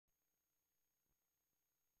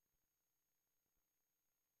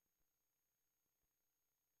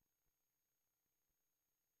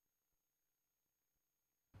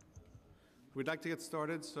We'd like to get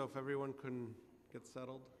started, so if everyone can get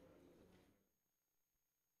settled.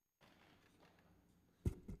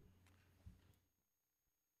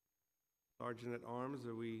 Sergeant at Arms,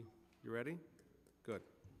 you ready? Good.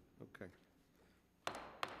 Okay.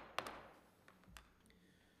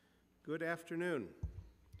 Good afternoon.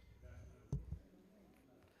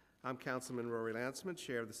 I'm Councilman Rory Lanceman,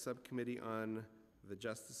 Chair of the Subcommittee on the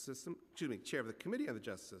Justice System, Chair of the Committee on the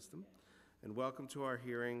Justice System, and welcome to our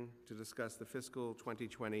hearing to discuss the fiscal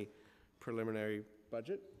 2020 preliminary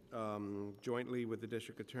budget, jointly with the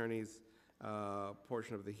District Attorney's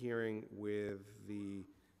portion of the hearing with the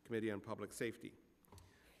Committee on Public Safety.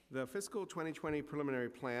 The fiscal 2020 preliminary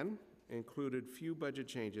plan included few budget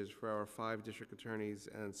changes for our 5 district attorneys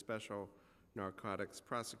and special narcotics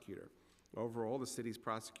prosecutor. Overall, the city's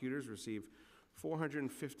prosecutors received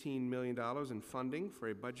 $415 million in funding for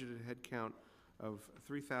a budgeted headcount of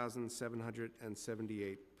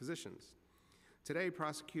 3,778 positions. Today,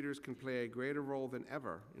 prosecutors can play a greater role than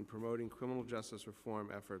ever in promoting criminal justice reform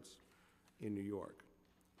efforts in New York.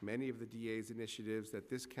 Many of the DA's initiatives that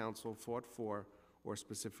this council fought for or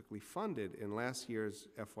specifically funded in last year's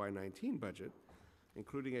FY19 budget,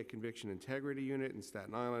 including a conviction integrity unit in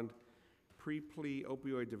Staten Island, pre-plea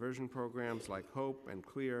opioid diversion programs like HOPE and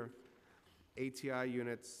CLEAR, ATI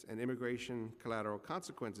units, and immigration collateral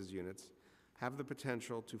consequences units, have the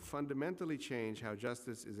potential to fundamentally change how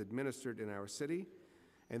justice is administered in our city,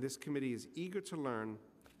 and this committee is eager to learn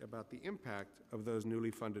about the impact of those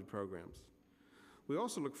newly funded programs. We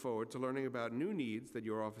also look forward to learning about new needs that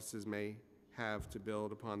your offices may have to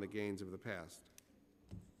build upon the gains of the past.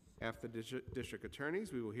 After district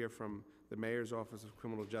attorneys, we will hear from the Mayor's Office of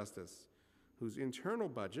Criminal Justice, whose internal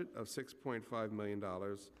budget of $6.5 million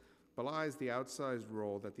belies the outsized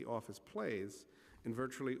role that the office plays in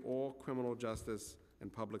virtually all criminal justice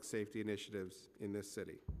and public safety initiatives in this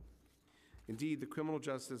city. Indeed, the criminal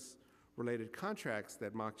justice-related contracts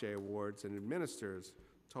that MOCJ awards and administers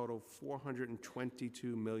total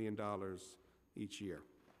 $422 million each year.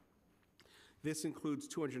 This includes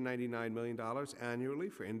 $299 million annually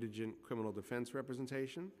for indigent criminal defense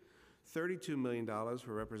representation, $32 million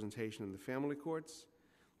for representation in the family courts,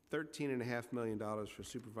 $13.5 million for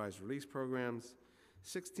supervised release programs,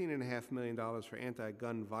 $16.5 million for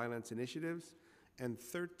anti-gun violence initiatives, and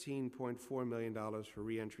 $13.4 million for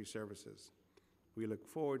reentry services. We look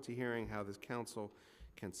forward to hearing how this council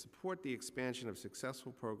can support the expansion of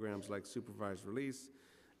successful programs like supervised release,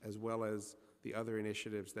 as well as the other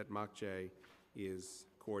initiatives that MOCJ is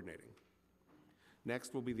coordinating.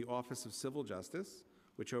 Next will be the Office of Civil Justice,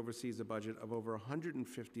 which oversees a budget of over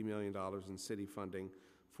 $150 million in city funding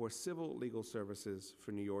for civil legal services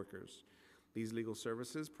for New Yorkers. These legal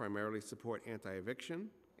services primarily support anti-eviction,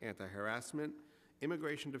 anti-harassment,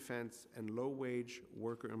 immigration defense, and low-wage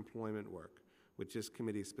worker employment work, which this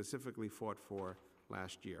committee specifically fought for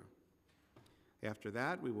last year. After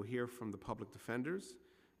that, we will hear from the public defenders,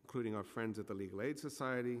 including our friends at the Legal Aid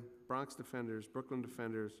Society, Bronx Defenders, Brooklyn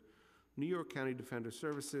Defenders, New York County Defender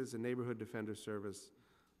Services, and Neighborhood Defender Service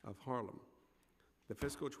of Harlem. The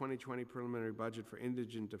fiscal 2020 preliminary budget for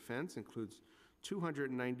indigent defense includes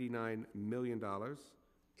 $299 million,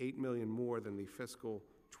 $8 million more than the fiscal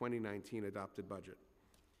 2019 adopted budget.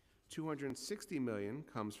 $260 million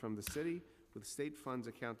comes from the city, with state funds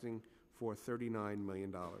accounting for $39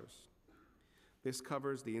 million. This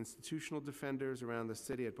covers the institutional defenders around the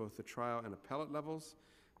city at both the trial and appellate levels,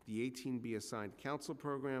 the 18B assigned counsel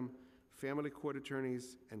program, family court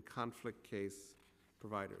attorneys, and conflict case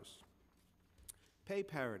providers. Pay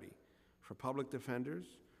parity for public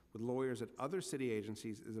defenders with lawyers at other city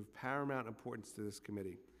agencies is of paramount importance to this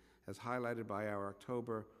committee, as highlighted by our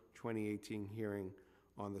October 2018 hearing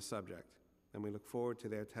on the subject, and we look forward to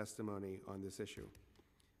their testimony on this issue.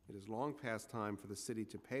 It is long past time for the city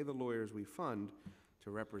to pay the lawyers we fund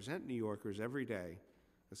to represent New Yorkers every day,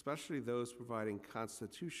 especially those providing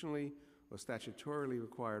constitutionally or statutorily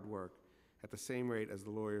required work at the same rate as the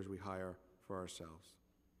lawyers we hire for ourselves.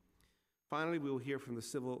 Finally, we will hear from the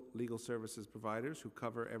civil legal services providers who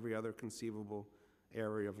cover every other conceivable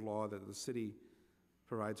area of law that the city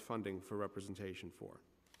provides funding for representation for: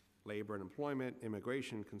 labor and employment,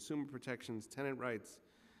 immigration, consumer protections, tenant rights,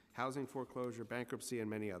 housing foreclosure, bankruptcy, and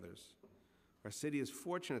many others. Our city is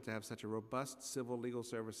fortunate to have such a robust civil legal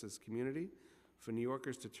services community for New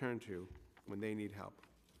Yorkers to turn to when they need help.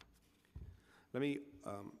 Let me,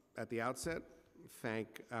 at the outset,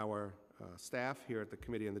 thank our staff here at the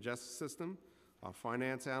Committee on the Justice System, our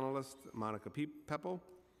finance analyst, Monica Peppel,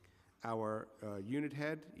 our unit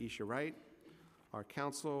head, Isha Wright, our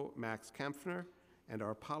counsel, Max Kampfner, and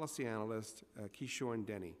our policy analyst, Kishore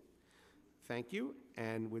Denny. Thank you.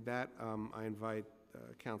 And with that, I invite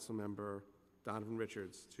Councilmember Donovan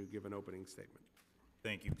Richards to give an opening statement.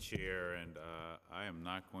 Thank you, Chair, and I am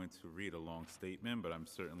not going to read a long statement, but I'm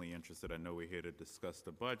certainly interested. I know we're here to discuss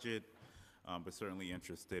the budget, but certainly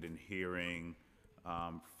interested in hearing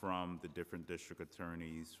from the different district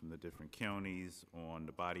attorneys from the different counties on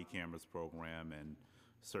the body cameras program, and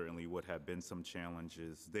certainly what have been some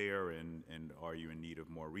challenges there, and are you in need of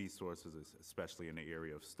more resources, especially in the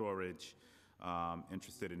area of storage.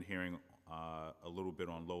 Interested in hearing a little bit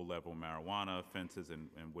on low-level marijuana offenses and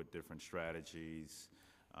what different strategies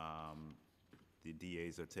the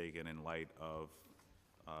DAs are taking in light of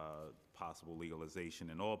possible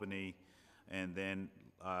legalization in Albany. And then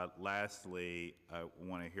lastly, I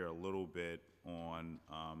want to hear a little bit on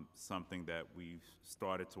something that we've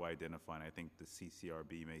started to identify, and I think the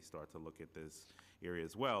CCRB may start to look at this area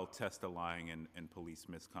as well, test lying and police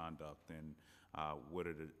misconduct, and what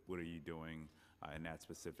are you doing in that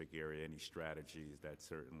specific area, any strategies that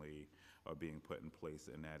certainly are being put in place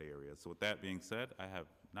in that area. So with that being said, I have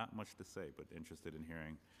not much to say, but interested in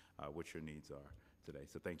hearing what your needs are today.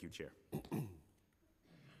 So thank you, Chair.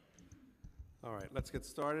 All right, let's get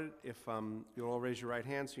started. If you'll all raise your right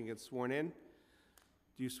hand so you can get sworn in.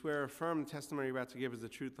 Do you swear or affirm the testimony you're about to give is the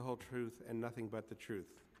truth, the whole truth, and nothing but the truth?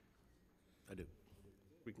 I do.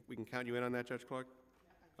 We can count you in on that, Judge Clark?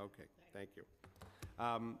 Okay, thank you.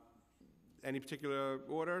 Any particular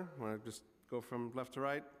order? Want to just go from left to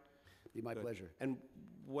right? Be my Good. pleasure. And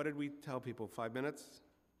what did we tell people, 5 minutes?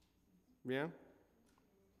 Yeah?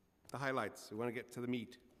 The highlights, we want to get to the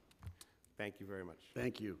meat. Thank you very much.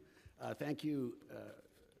 Thank you. Thank you,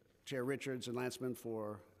 Chair Richards and Lanceman,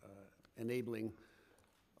 for enabling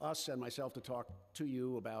us and myself to talk to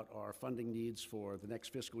you about our funding needs for the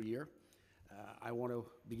next fiscal year. I want to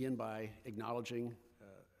begin by acknowledging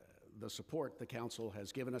the support the Council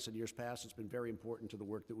has given us in years past. It's been very important to the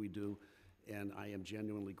work that we do, and I am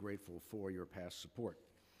genuinely grateful for your past support.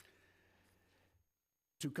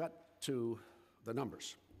 To cut to the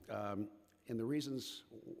numbers, and the reasons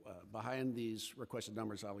behind these requested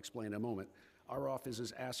numbers I'll explain in a moment. Our office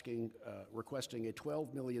is requesting a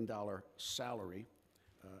 $12 million salary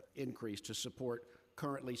increase to support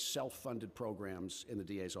currently self-funded programs in the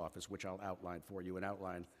DA's office, which I'll outline for you and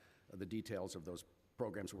outline the details of those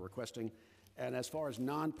programs we're requesting. And as far as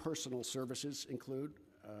non-personal services include,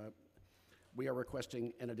 we are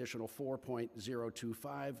requesting an additional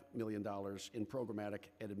 $4.025 million in programmatic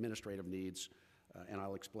and administrative needs, and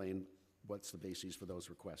I'll explain what's the basis for those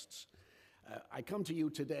requests. I come to you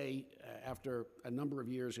today after a number of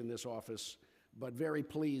years in this office, but very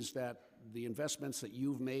pleased that the investments that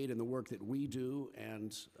you've made in the work that we do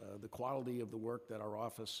and the quality of the work that our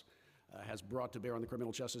office has brought to bear on the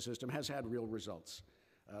criminal justice system has had real results.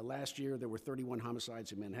 Last year, there were 31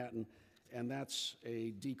 homicides in Manhattan, and that's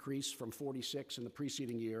a decrease from 46 in the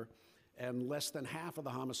preceding year, and less than half of the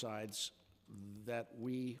homicides that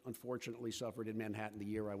we unfortunately suffered in Manhattan the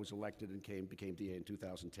year I was elected and became DA in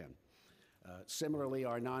 2010. Similarly,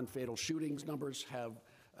 our non-fatal shootings numbers have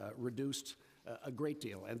reduced a great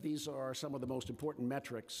deal, and these are some of the most important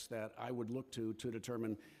metrics that I would look to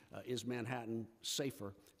determine is Manhattan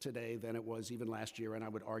safer today than it was even last year, and I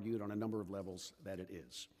would argue on a number of levels that it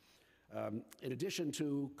is. In addition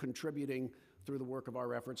to contributing through the work of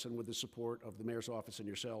our efforts and with the support of the Mayor's office and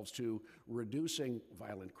yourselves to reducing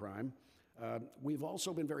violent crime, we've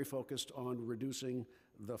also been very focused on reducing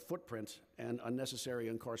the footprint and unnecessary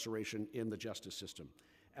incarceration in the justice system.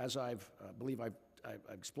 As I've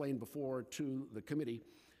explained before to the committee,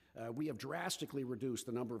 we have drastically reduced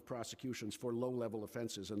the number of prosecutions for low-level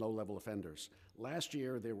offenses and low-level offenders. Last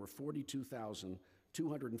year, there were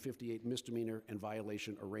 42,258 misdemeanor and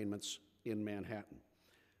violation arraignments in Manhattan.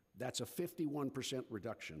 That's a 51%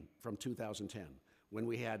 reduction from 2010, when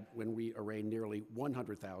we arraigned nearly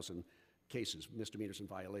 100,000 cases, misdemeanors and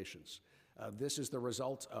violations. This is the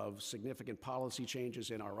result of significant policy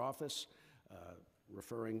changes in our office,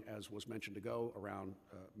 referring, as was mentioned ago, around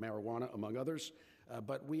marijuana, among others.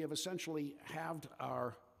 But we have essentially halved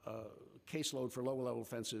our caseload for low-level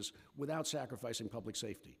offenses without sacrificing public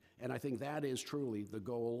safety. And I think that is truly the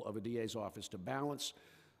goal of a DA's office, to balance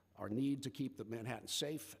our need to keep the Manhattan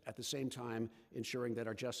safe, at the same time ensuring that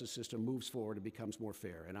our justice system moves forward and becomes more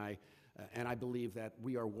fair. And I believe that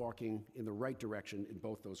we are walking in the right direction in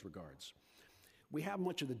both those regards. We have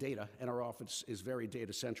much of the data, and our office is very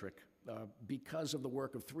data-centric because of the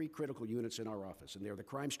work of three critical units in our office, and they're the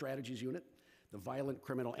Crime Strategies Unit, the Violent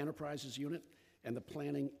Criminal Enterprises Unit, and the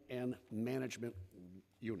Planning and Management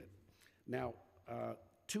Unit. Now,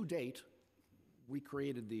 to date, we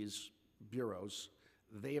created these bureaus.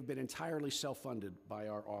 They have been entirely self-funded by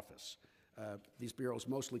our office. These bureaus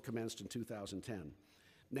mostly commenced in 2010.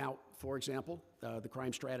 Now, for example, the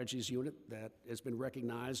Crime Strategies Unit that has been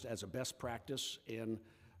recognized as a best practice in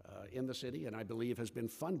the city, and I believe has been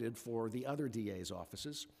funded for the other DA's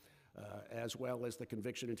offices, as well as the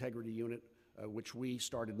Conviction Integrity Unit, which we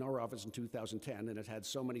started in our office in 2010, and it had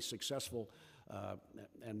so many successful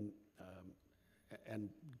and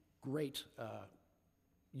great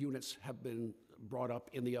units have been brought up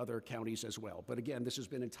in the other counties as well. But again, this has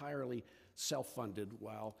been entirely self-funded,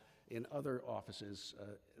 while in other offices,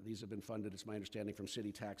 these have been funded, it's my understanding, from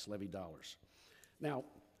city tax levy dollars. Now,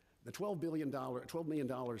 the $12 million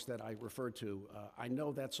that I referred to, I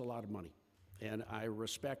know that's a lot of money. And I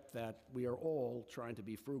respect that we are all trying to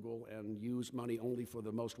be frugal and use money only for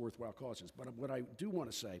the most worthwhile causes. But what I do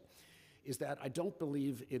want to say is that I don't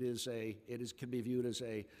believe can be viewed as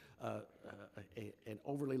an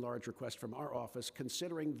overly large request from our office,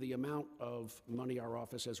 considering the amount of money our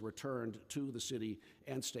office has returned to the city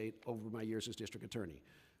and state over my years as district attorney.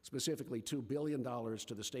 Specifically, $2 billion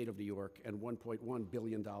to the state of New York and $1.1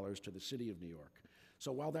 billion to the city of New York.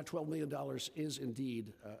 So while that $12 million is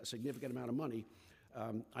indeed a significant amount of money,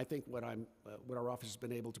 I think what our office has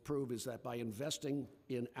been able to prove is that by investing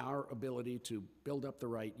in our ability to build up the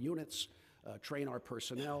right units, train our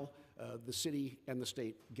personnel, the city and the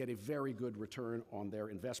state get a very good return on their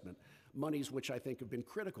investment. Monies which I think have been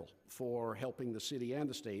critical for helping the city and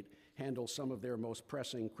the state handle some of their most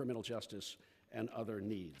pressing criminal justice and other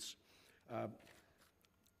needs.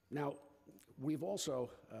 Now, we've also,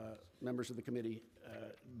 members of the committee,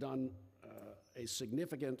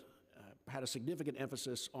 had a significant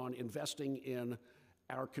emphasis on investing in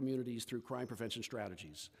our communities through crime prevention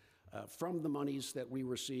strategies. From the monies that we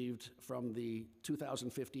received from the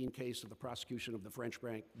 2015 case of the prosecution of the French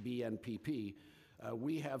bank BNPP,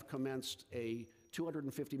 we have commenced a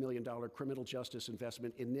 $250 million criminal justice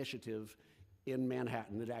investment initiative in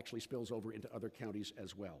Manhattan. It actually spills over into other counties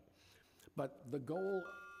as well. But the goal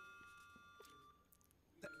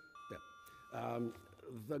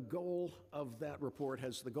of that report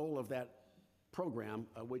the goal of that program,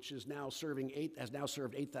 which has now served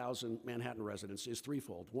 8,000 Manhattan residents, is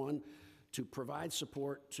threefold. One, to provide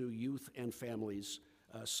support to youth and families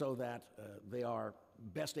so that they are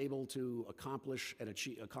best able to accomplish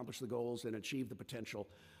the goals and achieve the potential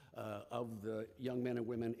of the young men and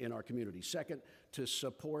women in our community. Second, to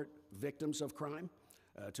support victims of crime,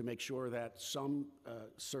 to make sure that some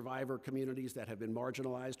survivor communities that have been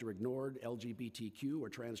marginalized or ignored, LGBTQ or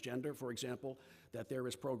transgender, for example, that there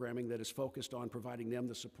is programming that is focused on providing them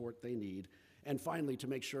the support they need. And finally, to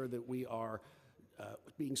make sure that we are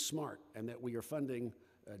being smart and that we are funding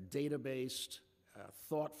data-based,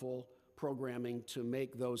 thoughtful programming to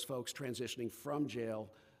make those folks transitioning from jail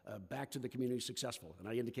back to the community successful. And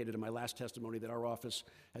I indicated in my last testimony that our office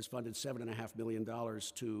has funded $7.5 million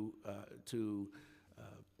to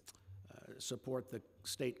support the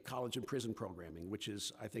state college and prison programming, which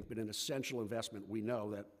is, I think, been an essential investment. We know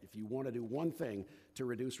that if you want to do one thing to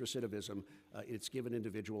reduce recidivism, it's give an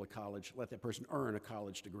individual a college, let that person earn a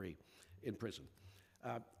college degree in prison.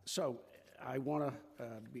 So I want to,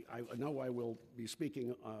 I know I will be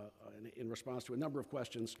speaking in response to a number of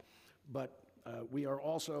questions, but we are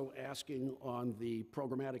also asking on the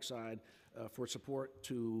programmatic side for support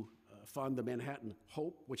to fund the Manhattan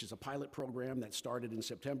Hope, which is a pilot program that started in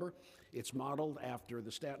September. It's modeled after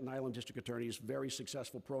the Staten Island District Attorney's very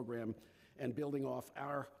successful program and building off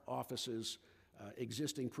our office's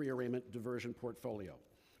existing pre-arraignment diversion portfolio.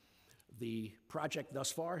 The project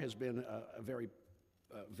thus far has been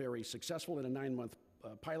very successful in a 9-month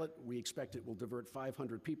pilot. We expect it will divert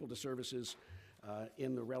 500 people to services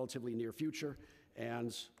in the relatively near future,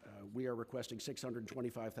 and we are requesting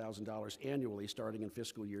 $625,000 annually starting in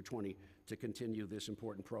fiscal year 20 to continue this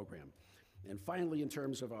important program. And finally, in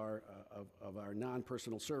terms of our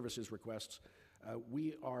non-personal services requests,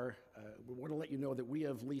 we want to let you know that we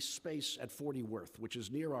have leased space at 40 Worth, which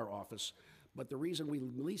is near our office. But the reason we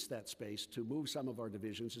leased that space to move some of our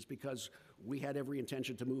divisions is because we had every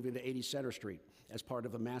intention to move into 80 Center Street as part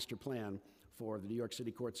of a master plan for the New York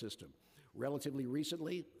City court system. Relatively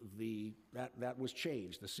recently, that was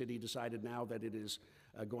changed. The city decided now that it is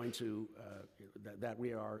going to, that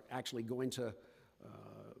we are actually going to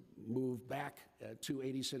move back to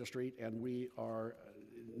 80 Center Street, and we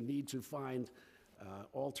need to find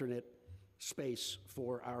alternate space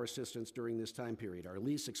for our assistants during this time period. Our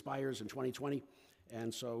lease expires in 2020,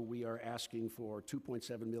 and so we are asking for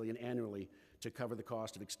 $2.7 million annually to cover the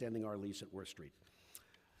cost of extending our lease at Worth Street.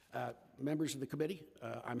 Members of the committee,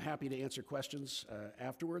 I'm happy to answer questions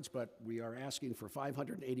afterwards, but we are asking for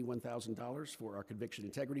 $581,000 for our conviction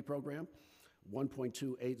integrity program.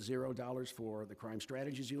 $1.280 for the Crime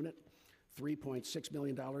Strategies Unit, $3.6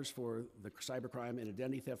 million for the Cybercrime and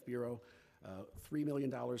Identity Theft Bureau, $3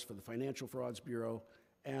 million for the Financial Frauds Bureau,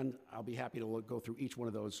 and I'll be happy to go through each one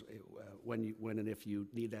of those when and if you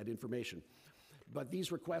need that information. But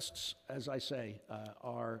these requests, as I say,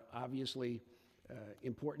 are obviously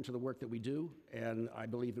important to the work that we do, and I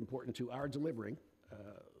believe important to our delivering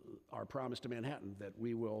our promise to Manhattan that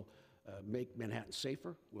we will make Manhattan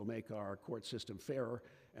safer, we'll make our court system fairer,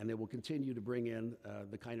 and they will continue to bring in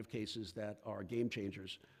the kind of cases that are game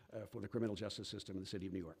changers for the criminal justice system in the city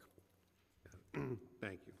of New York.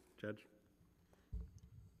 Thank you. Judge?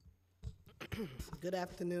 Good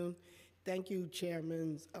afternoon. Thank you,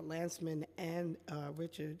 Chairman Lansman and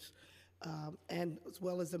Richards, and as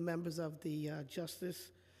well as the members of the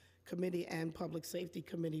Justice Committee and Public Safety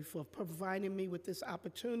Committee for providing me with this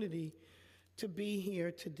opportunity to be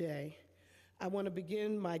here today. I want to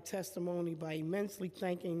begin my testimony by immensely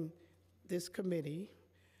thanking this committee,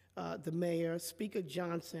 the mayor, Speaker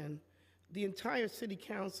Johnson, the entire City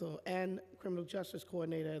Council, and Criminal Justice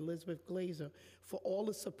Coordinator Elizabeth Glazer for all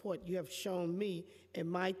the support you have shown me in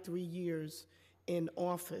my 3 years in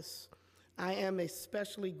office. I am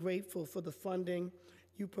especially grateful for the funding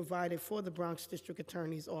you provided for the Bronx District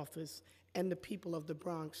Attorney's Office and the people of the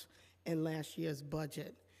Bronx in last year's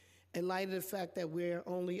budget. In light of the fact that we're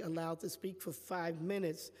only allowed to speak for 5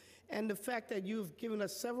 minutes, and the fact that you've given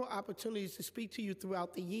us several opportunities to speak to you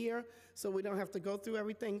throughout the year, so we don't have to go through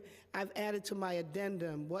everything, I've added to my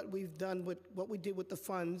addendum what we've done with what we did with the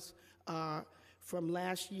funds from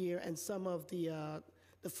last year and some of the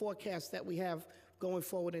forecasts that we have going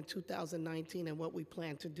forward in 2019 and what we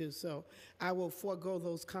plan to do. So I will forego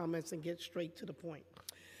those comments and get straight to the point.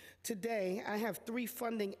 Today, I have 3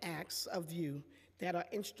 funding acts of you that are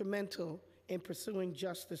instrumental in pursuing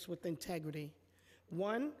justice with integrity.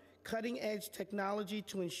 1, cutting-edge technology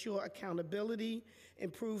to ensure accountability,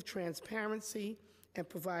 improve transparency, and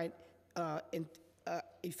provide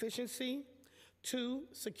efficiency. 2,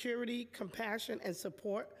 security, compassion, and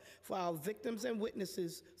support for our victims and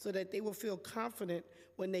witnesses so that they will feel confident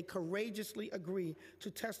when they courageously agree to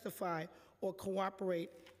testify or cooperate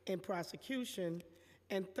in prosecution.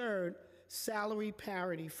 And 3rd, salary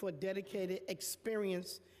parity for dedicated,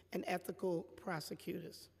 experienced, and ethical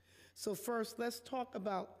prosecutors. So first, let's talk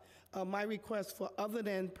about my request for other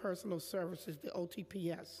than personal services, the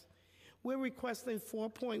OTPS. We're requesting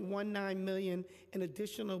 $4.19 million in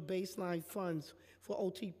additional baseline funds for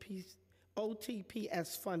OTPS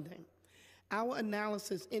funding. Our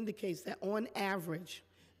analysis indicates that on average,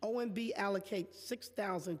 OMB allocates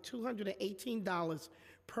 $6,218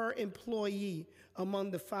 per employee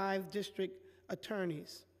among the 5 district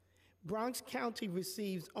attorneys. Bronx County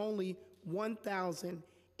receives only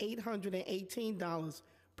 $1,818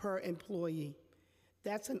 per employee.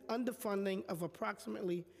 That's an underfunding of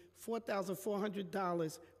approximately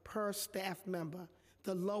 $4,400 per staff member,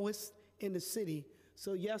 the lowest in the city.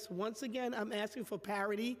 So yes, once again, I'm asking for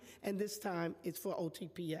parity, and this time it's for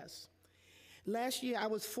OTPS. Last year, I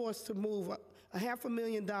was forced to move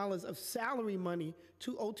 $500,000 of salary money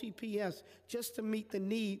to OTPS just to meet the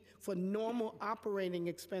need for normal operating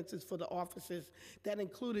expenses for the offices. That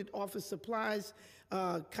included office supplies,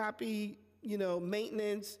 copy,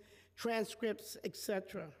 maintenance, transcripts,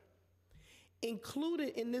 etc. Included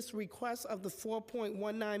in this request of the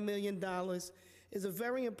 $4.19 million is a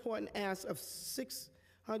very important ask of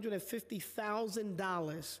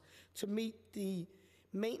 $650,000 to meet the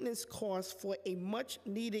maintenance costs for a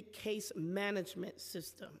much-needed case management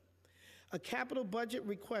system. A capital budget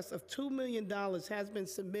request of $2 million has been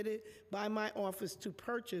submitted by my office to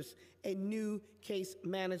purchase a new case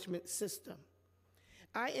management system.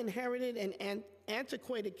 I inherited an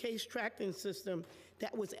antiquated case tracking system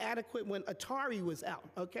that was adequate when Atari was out,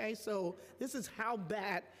 okay? So this is how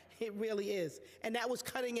bad it really is. And that was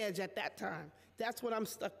cutting edge at that time. That's what I'm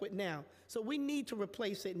stuck with now. So we need to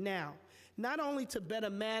replace it now, not only to better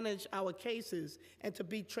manage our cases and to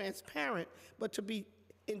be transparent, but to be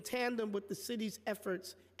in tandem with the city's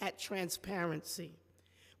efforts at transparency.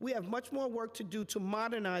 We have much more work to do to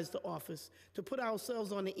modernize the office, to put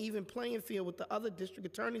ourselves on an even playing field with the other district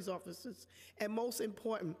attorney's offices, and most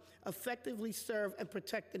important, effectively serve and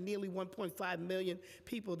protect the nearly 1.5 million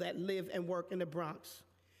people that live and work in the Bronx.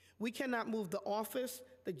 We cannot move the office,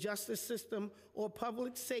 the justice system, or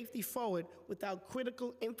public safety forward without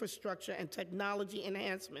critical infrastructure and technology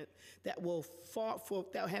enhancement that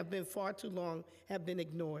have been far too long have been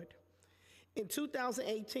ignored. In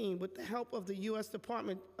 2018, with the help of the U.S.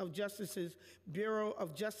 Department of Justice's Bureau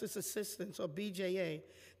of Justice Assistance, or BJA,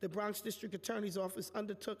 the Bronx District Attorney's Office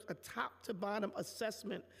undertook a top-to-bottom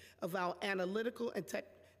assessment of our analytical and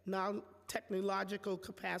technological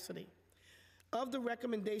capacity. Of the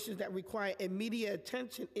recommendations that require immediate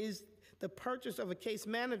attention is the purchase of a case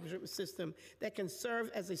management system that can serve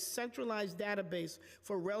as a centralized database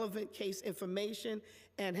for relevant case information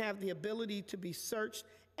and have the ability to be searched,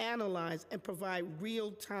 analyzed, and provide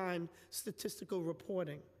real-time statistical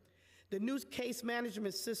reporting. The new case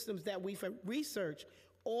management systems that we've researched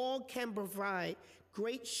all can provide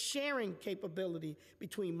great sharing capability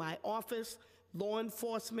between my office, law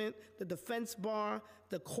enforcement, the defense bar,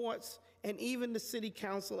 the courts, and even the city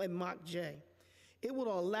council and MOCJ. It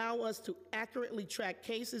will allow us to accurately track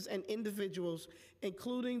cases and individuals,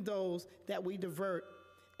 including those that we divert,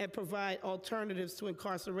 and provide alternatives to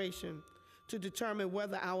incarceration to determine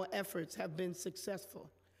whether our efforts have been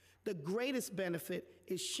successful. The greatest benefit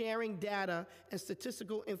is sharing data and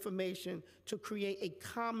statistical information to create a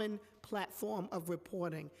common platform of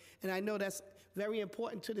reporting. And I know that's very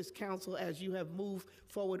important to this council as you have moved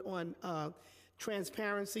forward on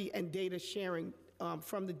transparency and data sharing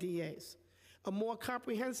from the DAs. A more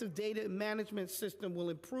comprehensive data management system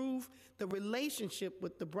will improve the relationship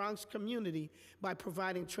with the Bronx community by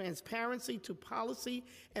providing transparency to policy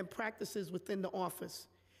and practices within the office.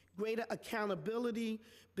 Greater accountability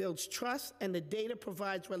builds trust, and the data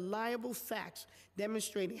provides reliable facts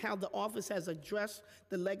demonstrating how the office has addressed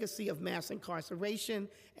the legacy of mass incarceration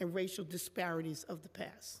and racial disparities of the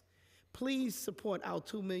past. Please support our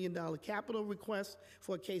 $2 million capital request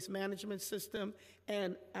for a case management system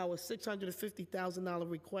and our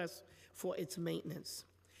 $650,000 request for its maintenance.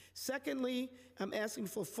 Secondly, I'm asking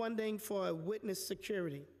for funding for witness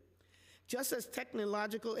security. Just as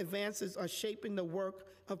technological advances are shaping the work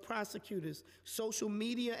of prosecutors, social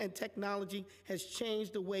media and technology has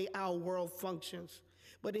changed the way our world functions,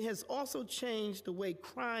 but it has also changed the way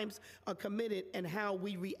crimes are committed and how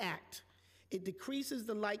we react. It decreases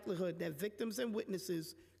the likelihood that victims and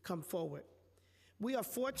witnesses come forward. We are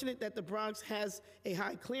fortunate that the Bronx has a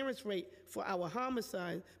high clearance rate for our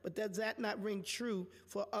homicide, but does that not ring true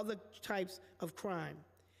for other types of crime?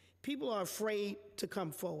 People are afraid to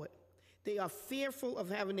come forward. They are fearful of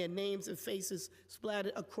having their names and faces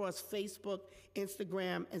splattered across Facebook,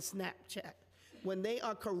 Instagram, and Snapchat. When they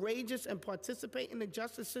are courageous and participate in the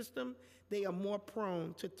justice system, they are more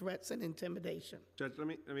prone to threats and intimidation. Judge, let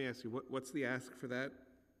me ask you, what's the ask for that,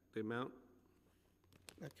 the amount?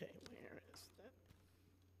 Okay, where is that?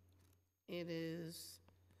 It is,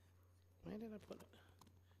 where did I put it?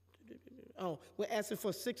 Oh, we're asking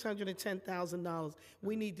for $610,000.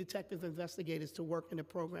 We need detective investigators to work in the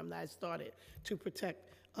program that I started to protect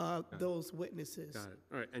those witnesses. Got it.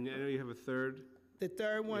 All right, and I know you have a third. The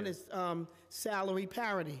third one is salary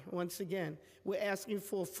parity. Once again, we're asking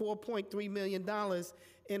for $4.3 million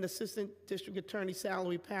in Assistant District Attorney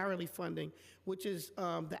salary parity funding, which is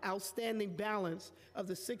the outstanding balance of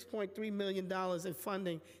the $6.3 million in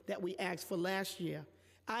funding that we asked for last year.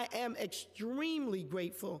 I am extremely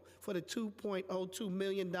grateful for the $2.02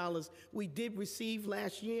 million we did receive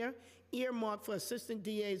last year, earmarked for assistant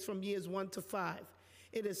DAs from years 1 to 5.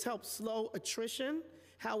 It has helped slow attrition.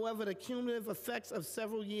 However, the cumulative effects of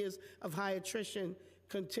several years of high attrition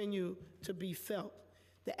continue to be felt.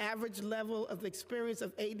 The average level of experience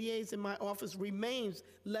of ADAs in my office remains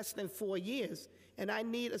less than 4 years, and I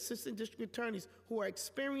need assistant district attorneys who are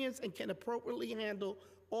experienced and can appropriately handle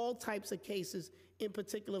all types of cases, in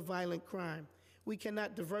particular violent crime. We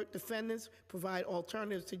cannot divert defendants, provide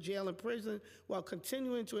alternatives to jail and prison, while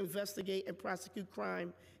continuing to investigate and prosecute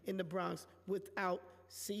crime in the Bronx without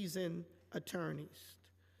seasoned attorneys.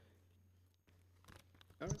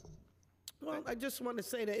 All right. Well, I just want to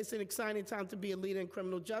say that it's an exciting time to be a leader in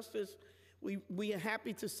criminal justice. We are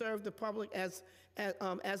happy to serve the public as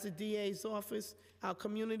the DA's office. Our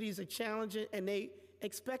communities are challenging, and they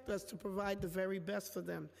expect us to provide the very best for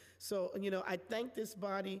them. So, I thank this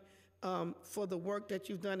body for the work that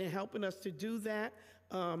you've done in helping us to do that.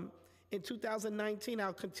 In 2019,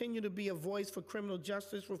 I'll continue to be a voice for criminal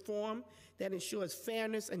justice reform that ensures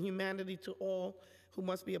fairness and humanity to all who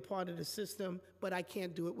must be a part of the system, but I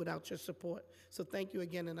can't do it without your support. So thank you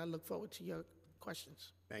again, and I look forward to your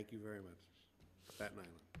questions. Thank you very much. Staten Island.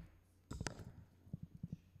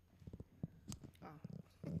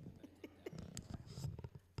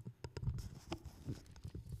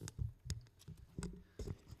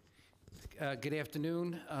 Good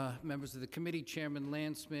afternoon, members of the committee, Chairman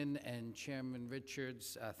Landsman and Chairman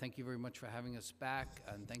Richards. Thank you very much for having us back,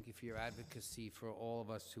 and thank you for your advocacy for all of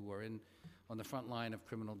us who are in on the front line of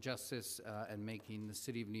criminal justice and making the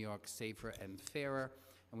city of New York safer and fairer.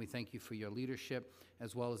 And we thank you for your leadership,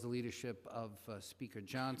 as well as the leadership of Speaker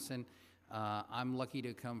Johnson. I'm lucky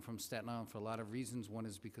to come from Staten Island for a lot of reasons. One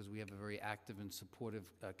is because we have a very active and supportive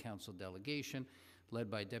council delegation,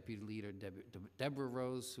 led by Deputy Leader Deborah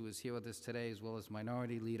Rose, who is here with us today, as well as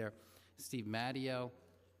Minority Leader Steve Matteo,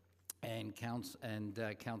 and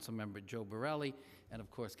Council Member Joe Borelli, and of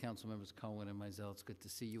course Council Members Cohen and myself. It's good to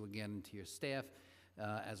see you again, and to your staff.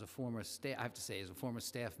 As a former staff, I have to say, as a former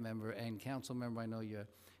staff member and council member, I know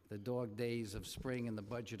the dog days of spring and the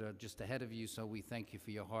budget are just ahead of you, so we thank you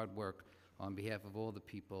for your hard work on behalf of all the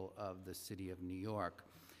people of the city of New York.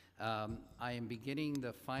 I am beginning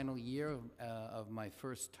the final year of my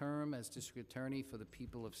first term as district attorney for the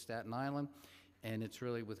people of Staten Island, and it's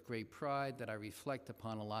really with great pride that I reflect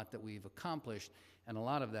upon a lot that we've accomplished, and a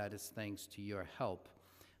lot of that is thanks to your help.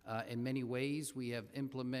 In many ways, we have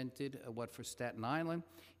implemented what for Staten Island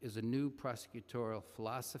is a new prosecutorial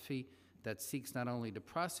philosophy that seeks not only to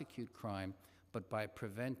prosecute crime, but by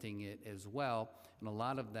preventing it as well. And a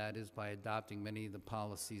lot of that is by adopting many of the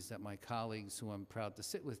policies that my colleagues, who I'm proud to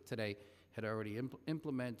sit with today, had already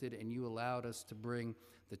implemented, and you allowed us to bring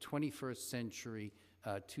the 21st century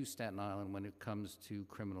to Staten Island when it comes to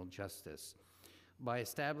criminal justice. By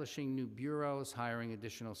establishing new bureaus, hiring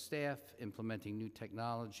additional staff, implementing new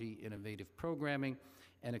technology, innovative programming,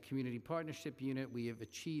 and a community partnership unit, we have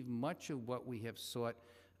achieved much of what we have sought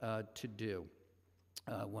to do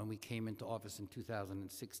when we came into office in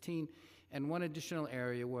 2016. And one additional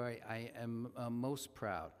area where I am most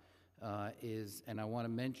proud and I want to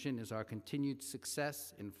mention, is our continued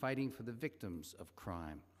success in fighting for the victims of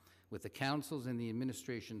crime. With the council's and the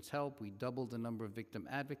administration's help, we doubled the number of victim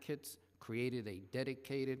advocates, created a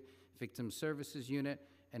dedicated victim services unit,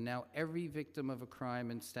 and now every victim of a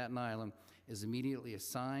crime in Staten Island is immediately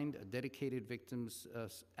assigned a dedicated victims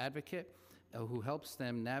advocate who helps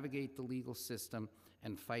them navigate the legal system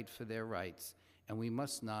and fight for their rights. And we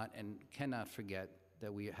must not and cannot forget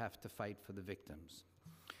that we have to fight for the victims.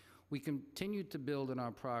 We continued to build on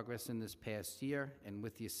our progress in this past year, and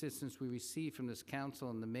with the assistance we received from this council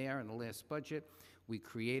and the mayor in the last budget, we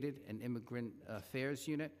created an immigrant affairs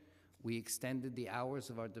unit. We extended the hours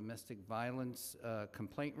of our domestic violence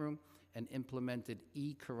complaint room and implemented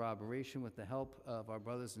e-corroboration with the help of our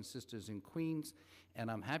brothers and sisters in Queens. And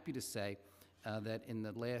I'm happy to say that in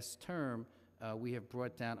the last term, we have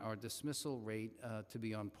brought down our dismissal rate to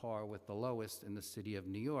be on par with the lowest in the city of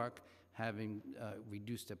New York, having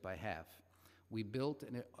reduced it by half. We built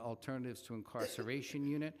an alternatives to incarceration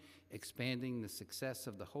unit, expanding the success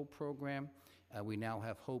of the HOPE program. We now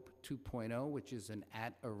have HOPE 2.0, which is an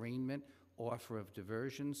at-arraignment offer of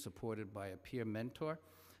diversion supported by a peer mentor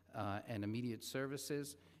and immediate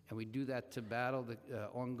services. And we do that to battle the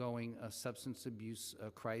ongoing substance abuse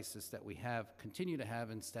crisis that we continue to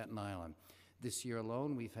have in Staten Island. This year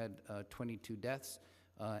alone, we've had 22 deaths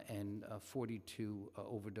and 42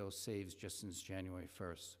 overdose saves just since January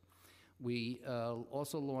 1st. We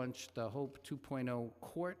also launched the HOPE 2.0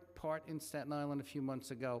 court part in Staten Island a few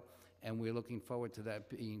months ago, and we're looking forward to that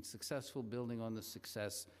being successful, building on the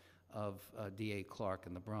success of D.A. Clark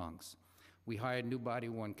in the Bronx. We hired new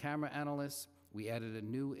body-worn camera analysts. We added a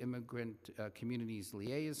new immigrant communities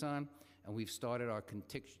liaison, and we've started our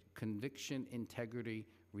conviction integrity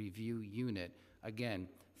review unit. Again,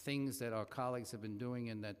 things that our colleagues have been doing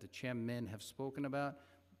and that the chairmen have spoken about.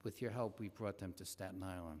 With your help, we've brought them to Staten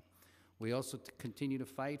Island. We also continue to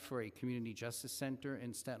fight for a community justice center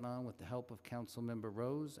in Staten Island with the help of Councilmember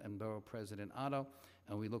Rose and Borough President Otto,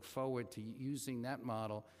 and we look forward to using that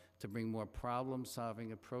model to bring more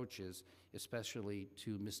problem-solving approaches, especially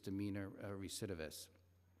to misdemeanor recidivists.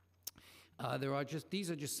 These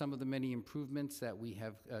are just some of the many improvements that we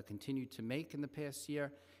have continued to make in the past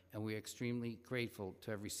year, and we are extremely grateful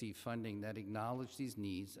to have received funding that acknowledged these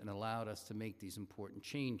needs and allowed us to make these important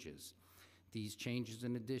changes. These changes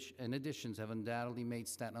and additions have undoubtedly made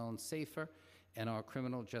Staten Island safer and our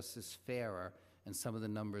criminal justice fairer, and some of the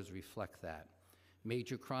numbers reflect that.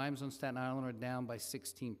 Major crimes on Staten Island are down by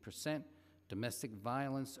 16%. Domestic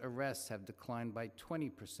violence arrests have declined by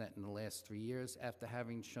 20% in the last 3 years after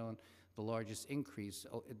having shown the largest increase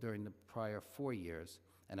during the prior 4 years.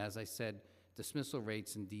 And as I said, dismissal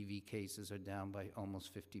rates in DV cases are down by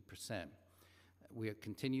almost 50%. We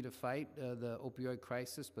continue to fight the opioid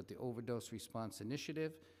crisis, but the Overdose Response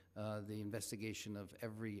Initiative, the investigation of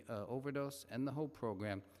every overdose, and the HOPE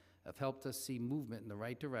program have helped us see movement in the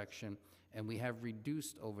right direction, and we have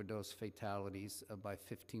reduced overdose fatalities by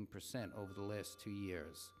 15% over the last 2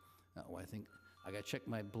 years. I think I gotta check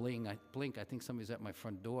my blink. I think somebody's at my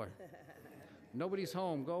front door. Nobody's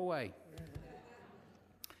home, go away.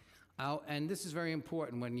 And this is very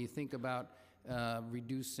important when you think about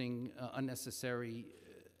reducing unnecessary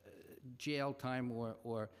jail time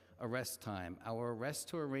or arrest time. Our arrest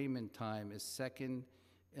to arraignment time is second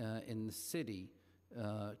in the city,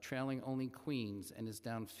 trailing only Queens, and is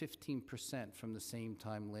down 15% from the same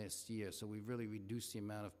time last year. So we've really reduced the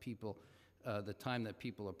amount of people, the time that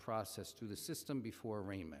people are processed through the system before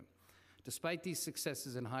arraignment. Despite these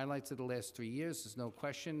successes and highlights of the last 3 years, there's no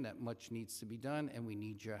question that much needs to be done, and we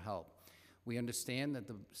need your help. We understand that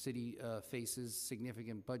the city faces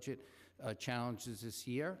significant budget challenges this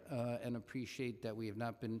year, and appreciate that we have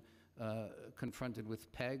not been confronted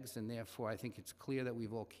with pegs, and therefore I think it's clear that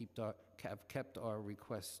we've all kept our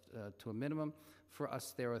requests to a minimum. For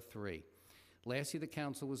us, there are 3. Last year, the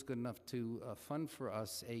council was good enough to fund for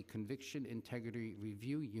us a conviction integrity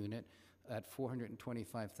review unit at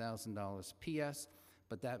 $425,000 PS,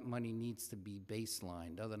 but that money needs to be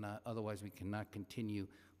baselined. Otherwise, we cannot continue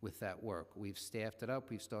with that work. We've staffed it up.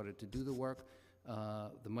 We've started to do the work.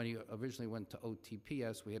 The money originally went to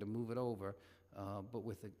OTPS. We had to move it over, but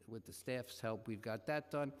with the staff's help, we've got that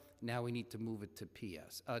done. Now we need to move it to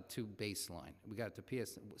PS, to baseline. We got it to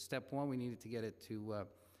PS. Step 1, we needed to get it to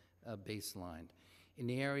baselined. In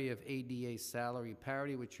the area of ADA salary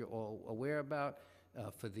parity, which you're all aware about,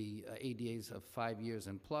 for the ADAs of 5 years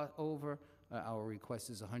and over, our request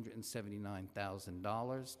is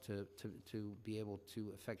 $179,000 to be able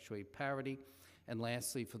to effectuate parity. And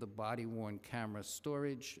lastly, for the body-worn camera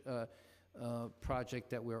storage project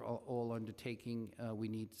that we're all undertaking, we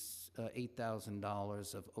need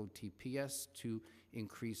 $8,000 of OTPS to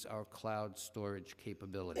increase our cloud storage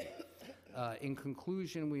capability. In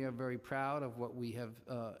conclusion, we are very proud of what we have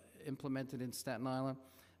implemented in Staten Island.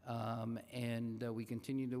 And we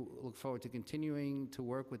continue to look forward to continuing to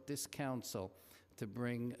work with this council to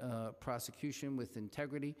bring prosecution with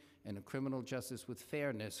integrity and a criminal justice with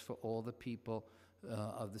fairness for all the people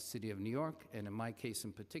of the city of New York, and in my case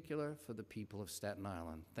in particular, for the people of Staten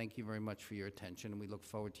Island. Thank you very much for your attention, and we look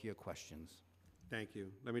forward to your questions. Thank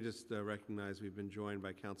you. Let me just recognize we've been joined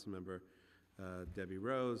by Councilmember Debbie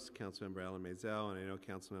Rose, Councilmember Alan Maisel, and I know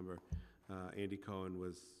Councilmember Andy Cohen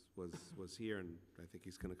was here, and I think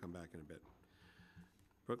he's going to come back in a bit.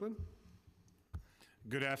 Brooklyn?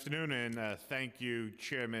 Good afternoon, and thank you,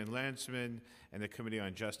 Chairman Landsman and the Committee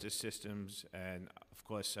on Justice Systems, and of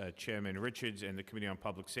course, Chairman Richards and the Committee on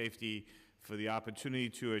Public Safety for the opportunity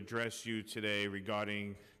to address you today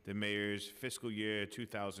regarding the Mayor's fiscal year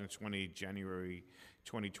 2020, January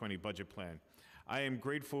 2020 budget plan. I am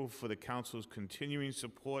grateful for the Council's continuing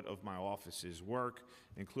support of my office's work,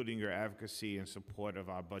 including your advocacy and support of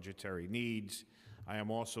our budgetary needs. I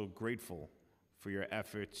am also grateful for your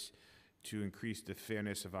efforts to increase the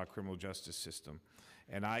fairness of our criminal justice system.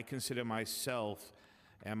 And I consider myself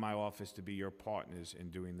and my office to be your partners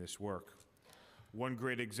in doing this work. One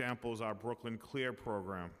great example is our Brooklyn Clear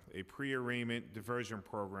program, a pre-arraignment diversion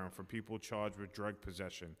program for people charged with drug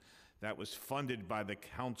possession that was funded by the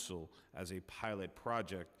council as a pilot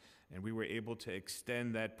project, and we were able to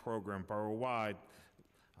extend that program borough-wide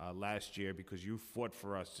last year because you fought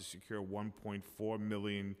for us to secure $1.4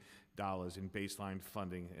 million in baseline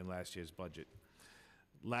funding in last year's budget.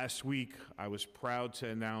 Last week, I was proud to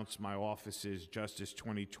announce my office's Justice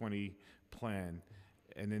 2020 plan,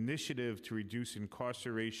 an initiative to reduce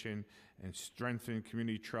incarceration and strengthen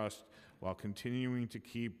community trust while continuing to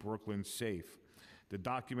keep Brooklyn safe. The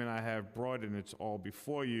document I have brought, and it's all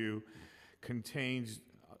before you, contains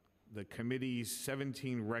the committee's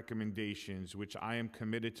 17 recommendations, which I am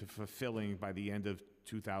committed to fulfilling by the end of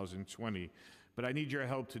 2020. But I need your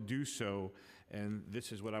help to do so, and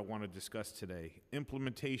this is what I want to discuss today.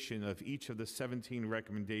 Implementation of each of the 17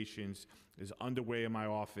 recommendations is underway in my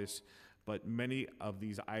office, but many of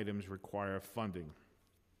these items require funding.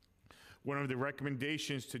 One of the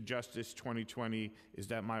recommendations to Justice 2020 is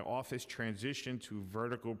that my office transition to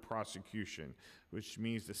vertical prosecution, which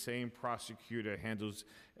means the same prosecutor handles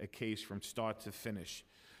a case from start to finish.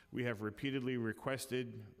 We have repeatedly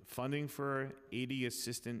requested funding for 80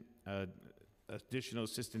 additional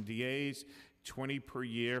assistant DAs, 20 per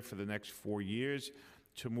year for the next 4 years,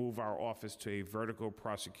 to move our office to a vertical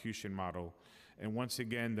prosecution model. And once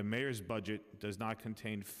again, the mayor's budget does not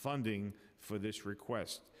contain funding for this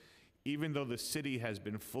request. Even though the city has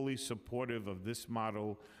been fully supportive of this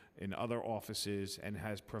model in other offices and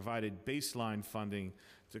has provided baseline funding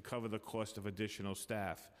to cover the cost of additional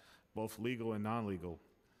staff, both legal and non-legal.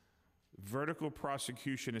 Vertical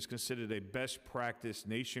prosecution is considered a best practice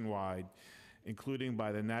nationwide, including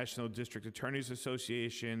by the National District Attorneys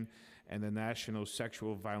Association and the National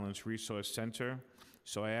Sexual Violence Resource Center.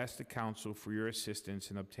 So I ask the council for your assistance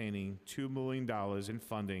in obtaining $2 million in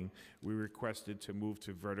funding we requested to move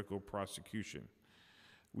to vertical prosecution.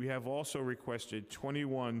 We have also requested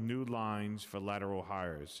 21 new lines for lateral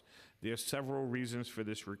hires. There are several reasons for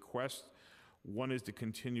this request. One is the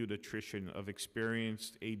continued attrition of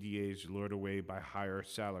experienced ADAs lured away by higher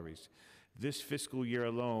salaries. This fiscal year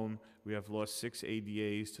alone, we have lost 6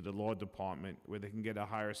 ADAs to the law department where they can get a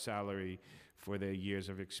higher salary for their years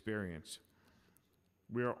of experience.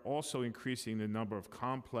 We are also increasing the number of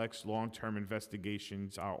complex long-term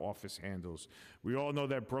investigations our office handles. We all know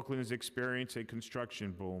that Brooklyn has experienced a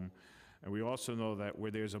construction boom, and we also know that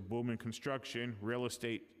where there's a boom in construction, real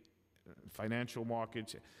estate, financial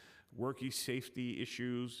markets, working safety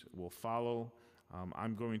issues will follow.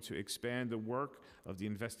 I'm going to expand the work of the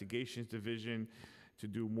investigations division to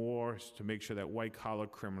do more to make sure that white-collar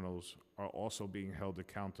criminals are also being held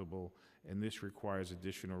accountable, and this requires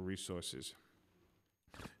additional resources.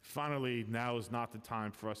 Finally, now is not the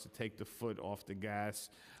time for us to take the foot off the gas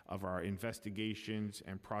of our investigations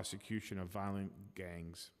and prosecution of violent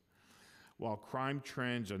gangs. While crime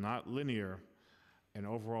trends are not linear, and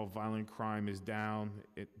overall violent crime is down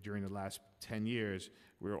during the last 10 years,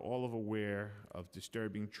 we're all aware of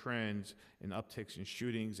disturbing trends and upticks in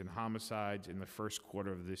shootings and homicides in the first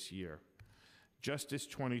quarter of this year. Justice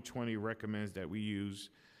 2020 recommends that we use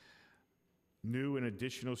new and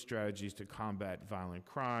additional strategies to combat violent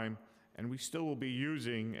crime, and we still will be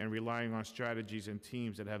using and relying on strategies and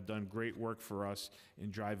teams that have done great work for us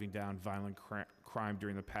in driving down violent crime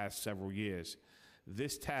during the past several years.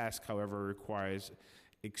 This task, however, requires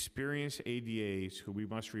experienced ADAs who we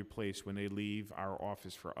must replace when they leave our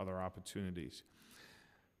office for other opportunities.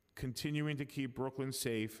 Continuing to keep Brooklyn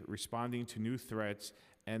safe, responding to new threats,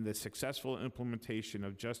 and the successful implementation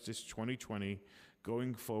of Justice 2020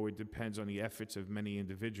 going forward depends on the efforts of many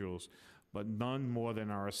individuals, but none more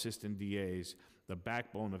than our assistant DAs, the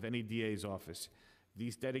backbone of any DA's office.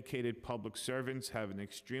 These dedicated public servants have an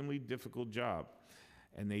extremely difficult job,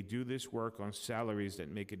 and they do this work on salaries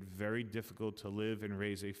that make it very difficult to live and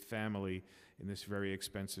raise a family in this very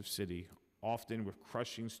expensive city, often with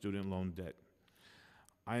crushing student loan debt.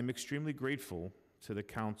 I am extremely grateful to the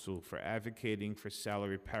council for advocating for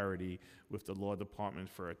salary parity with the law department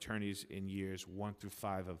for attorneys in years 1 through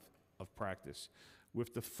 5 of practice.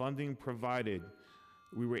 With the funding provided,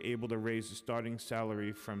 we were able to raise the starting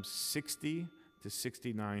salary from $60,000 to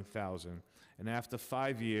 $69,000, and after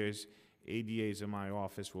 5 years, ADAs in my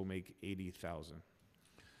office will make $80,000.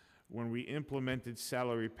 When we implemented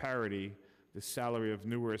salary parity, the salary of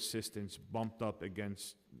newer assistants bumped up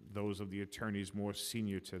against those of the attorneys more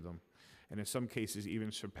senior to them, and in some cases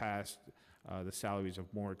even surpassed the salaries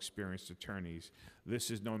of more experienced attorneys.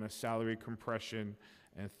 This is known as salary compression,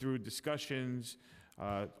 and through discussions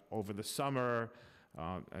over the summer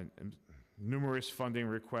and numerous funding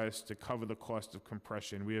requests to cover the cost of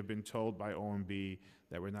compression, we have been told by OMB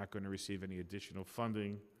that we're not going to receive any additional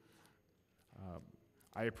funding.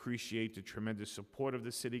 I appreciate the tremendous support of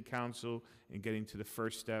the City Council in getting to the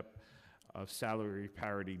first step of salary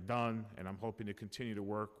parity done, and I'm hoping to continue to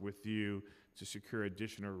work with you to secure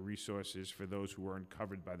additional resources for those who aren't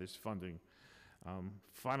covered by this funding.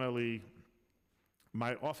 Finally,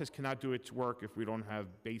 my office cannot do its work if we don't have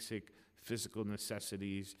basic physical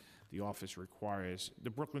necessities the office requires. The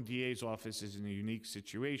Brooklyn DA's office is in a unique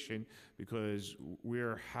situation because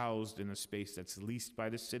we're housed in a space that's leased by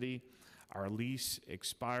the city. Our lease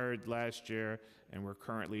expired last year, and we're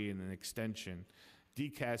currently in an extension.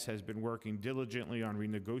 DCAS has been working diligently on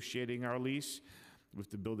renegotiating our lease with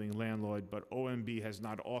the building landlord, but OMB has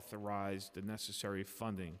not authorized the necessary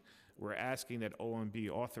funding. We're asking that OMB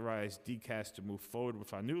authorize DCAS to move forward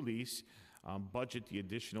with our new lease, budget the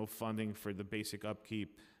additional funding for the basic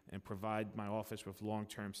upkeep, and provide my office with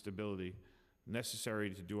long-term stability necessary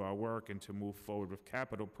to do our work and to move forward with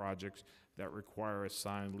capital projects that require a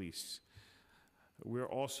signed lease. We're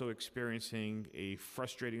also experiencing a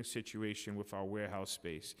frustrating situation with our warehouse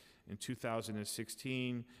space. In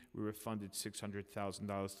 2016, we were funded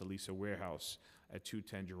 $600,000 to lease a warehouse at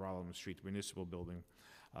 210 Girolamo Street Municipal Building.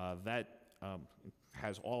 That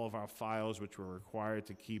has all of our files which were required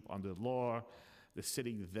to keep under law. The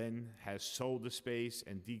city then has sold the space,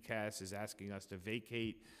 and DCAS is asking us to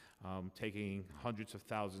vacate, taking hundreds of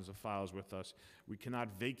thousands of files with us. We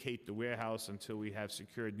cannot vacate the warehouse until we have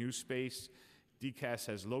secured new space. DCAS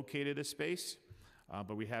has located a space,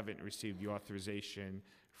 but we haven't received the authorization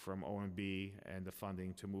from OMB and the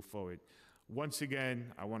funding to move forward. Once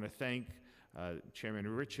again, I want to thank Chairman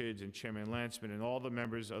Richards and Chairman Landsman and all the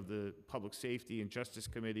members of the Public Safety and Justice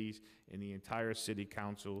Committees and the entire City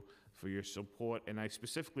Council for your support. And I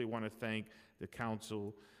specifically want to thank the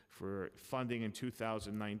Council for funding in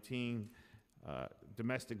 2019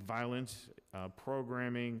 domestic violence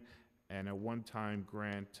programming and a one-time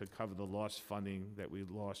grant to cover the lost funding that we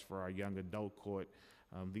lost for our young adult court.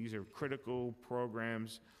 These are critical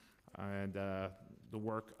programs, and the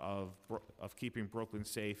work of keeping Brooklyn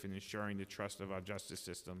safe and ensuring the trust of our justice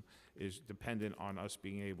system is dependent on us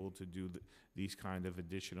being able to do these kind of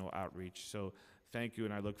additional outreach. So thank you,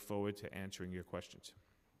 and I look forward to answering your questions.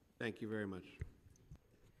 Thank you very much.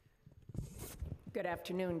 Good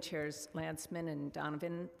afternoon, Chairs Landsman and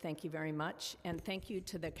Donovan. Thank you very much. And thank you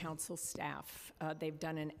to the council staff. They've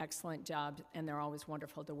done an excellent job, and they're always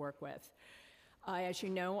wonderful to work with. As you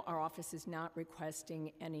know, our office is not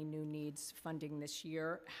requesting any new needs funding this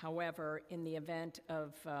year. However, in the event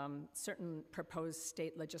of certain proposed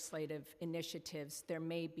state legislative initiatives, there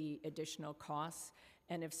may be additional costs.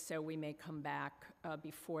 And if so, we may come back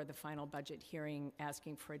before the final budget hearing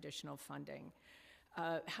asking for additional funding.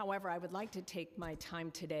 However, I would like to take my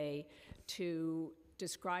time today to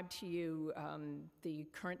describe to you the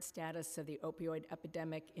current status of the opioid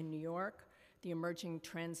epidemic in New York, the emerging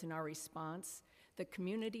trends in our response, the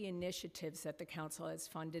community initiatives that the council has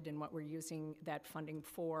funded and what we're using that funding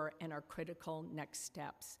for, and our critical next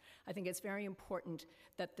steps. I think it's very important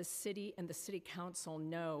that the city and the city council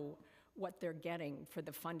know what they're getting for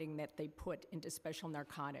the funding that they put into special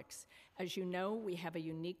narcotics. As you know, we have a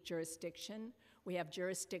unique jurisdiction. We have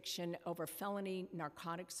jurisdiction over felony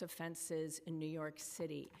narcotics offenses in New York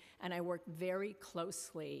City, and I work very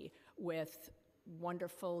closely with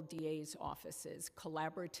wonderful DA's offices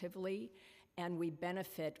collaboratively, and we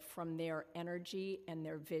benefit from their energy and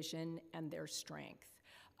their vision and their strength.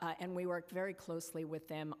 And we work very closely with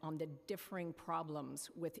them on the differing problems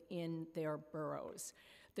within their boroughs.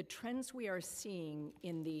 The trends we are seeing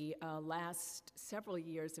in the last several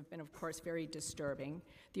years have been, of course, very disturbing.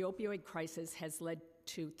 The opioid crisis has led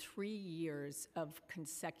to 3 years of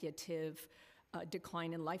consecutive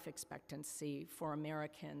decline in life expectancy for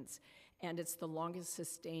Americans, and it's the longest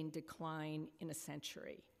sustained decline in a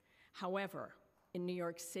century. However, in New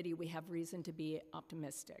York City, we have reason to be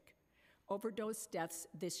optimistic. Overdose deaths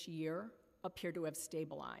this year appear to have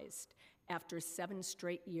stabilized after 7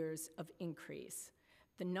 straight years of increase.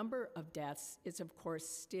 The number of deaths is, of course,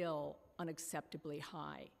 still unacceptably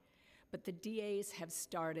high, but the DAs have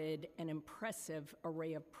started an impressive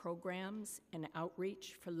array of programs and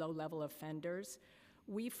outreach for low-level offenders.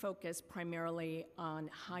 We focus primarily on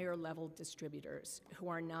higher-level distributors who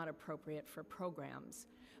are not appropriate for programs.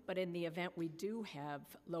 But in the event we do have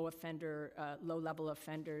low-level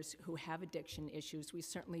offenders who have addiction issues, we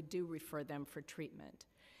certainly do refer them for treatment.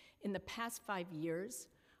 In the past 5 years,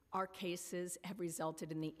 our cases have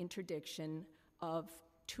resulted in the interdiction of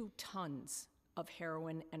 2 tons of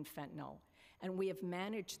heroin and fentanyl. And we have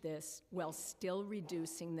managed this while still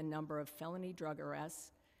reducing the number of felony drug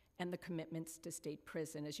arrests and the commitments to state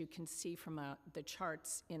prison, as you can see from the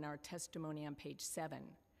charts in our testimony on page 7.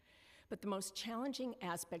 But the most challenging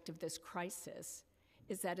aspect of this crisis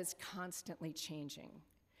is that it's constantly changing.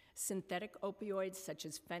 Synthetic opioids such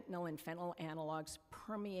as fentanyl and fentanyl analogs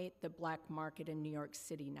permeate the black market in New York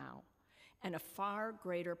City now, and a far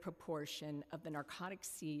greater proportion of the narcotics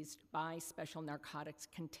seized by special narcotics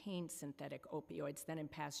contain synthetic opioids than in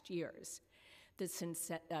past years. The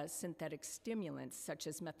synthetic stimulants, such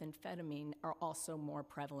as methamphetamine, are also more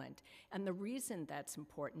prevalent. And the reason that's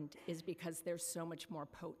important is because they're so much more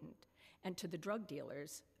potent. And to the drug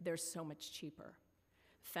dealers, they're so much cheaper.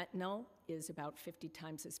 Fentanyl is about 50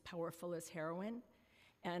 times as powerful as heroin,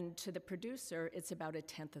 and to the producer, it's about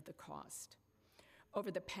 1/10 of the cost.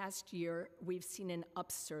 Over the past year, we've seen an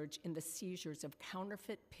upsurge in the seizures of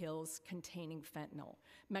counterfeit pills containing fentanyl.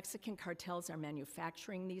 Mexican cartels are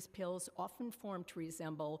manufacturing these pills, often formed to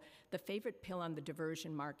resemble the favorite pill on the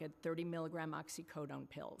diversion market, 30-milligram oxycodone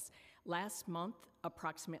pills. Last month,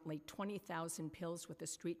 approximately 20,000 pills with a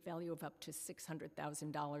street value of up to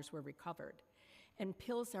 $600,000 were recovered. And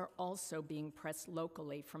pills are also being pressed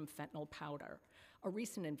locally from fentanyl powder. A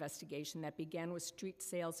recent investigation that began with street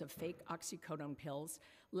sales of fake oxycodone pills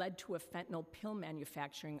led to a fentanyl pill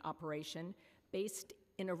manufacturing operation based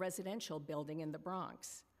in a residential building in the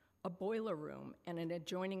Bronx. A boiler room and an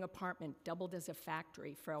adjoining apartment doubled as a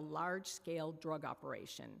factory for a large-scale drug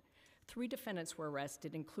operation. 3 defendants were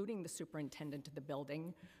arrested, including the superintendent of the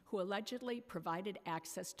building, who allegedly provided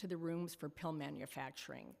access to the rooms for pill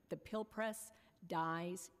manufacturing, the pill press,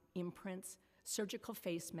 dyes, imprints, surgical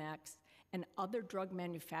face masks, and other drug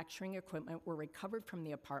manufacturing equipment were recovered from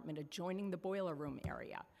the apartment adjoining the boiler room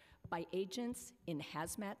area by agents in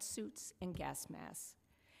hazmat suits and gas masks.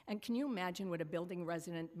 And can you imagine what a building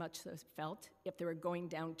resident must have felt if they were going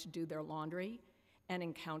down to do their laundry and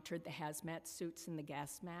encountered the hazmat suits and the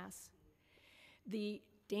gas masks? The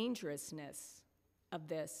dangerousness of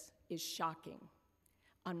this is shocking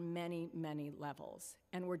on many, many levels,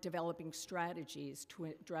 and we're developing strategies to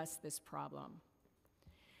address this problem.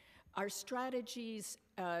 Our strategies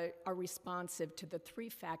are responsive to the three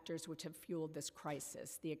factors which have fueled this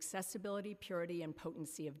crisis: the accessibility, purity, and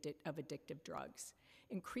potency of addictive drugs.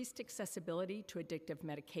 Increased accessibility to addictive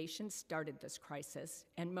medications started this crisis,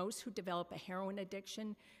 and most who develop a heroin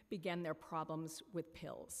addiction began their problems with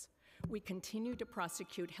pills. We continue to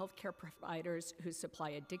prosecute healthcare providers who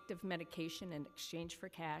supply addictive medication in exchange for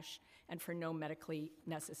cash and for no medically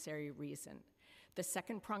necessary reason. The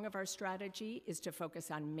second prong of our strategy is to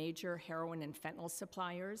focus on major heroin and fentanyl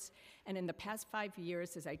suppliers. And in the past 5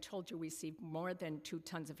 years, as I told you, we received more than 2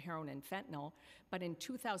 tons of heroin and fentanyl. But in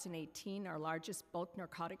 2018, our largest bulk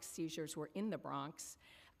narcotics seizures were in the Bronx,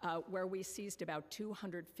 where we seized about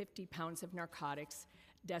 250 pounds of narcotics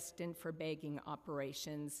destined for bagging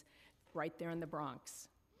operations right there in the Bronx.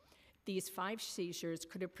 These 5 seizures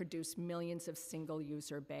could have produced millions of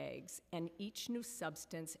single-user bags, and each new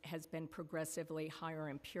substance has been progressively higher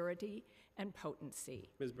in purity and potency.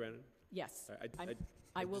 Ms. Brennan? Yes.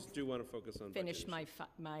 I will just do want to focus on finish budget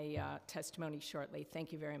my testimony shortly.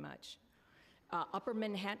 Thank you very much. Upper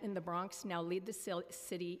Manhattan and the Bronx now lead the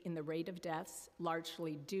city in the rate of deaths,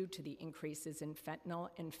 largely due to the increases in fentanyl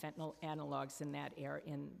and fentanyl analogs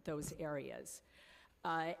in those areas.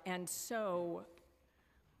 And so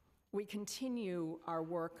we continue our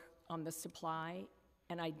work on the supply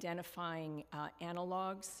and identifying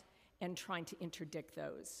analogs and trying to interdict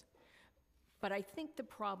those. But I think the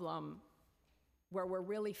problem where we're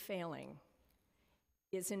really failing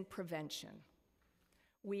is in prevention.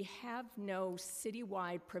 We have no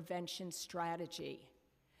citywide prevention strategy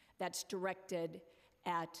that's directed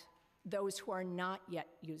at those who are not yet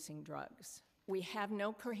using drugs. We have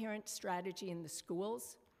no coherent strategy in the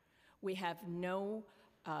schools. We have no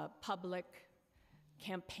public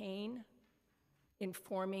campaign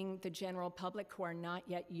informing the general public who are not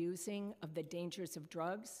yet using of the dangers of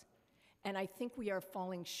drugs. And I think we are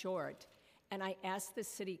falling short. And I ask the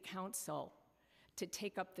City Council to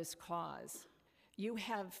take up this cause. You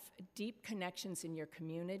have deep connections in your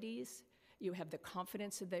communities. You have the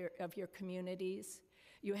confidence of your communities.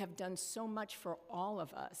 You have done so much for all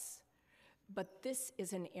of us. But this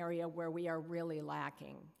is an area where we are really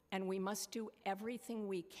lacking, and we must do everything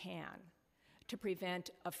we can to prevent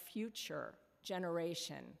a future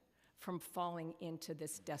generation from falling into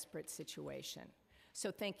this desperate situation.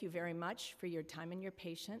 So thank you very much for your time and your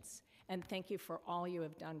patience, and thank you for all you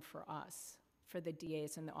have done for us, for the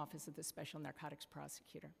DAs and the Office of the Special Narcotics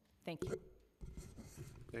Prosecutor. Thank you.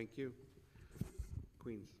 Thank you.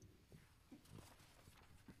 Queens.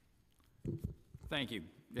 Thank you.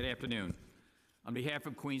 Good afternoon. On behalf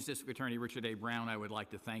of Queens District Attorney Richard A. Brown, I would like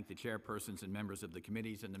to thank the chairpersons and members of the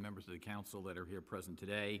committees and the members of the council that are here present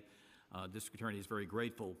today. District Attorney is very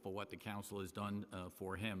grateful for what the council has done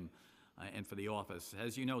for him and for the office.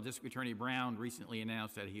 As you know, District Attorney Brown recently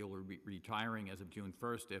announced that he will be retiring as of June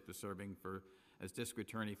 1st after serving as District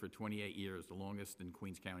Attorney for 28 years, the longest in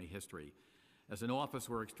Queens County history. As an office,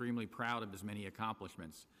 we're extremely proud of his many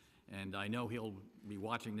accomplishments. And I know he'll be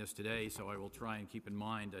watching this today, so I will try and keep in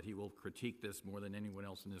mind that he will critique this more than anyone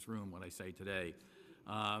else in this room, what I say today.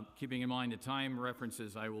 Keeping in mind the time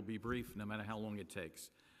references, I will be brief no matter how long it takes.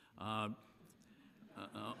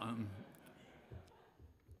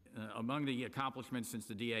 Among the accomplishments since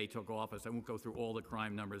the DA took office, I won't go through all the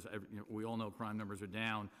crime numbers. We all know crime numbers are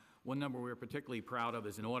down. One number we're particularly proud of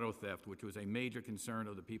is in auto theft, which was a major concern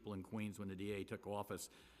of the people in Queens when the DA took office.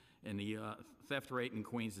 And the theft rate in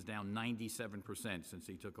Queens is down 97% since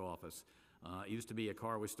he took office. It used to be a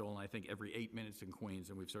car was stolen, I think, every 8 minutes in Queens,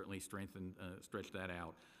 and we've certainly stretched that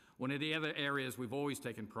out. One of the other areas we've always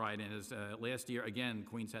taken pride in is last year, again,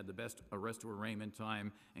 Queens had the best arrest to arraignment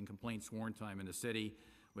time and complaint sworn time in the city.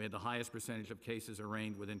 We had the highest percentage of cases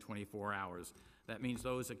arraigned within 24 hours. That means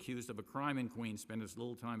those accused of a crime in Queens spend as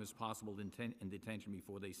little time as possible in detention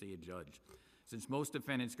before they see a judge. Since most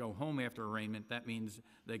defendants go home after arraignment, that means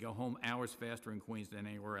they go home hours faster in Queens than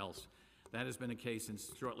anywhere else. That has been the case since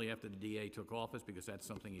shortly after the DA took office, because that's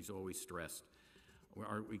something he's always stressed.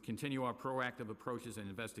 We continue our proactive approaches and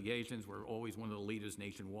investigations. We're always one of the leaders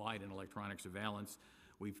nationwide in electronic surveillance.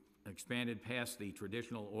 We've expanded past the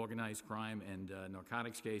traditional organized crime and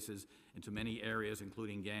narcotics cases into many areas,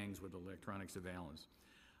 including gangs with electronic surveillance.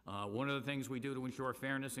 One of the things we do to ensure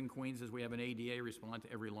fairness in Queens is we have an ADA respond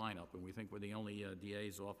to every lineup, and we think we're the only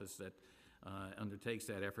DA's office that undertakes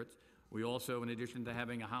that effort. We also, in addition to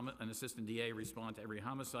having an assistant DA respond to every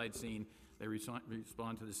homicide scene, they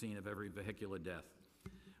respond to the scene of every vehicular death.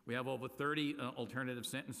 We have over 30 alternative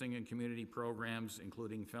sentencing and community programs,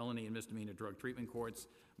 including felony and misdemeanor drug treatment courts,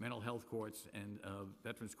 mental health courts, and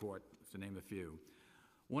veterans court, to name a few.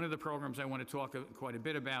 One of the programs I want to talk quite a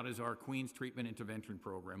bit about is our Queens Treatment Intervention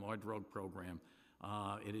Program, our drug program.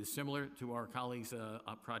 It is similar to our colleagues'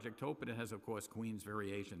 Project Hope, but it has, of course, Queens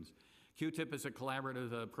variations. Q-TIP is a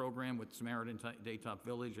collaborative program with Samaritan Daytop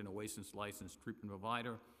Village, an Oasis licensed treatment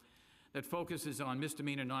provider, that focuses on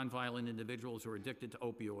misdemeanor nonviolent individuals who are addicted to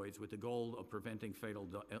opioids with the goal of preventing fatal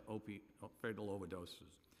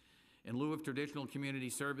overdoses. In lieu of traditional community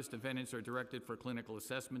service, defendants are directed for clinical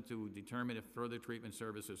assessment to determine if further treatment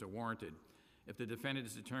services are warranted. If the defendant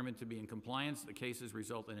is determined to be in compliance, the cases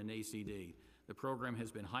result in an ACD. The program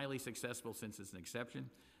has been highly successful since its inception,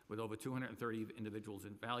 with over 230 individuals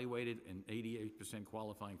evaluated and 88%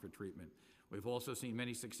 qualifying for treatment. We've also seen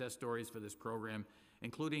many success stories for this program,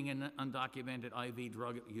 including an undocumented IV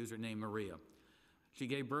drug user named Maria. She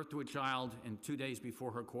gave birth to a child and 2 days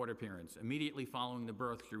before her court appearance. Immediately following the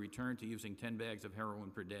birth, she returned to using 10 bags of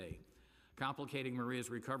heroin per day. Complicating Maria's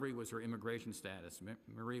recovery was her immigration status.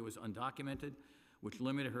 Maria was undocumented, which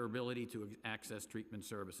limited her ability to access treatment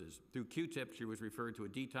services. Through Q-TIP, she was referred to a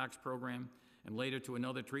detox program and later to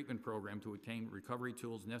another treatment program to obtain recovery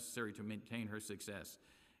tools necessary to maintain her success.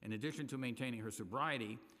 In addition to maintaining her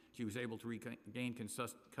sobriety, she was able to regain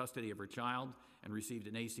custody of her child and received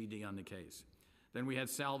an ACD on the case. Then we had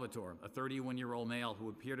Salvatore, a 31-year-old male who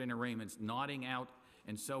appeared in arraignments nodding out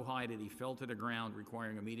and so high that he fell to the ground,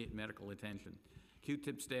 requiring immediate medical attention.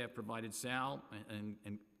 Q-TIP staff provided Sal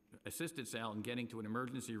and assisted Sal in getting to an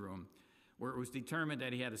emergency room where it was determined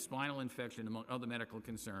that he had a spinal infection, among other medical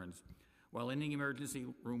concerns. While in the emergency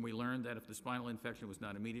room, we learned that if the spinal infection was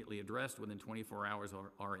not immediately addressed within 24 hours of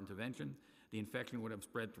our intervention, the infection would have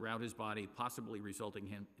spread throughout his body, possibly resulting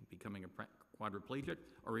in him becoming a quadriplegic,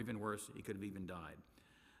 or even worse, he could have even died.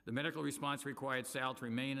 The medical response required Sal to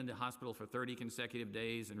remain in the hospital for 30 consecutive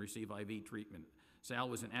days and receive IV treatment. Sal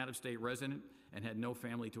was an out-of-state resident and had no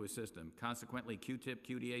family to assist him. Consequently, Q-TIP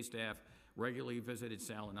QDA staff regularly visited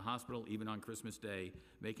Sal in the hospital, even on Christmas Day,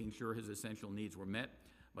 making sure his essential needs were met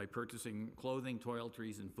by purchasing clothing,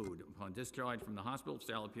 toiletries, and food. Upon discharge from the hospital,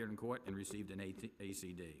 Sal appeared in court and received an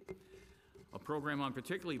ACD. A program I'm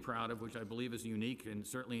particularly proud of, which I believe is unique, and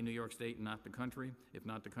certainly in New York State and not the country, if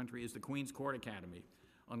not the country, is the Queens Court Academy,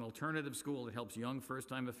 an alternative school that helps young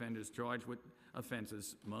first-time offenders charged with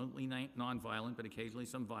offenses, mostly nonviolent, but occasionally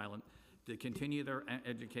some violent, to continue their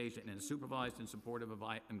education in a supervised and supportive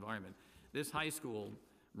environment. This high school,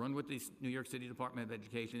 run with the New York City Department of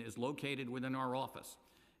Education, is located within our office.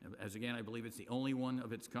 As again, I believe it's the only one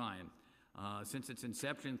of its kind. Since its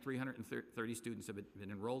inception, 330 students have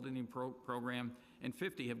been enrolled in the program, and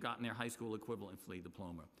 50 have gotten their high school equivalency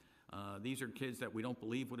diploma. These are kids that we don't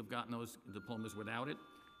believe would have gotten those diplomas without it,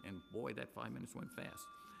 and boy, that 5 minutes went fast.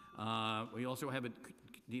 We also have a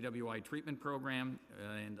DWI treatment program,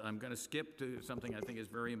 and I'm going to skip to something I think is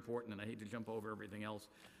very important, and I hate to jump over everything else.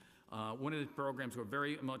 One of the programs we're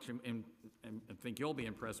very much, and I think you'll be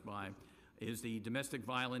impressed by, is the Domestic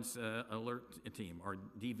Violence Alert Team, or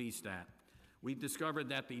DV STAT. We've discovered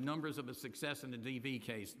that the numbers of a success in the DV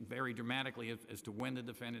case vary dramatically as to when the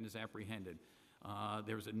defendant is apprehended.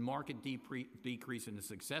 There's a marked decrease in the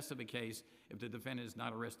success of a case if the defendant is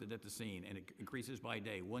not arrested at the scene, and it increases by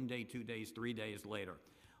day, 1 day, 2 days, 3 days later.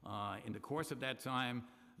 In the course of that time,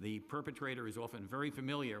 the perpetrator is often very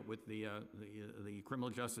familiar with the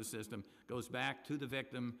criminal justice system, goes back to the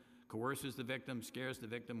victim, coerces the victim, scares the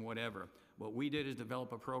victim, whatever. What we did is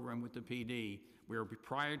develop a program with the PD where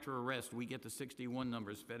prior to arrest, we get the 61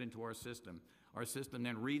 numbers fed into our system. Our system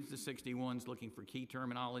then reads the 61s, looking for key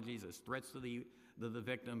terminologies as threats to the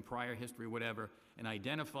victim, prior history, whatever, and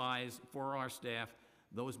identifies for our staff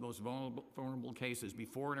those most vulnerable cases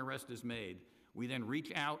before an arrest is made. We then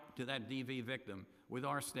reach out to that DV victim with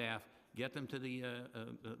our staff, get them to the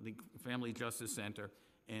Family Justice Center,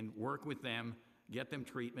 and work with them, get them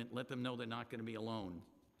treatment, let them know they're not going to be alone.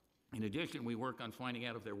 In addition, we work on finding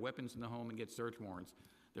out if there are weapons in the home and get search warrants.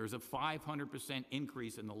 There's a 500%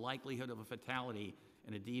 increase in the likelihood of a fatality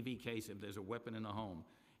in a DV case if there's a weapon in the home.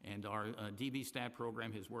 And our DV STAT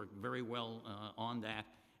program has worked very well on that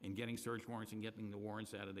in getting search warrants and getting the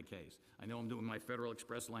warrants out of the case. I know I'm doing my Federal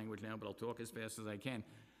Express language now, but I'll talk as fast as I can.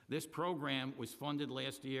 This program was funded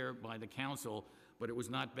last year by the council, but it was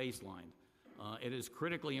not baselined. It is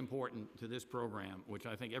critically important to this program, which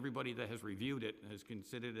I think everybody that has reviewed it has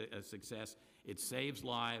considered it a success. It saves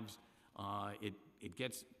lives. It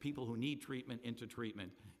gets people who need treatment into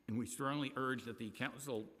treatment. And we strongly urge that the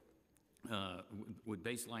council would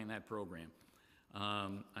baseline that program. I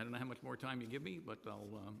don't know how much more time you give me, but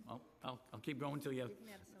I'll keep going till you.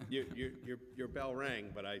 Your bell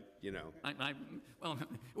rang, but Well, it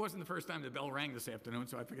wasn't the first time the bell rang this afternoon,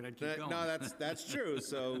 so I figured I'd keep going. No, that's true.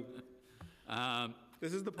 So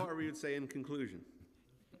this is the part where you'd say in conclusion.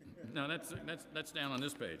 No, that's down on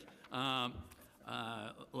this page.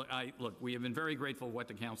 Look, we have been very grateful for what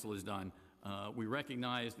the council has done. We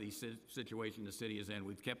recognize the situation the city is in.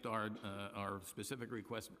 We've kept our specific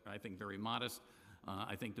requests, I think, very modest.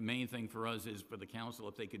 I think the main thing for us is for the council,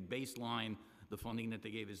 if they could baseline the funding that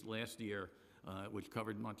they gave us last year, which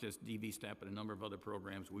covered not just DV STEP, but a number of other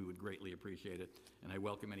programs, we would greatly appreciate it. And I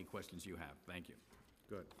welcome any questions you have. Thank you.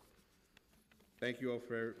 Good. Thank you all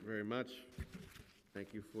very much.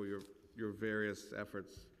 Thank you for your various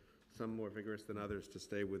efforts, some more vigorous than others, to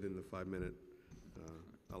stay within the 5-minute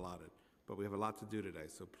allotted. But we have a lot to do today,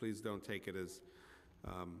 so please don't take it as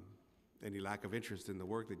any lack of interest in the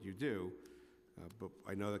work that you do. But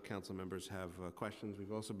I know that council members have questions.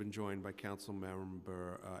 We've also been joined by Council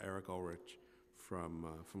Member Eric Ulrich from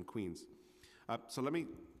Queens. So let me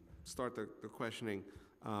start the questioning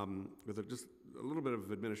with just a little bit of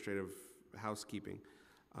administrative housekeeping.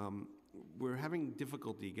 We're having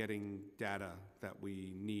difficulty getting data that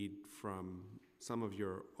we need from some of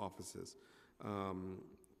your offices.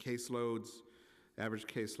 Caseloads, average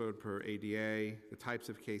caseload per ADA, the types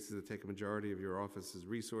of cases that take a majority of your office's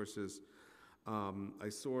resources. I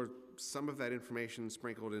saw some of that information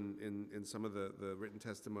sprinkled in some of the written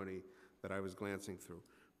testimony that I was glancing through.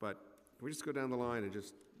 But can we just go down the line and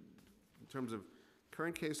just, in terms of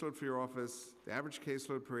current caseload for your office, the average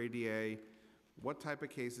caseload per ADA, what type of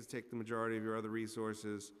cases take the majority of your other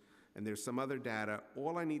resources, and there's some other data.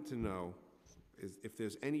 All I need to know is if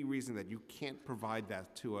there's any reason that you can't provide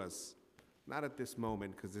that to us, not at this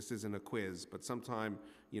moment, because this isn't a quiz, but sometime,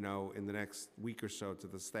 in the next week or so to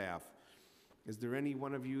the staff. Is there any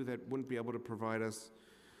one of you that wouldn't be able to provide us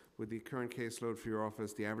with the current caseload for your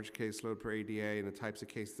office, the average caseload per ADA, and the types of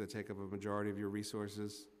cases that take up a majority of your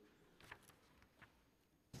resources?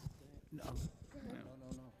 No.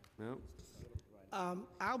 No?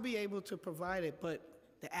 I'll be able to provide it, but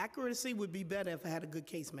the accuracy would be better if I had a good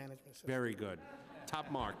case management system. Very good.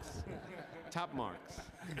 Top marks. Top marks.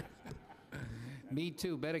 Me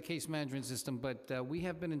too, better case management system, but we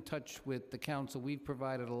have been in touch with the council. We've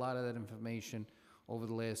provided a lot of that information over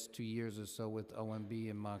the last 2 years or so with OMB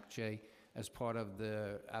and Mark J as part of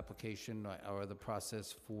the application or the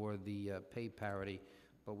process for the pay parity,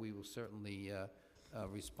 but we will certainly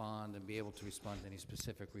respond and be able to respond to any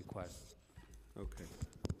specific requests. Okay.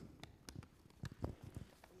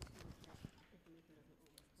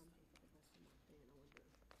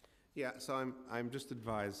 Yeah, so I'm just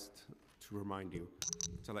advised to remind you,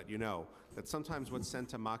 to let you know, that sometimes what's sent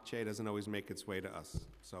to MOCJ doesn't always make its way to us.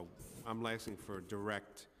 So I'm asking for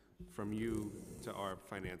direct from you to our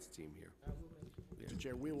finance team here. Mr.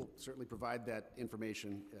 Chair, we will certainly provide that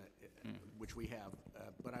information, which we have.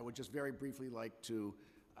 But I would just very briefly like to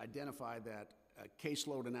identify that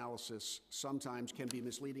caseload analysis sometimes can be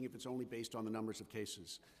misleading if it's only based on the numbers of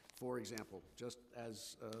cases. For example, just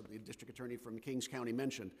as the district attorney from Kings County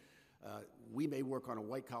mentioned, we may work on a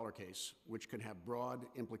white-collar case, which can have broad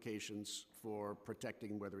implications for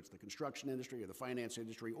protecting whether it's the construction industry or the finance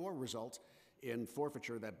industry, or result in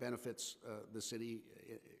forfeiture that benefits the city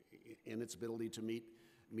in its ability to meet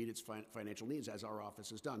its financial needs, as our office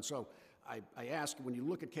has done. So I ask, when you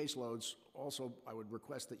look at caseloads, also I would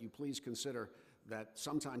request that you please consider that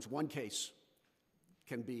sometimes one case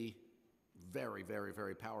can be very, very,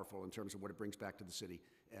 very powerful in terms of what it brings back to the city,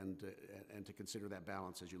 and to consider that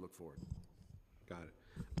balance as you look forward. Got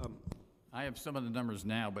it. I have some of the numbers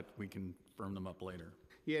now, but we can firm them up later.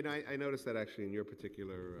 Yeah, and I noticed that actually in your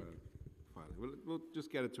particular filing. We'll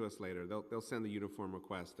just get it to us later. They'll send the uniform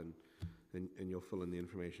request, and you'll fill in the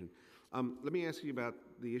information. Let me ask you about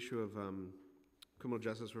the issue of Criminal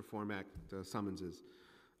Justice Reform Act summonses.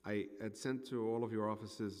 I had sent to all of your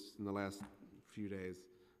offices in the last few days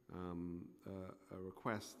a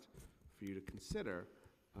request for you to consider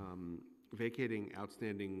vacating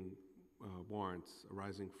outstanding warrants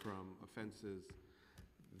arising from offenses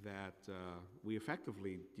that we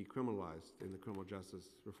effectively decriminalized in the Criminal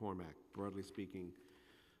Justice Reform Act. Broadly speaking,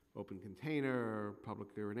 open container, public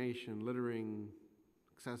urination, littering,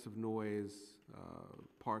 excessive noise,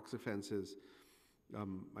 parks offenses.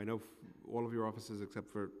 I know all of your offices, except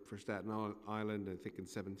for Staten Island, I think in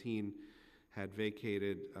 17, had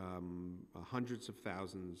vacated hundreds of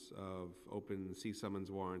thousands of open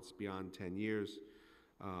C-summons warrants beyond 10 years.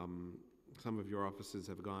 Some of your offices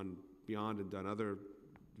have gone beyond and done other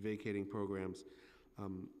vacating programs.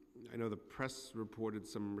 I know the press reported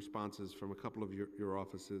some responses from a couple of your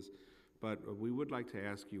offices, but we would like to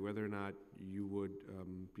ask you whether or not you would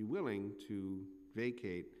be willing to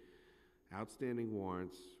vacate outstanding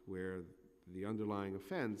warrants where the underlying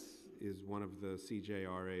offense is one of the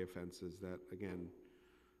CJRA offenses that, again,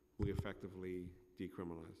 we effectively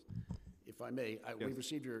decriminalized. If I may, we've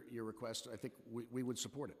received your request. I think we would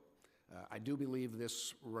support it. I do believe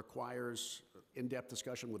this requires in-depth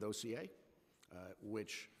discussion with OCA,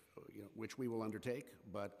 which we will undertake,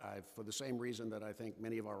 but for the same reason that I think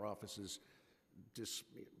many of our offices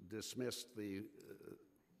dismissed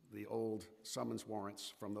the old summons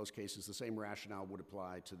warrants from those cases, the same rationale would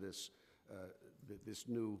apply to this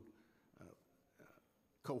new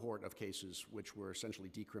cohort of cases which were essentially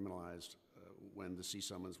decriminalized when the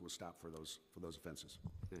C-summons was stopped for those offenses.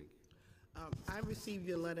 Thank you. I received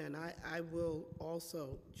your letter, and I will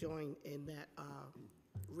also join in that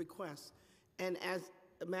request. And as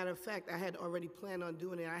a matter of fact, I had already planned on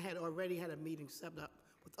doing it. I had already had a meeting set up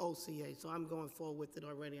with OCA, so I'm going forward with it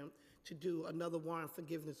already to do another warrant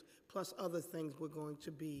forgiveness, plus other things we're going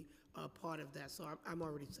to be part of that. So I'm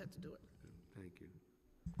already set to do it. Thank you.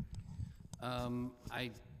 I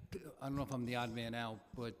don't know if I'm the odd man out,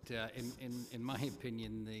 but in my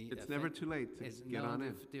opinion, It's never too late to get on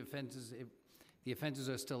in. The offenses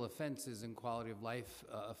are still offenses, and quality of life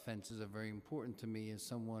offenses are very important to me as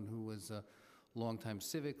someone who was a longtime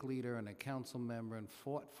civic leader and a council member and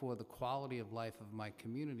fought for the quality of life of my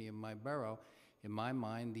community and my borough. In my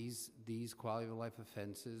mind, these quality of life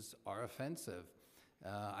offenses are offensive.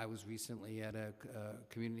 I was recently at a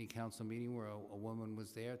community council meeting where a woman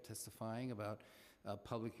was there testifying about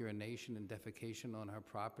public urination and defecation on her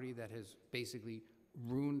property that has basically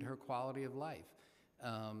ruined her quality of life.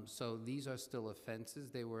 So these are still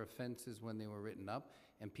offenses. They were offenses when they were written up,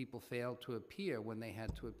 and people failed to appear when they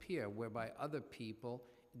had to appear, whereby other people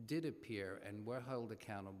did appear and were held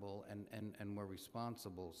accountable and were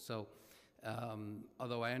responsible. So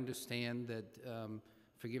although I understand that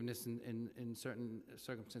forgiveness in certain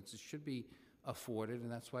circumstances should be afforded,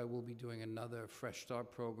 and that's why we'll be doing another Fresh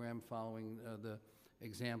Start program following the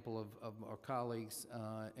example of our colleagues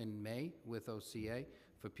in May with OCA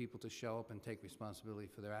for people to show up and take responsibility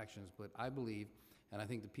for their actions. But I believe, and I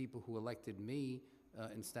think the people who elected me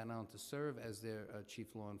in Staten Island to serve as their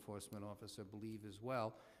chief law enforcement officer believe as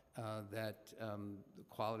well that the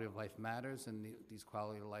quality of life matters, and these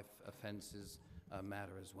quality of life offenses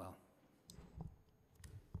matter as well.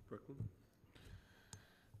 Brooklyn?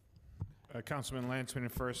 Councilman Landsman,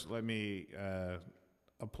 first let me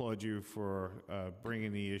applaud you for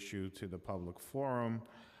bringing the issue to the public forum.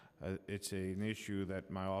 It's an issue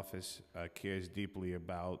that my office cares deeply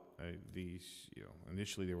about. These,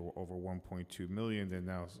 initially there were over 1.2 million, they're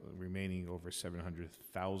now remaining over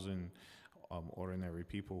 700,000 ordinary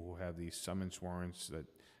people who have these summons warrants that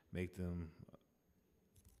make them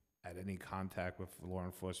at any contact with law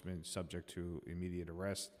enforcement subject to immediate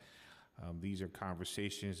arrest. These are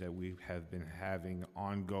conversations that we have been having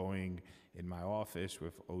ongoing in my office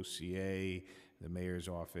with OCA, the mayor's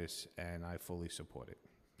office, and I fully support it.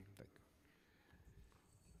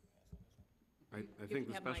 I think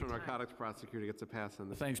the special narcotics prosecutor gets a pass on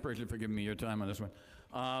this. Thanks, Bridget, for giving me your time on this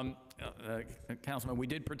one. Councilman, we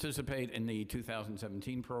did participate in the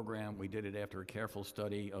 2017 program. We did it after a careful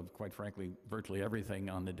study of, quite frankly, virtually everything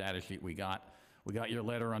on the data sheet we got. We got your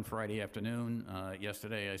letter on Friday afternoon.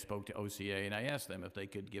 Yesterday, I spoke to OCA, and I asked them if they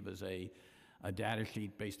could give us a data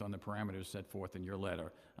sheet based on the parameters set forth in your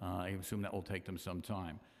letter. I assume that will take them some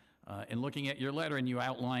time. In looking at your letter, and you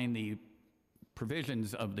outline the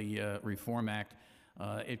provisions of the Reform Act,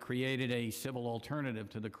 it created a civil alternative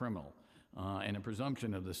to the criminal and a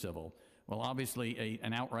presumption of the civil. Well, obviously,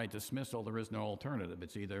 an outright dismissal, there is no alternative.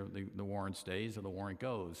 It's either the warrant stays or the warrant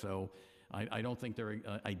goes. So I don't think they're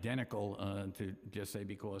identical to just say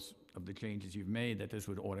because of the changes you've made that this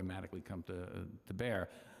would automatically come to bear.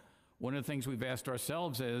 One of the things we've asked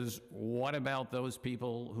ourselves is, what about those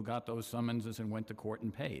people who got those summonses and went to court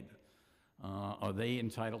and paid? Are they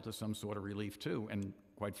entitled to some sort of relief too? And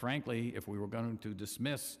quite frankly, if we were going to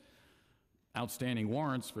dismiss outstanding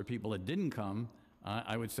warrants for people that didn't come,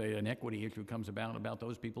 I would say an equity issue comes about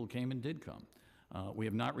those people who came and did come. We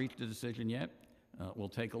have not reached a decision yet. We'll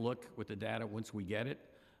take a look with the data once we get it.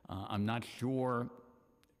 I'm not sure,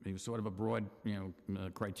 it was sort of a broad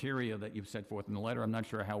criteria that you've set forth in the letter. I'm not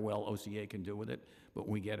sure how well OCA can do with it, but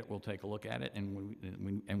when we get it, we'll take a look at it, and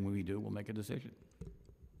when we do, we'll make a decision.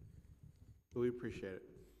 We appreciate it.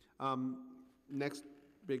 Next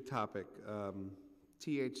big topic,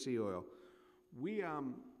 THC oil. We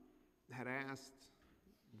had asked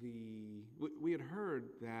we had heard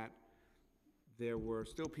that there were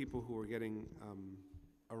still people who were getting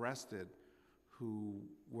arrested who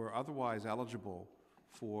were otherwise eligible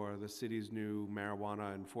for the city's new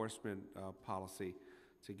marijuana enforcement policy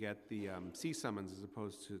to get the C summons as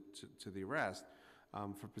opposed to the arrest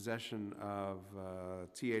for possession of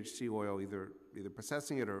THC oil, either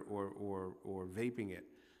possessing it or vaping it.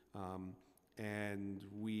 And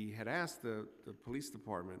we had asked the police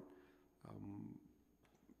department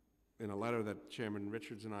in a letter that Chairman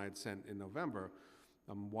Richards and I had sent in November,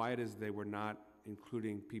 why it is they were not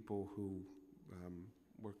including people who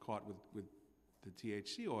were caught with the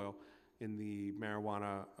THC oil in the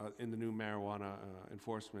marijuana, in the new marijuana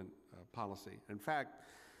enforcement policy. In fact,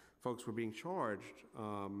 folks were being charged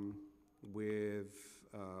with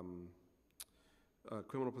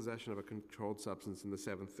criminal possession of a controlled substance in the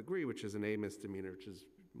 7th degree, which is an A misdemeanor, which is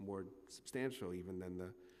more substantial even than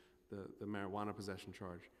the marijuana possession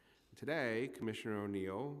charge. Today, Commissioner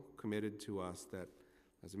O'Neill committed to us that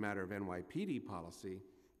as a matter of NYPD policy,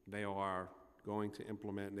 they are going to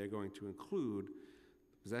implement, and they're going to include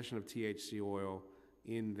possession of THC oil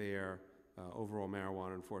in their overall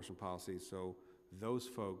marijuana enforcement policy, so those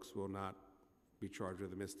folks will not be charged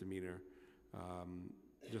with a misdemeanor,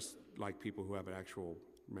 just like people who have an actual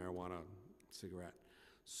marijuana cigarette.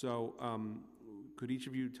 So could each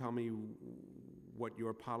of you tell me what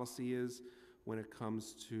your policy is when it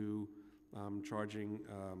comes to charging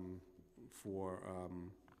for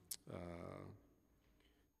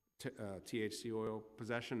THC oil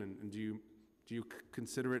possession, and do you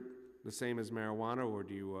consider it the same as marijuana, or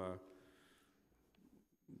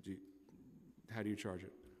how do you charge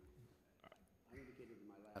it? I indicated in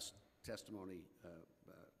my last testimony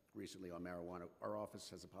recently on marijuana, our office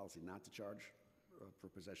has a policy not to charge for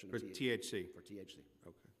possession of THC. For THC.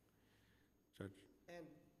 Okay. Judge? And,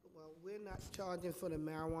 well, we're not charging for the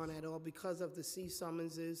marijuana at all because of the C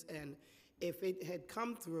summonses, and if it had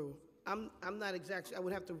come through, I'm not exactly, I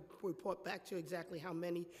would have to report back to you exactly how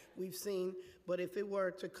many we've seen, but if it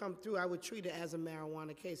were to come through, I would treat it as a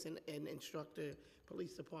marijuana case and instruct the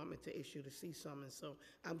police department to issue the C summons. So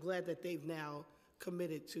I'm glad that they've now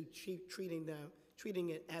committed to treating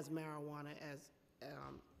it as marijuana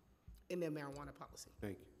in their marijuana policy.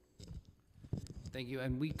 Thank you. Thank you.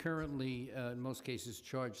 And we currently, in most cases,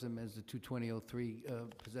 charge them as the 22003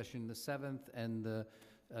 possession in the 7th, and the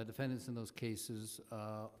defendants in those cases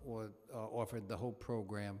offered the whole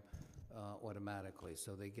program automatically,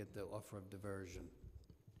 so they get the offer of diversion.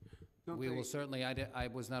 We will certainly, I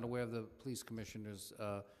was not aware of the police commissioner's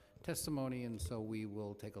testimony, and so we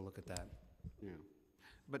will take a look at that. Yeah.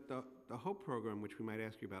 But the HOPE program, which we might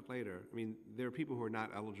ask you about later, I mean, there are people who are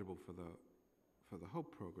not eligible for the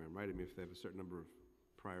HOPE program, right? I mean, if they have a certain number of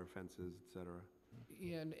prior offenses, et cetera.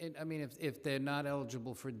 Yeah, and I mean, if they're not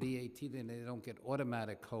eligible for DAT, then they don't get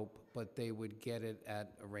automatic HOPE, but they would get it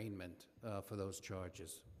at arraignment for those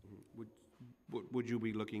charges. Would you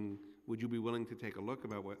be willing to take a look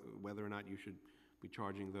about whether or not you should be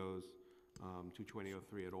charging those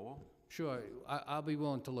 22003 at all? Sure, I'll be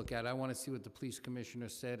willing to look at it. I want to see what the police commissioner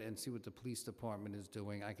said and see what the police department is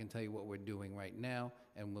doing. I can tell you what we're doing right now,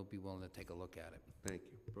 and we'll be willing to take a look at it. Thank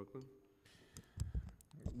you. Brooklyn?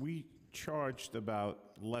 We charged about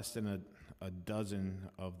less than a dozen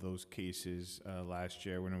of those cases last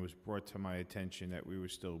year when it was brought to my attention that we were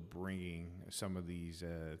still bringing some of these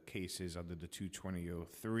cases under the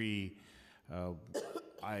 22003.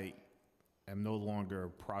 I am no longer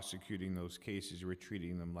prosecuting those cases. We're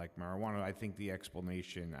treating them like marijuana. I think the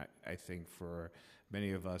explanation, I think, for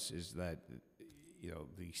many of us is that, you know,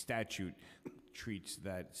 the statute treats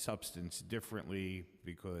that substance differently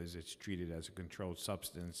because it's treated as a controlled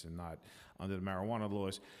substance and not under the marijuana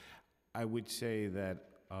laws. I would say that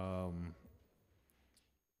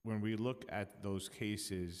when we look at those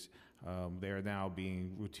cases, they are now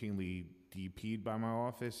being routinely DP'd by my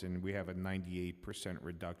office, and we have a 98%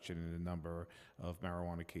 reduction in the number of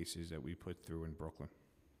marijuana cases that we put through in Brooklyn.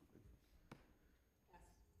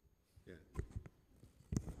 Yeah.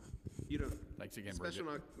 You don't. Thanks again, Special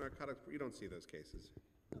Bridget. narcotics, you don't see those cases.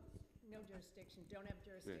 No jurisdiction, don't have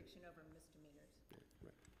jurisdiction over misdemeanors.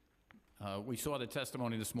 We saw the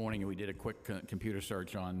testimony this morning, and we did a quick computer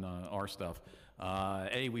search on our stuff.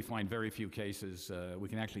 We find very few cases. We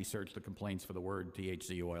can actually search the complaints for the word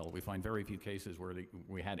THC oil. We find very few cases where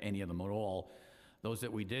we had any of them at all. Those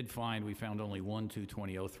that we did find, we found only one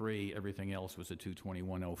 22003. Everything else was a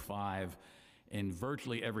 22105. In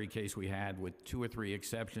virtually every case we had, with 2 or 3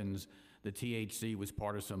 exceptions, the THC was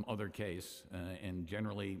part of some other case, and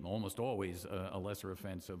generally, almost always, a lesser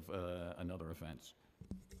offense of another offense.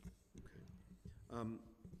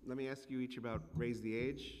 Let me ask you each about Raise the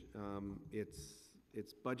Age.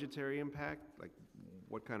 Its budgetary impact, like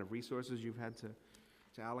what kind of resources you've had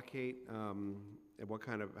to allocate, and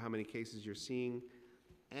how many cases you're seeing,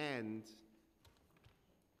 and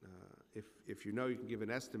if you know, you can give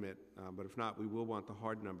an estimate, but if not, we will want the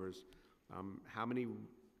hard numbers. How many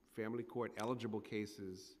family court eligible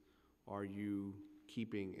cases are you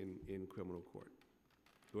keeping in criminal court?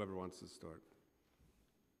 Whoever wants to start.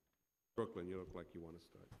 Brooklyn, you look like you want to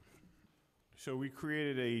start. So we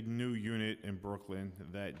created a new unit in Brooklyn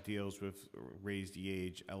that deals with raise the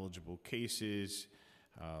age eligible cases.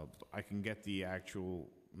 I can get the actual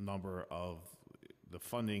number of the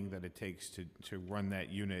funding that it takes to run that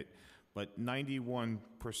unit, but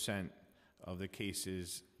 91% of the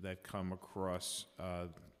cases that come across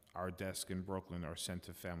our desk in Brooklyn are sent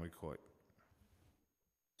to family court.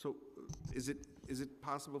 So is it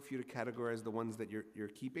possible for you to categorize the ones that you're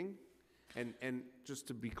keeping? And just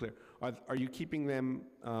to be clear, are you keeping them,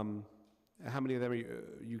 how many of them are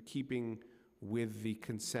you keeping with the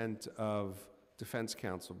consent of defense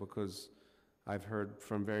counsel? Because I've heard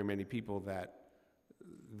from very many people that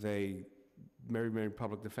many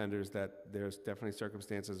public defenders, that there's definitely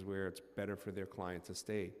circumstances where it's better for their client to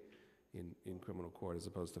stay in criminal court as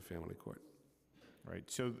opposed to family court. Right,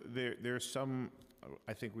 so there's some,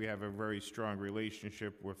 I think we have a very strong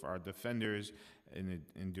relationship with our defenders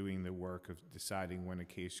in doing the work of deciding when a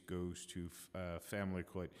case goes to family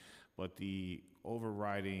court. But the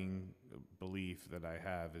overriding belief that I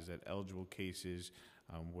have is that eligible cases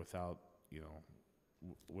without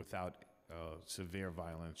severe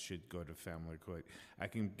violence should go to family court. I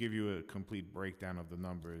can give you a complete breakdown of the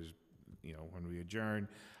numbers, when we adjourn,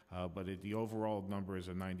 but the overall numbers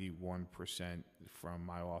are 91% from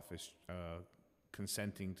my office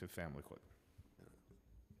consenting to family court.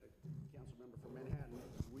 Councilmember from Manhattan.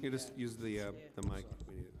 You just use the mic.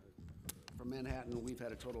 We need it. From Manhattan, we've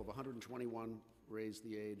had a total of 121 raise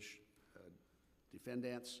the age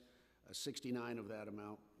defendants. 69 of that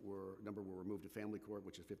number were removed to family court,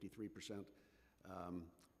 which is 53%.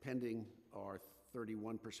 Pending are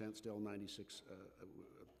 31%, still 96,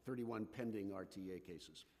 31 pending RTA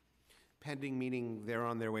cases. Pending meaning they're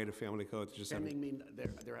on their way to family court. Pending mean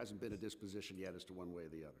there hasn't been a disposition yet as to one way or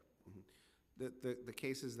the other. Mm-hmm. The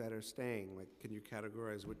cases that are staying, like, can you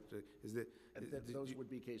categorize what is it? Those would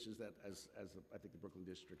be cases that, as I think the Brooklyn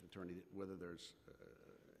District Attorney, whether there's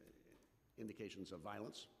indications of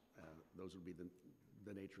violence, those would be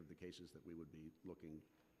the nature of the cases that we would be looking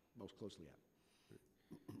most closely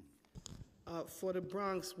at. For the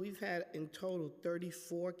Bronx, we've had in total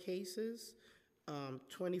 34 cases.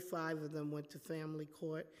 25 of them went to family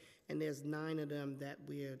court, and there's 9 of them that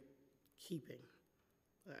we're keeping.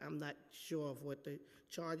 I'm not sure of what the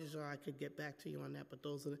charges are. I could get back to you on that, but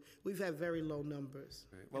we've had very low numbers.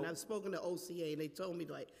 Right. Well, and I've spoken to OCA, and they told me,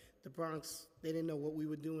 like, the Bronx, they didn't know what we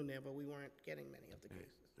were doing there, but we weren't getting many of the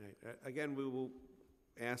cases. Right. Again, we will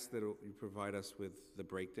ask that you provide us with the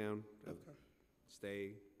breakdown of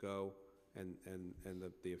stay, go, and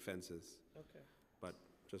the offenses. Okay. But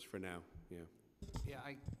just for now, yeah. Yeah,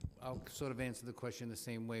 I'll sort of answer the question the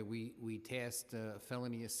same way. We tasked a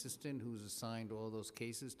felony assistant who's assigned all those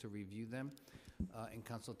cases to review them in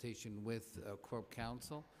consultation with corp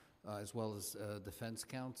counsel as well as defense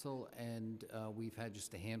counsel, and we've had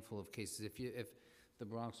just a handful of cases. If the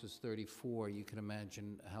Bronx was 34, you can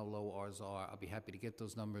imagine how low ours are. I'll be happy to get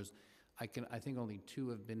those numbers. I think only 2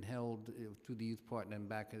 have been held through the youth partner and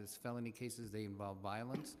back as felony cases. They involve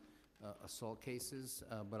violence. Assault cases,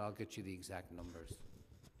 but I'll get you the exact numbers.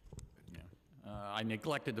 Yeah. I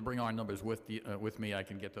neglected to bring our numbers with me. I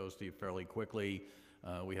can get those to you fairly quickly.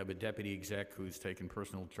 We have a deputy exec who's taken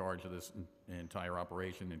personal charge of this entire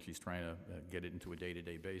operation, and she's trying to get it into a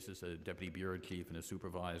day-to-day basis, a deputy bureau chief and a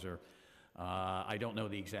supervisor. I don't know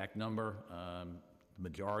the exact number. The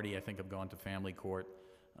majority, I think, have gone to family court.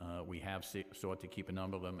 We have sought to keep a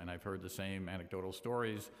number of them, and I've heard the same anecdotal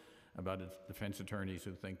stories about defense attorneys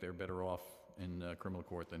who think they're better off in criminal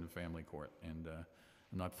court than in family court. And I'm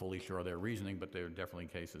not fully sure of their reasoning, but there are definitely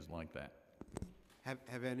cases like that.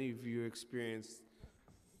 Have any of you experienced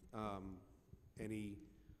any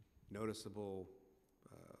noticeable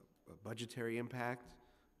budgetary impact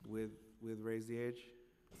with Raise the Age?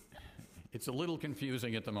 It's a little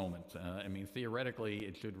confusing at the moment. I mean, theoretically,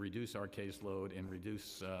 it should reduce our caseload and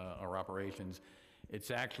reduce our operations.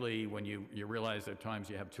 It's actually, when you realize at times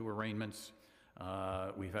you have 2 arraignments.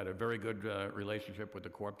 We've had a very good relationship with the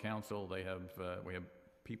corp counsel. We have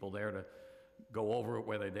people there to go over it,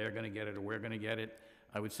 whether they're going to get it or we're going to get it.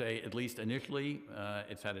 I would say, at least initially,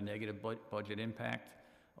 it's had a negative budget impact.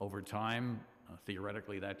 Over time,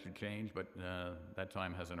 theoretically, that should change, but that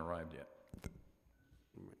time hasn't arrived yet.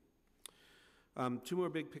 Two more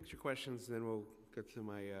big picture questions, then we'll get to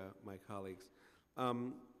my, my colleagues.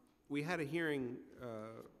 We had a hearing,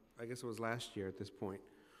 I guess it was last year at this point,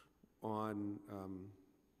 on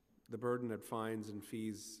the burden that fines and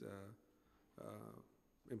fees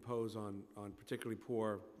impose on particularly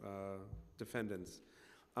poor defendants.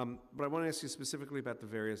 But I want to ask you specifically about the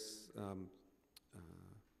various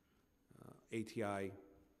ATI,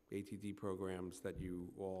 ATD programs that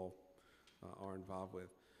you all are involved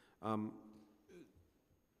with.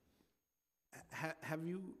 Have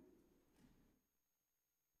you,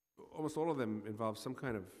 almost all of them involve some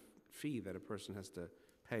kind of fee that a person has to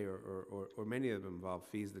pay, or many of them involve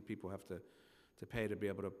fees that people have to pay to be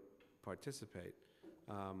able to participate.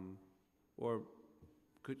 Or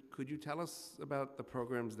could you tell us about the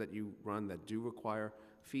programs that you run that do require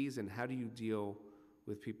fees, and how do you deal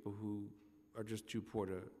with people who are just too poor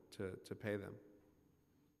to pay them?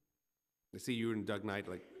 I see you and Doug Knight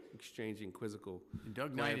like exchanging quizzical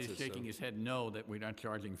Doug Knight is glances, shaking his head no that we're not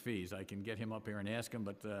charging fees. I can get him up here and ask him,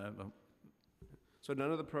 but So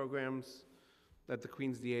none of the programs that the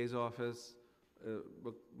Queens DA's office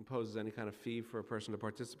imposes any kind of fee for a person to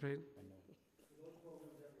participate? Those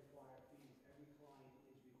programs that require fees, every client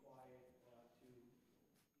is required to be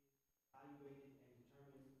evaluated and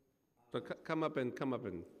determined. So come up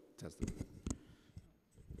and testify.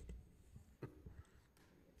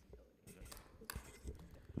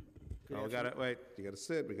 Oh, we gotta wait. You gotta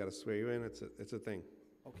sit. We gotta swear you in. It's a thing.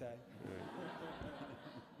 Okay.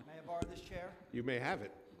 May I borrow this chair? You may have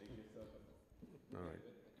it. All right.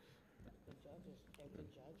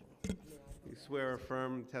 You swear or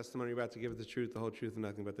affirm testimony you're about to give is the truth, the whole truth, and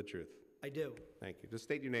nothing but the truth. I do. Thank you. Just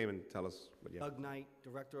state your name and tell us what you have. Doug Knight,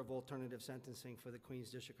 Director of Alternative Sentencing for the Queens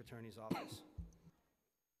District Attorney's Office.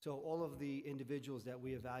 So all of the individuals that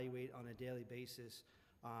we evaluate on a daily basis,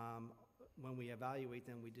 when we evaluate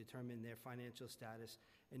them, we determine their financial status,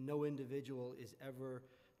 and no individual is ever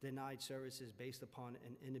denied services based upon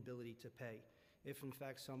an inability to pay. If in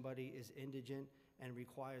fact somebody is indigent and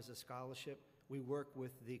requires a scholarship, we work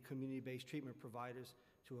with the community-based treatment providers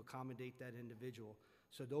to accommodate that individual.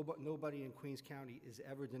 So nobody in Queens County is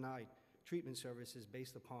ever denied treatment services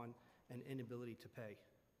based upon an inability to pay.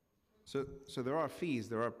 So there are fees,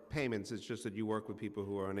 there are payments. It's just that you work with people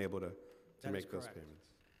who are unable to make those payments.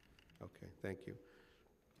 Okay, thank you.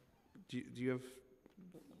 Do you have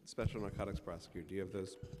special narcotics prosecutor? Do you have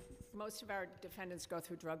those? Most of our defendants go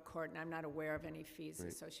through drug court, and I'm not aware of any fees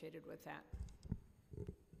associated with that.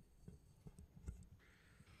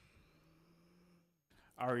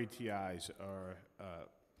 Our ETIs are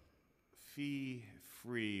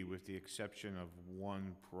fee-free with the exception of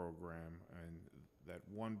one program, and that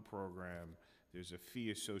one program, there's a fee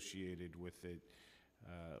associated with it.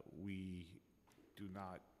 We do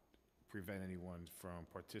not prevent anyone from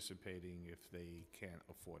participating if they can't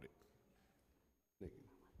afford it. Thank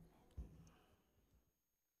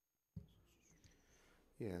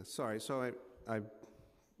you. Yeah, sorry. So I've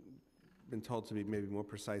been told to be maybe more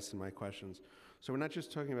precise in my questions. So we're not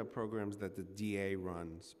just talking about programs that the DA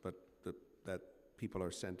runs, but that people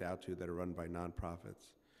are sent out to that are run by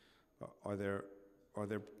nonprofits. Are there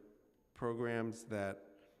programs that,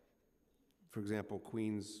 for example,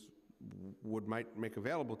 Queens might make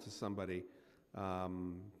available to somebody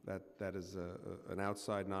that is an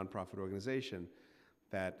outside nonprofit organization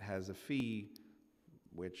that has a fee,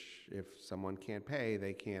 which if someone can't pay,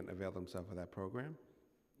 they can't avail themselves of that program?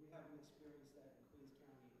 We haven't experienced that in Queens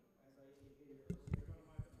County.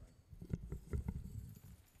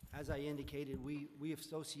 As I indicated, we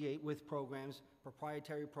associate with programs,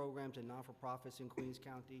 proprietary programs and non-for-profits in Queens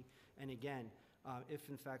County. And again, if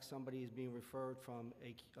in fact somebody is being referred from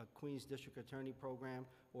a Queens District Attorney program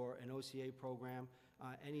or an OCA program,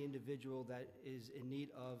 any individual that is in need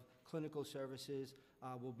of clinical services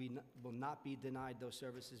will not be denied those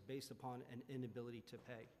services based upon an inability to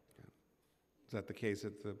pay. Is that the case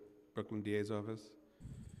at the Brooklyn DA's office?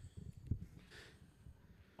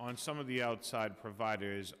 On some of the outside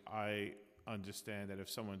providers, I understand that if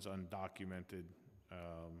someone's undocumented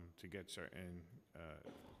to get certain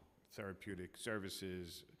therapeutic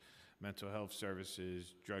services, mental health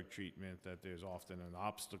services, drug treatment, that there's often an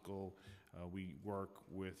obstacle. We work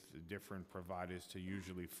with different providers to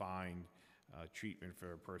usually find treatment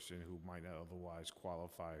for a person who might not otherwise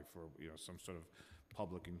qualify for, some sort of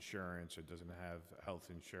public insurance or doesn't have health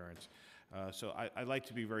insurance. So I like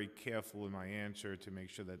to be very careful in my answer to make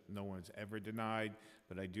sure that no one's ever denied,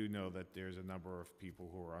 but I do know that there's a number of people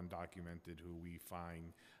who are undocumented who we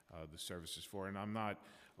find the services for, and I'm not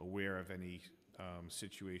aware of any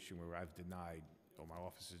situation where I've denied, or my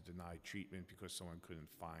office has denied treatment because someone couldn't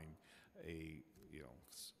find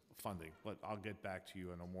funding, but I'll get back to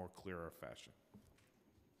you in a more clearer fashion.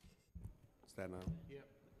 Is that now?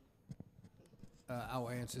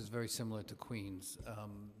 Our answer is very similar to Queens.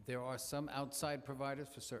 There are some outside providers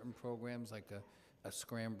for certain programs, like a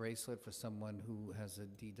SCRAM bracelet for someone who has a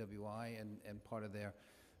DWI, and part of their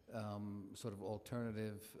sort of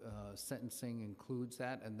alternative sentencing includes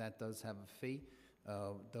that, and that does have a fee.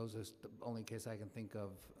 Those are the only case I can think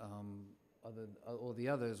of. All the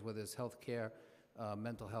others, where there's health care,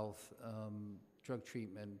 mental health, drug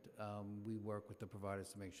treatment, we work with the providers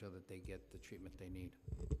to make sure that they get the treatment they need.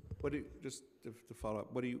 What do you, just to follow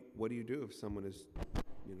up, what do you do if someone is,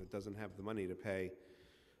 doesn't have the money to pay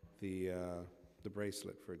the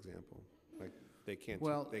bracelet, for example? Like they can't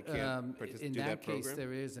Well, do in that that case, program?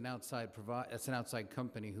 there is an outside it's an outside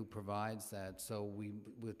company who provides that. So we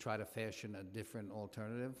will try to fashion a different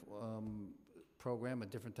alternative program, a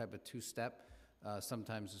different type of two-step.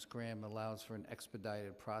 Sometimes the SCRAM allows for an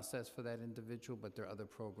expedited process for that individual, but there are other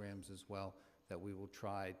programs as well that we will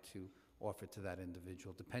try to offer to that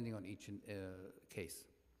individual, depending on each case.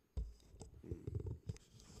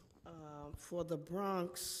 For the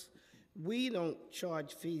Bronx, we don't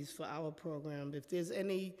charge fees for our program. If there's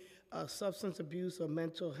any substance abuse or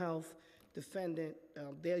mental health defendant,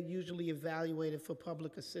 they're usually evaluated for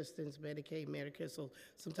public assistance, Medicaid, Medicare, so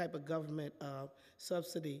some type of government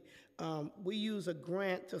subsidy. We use a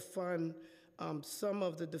grant to fund some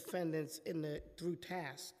of the defendants through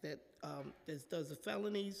task that does the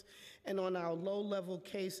felonies. And on our low-level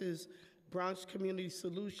cases, Bronx Community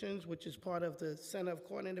Solutions, which is part of the Center of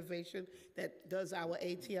Court Innovation that does our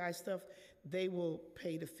ATI stuff, they will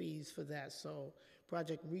pay the fees for that. So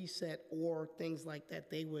Project Reset or things like that,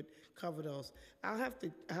 they would cover those. I have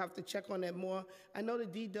to check on that more. I know the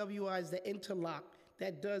DWI is the interlock.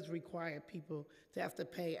 That does require people to have to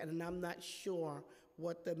pay, and I'm not sure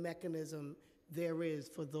what the mechanism there is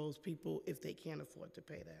for those people if they can't afford to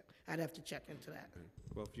pay that. I'd have to check into that.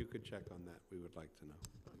 Well, if you could check on that, we would like to know.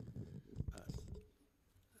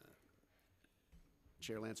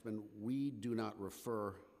 Chair Landsman, we do not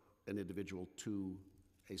refer an individual to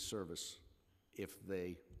a service if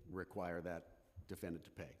they require that defendant to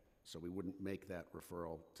pay. So we wouldn't make that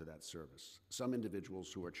referral to that service. Some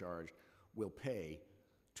individuals who are charged will pay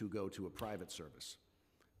to go to a private service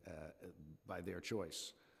by their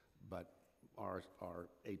choice, but our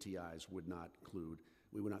ATIs would not include,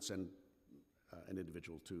 we would not send an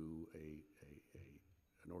individual to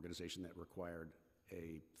an organization that required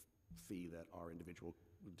a fee that our individual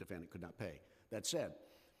defendant could not pay. That said,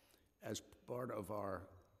 as part of our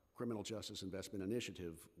criminal justice investment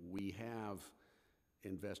initiative, we have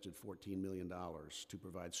invested $14 million to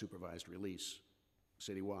provide supervised release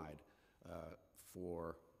citywide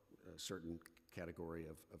for a certain category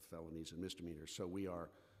of felonies and misdemeanors. So we are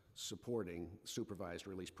supporting supervised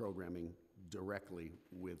release programming directly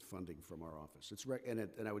with funding from our office.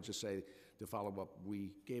 And I would just say, to follow up,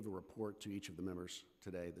 we gave a report to each of the members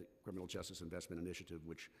today, the Criminal Justice Investment Initiative,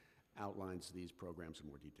 which outlines these programs in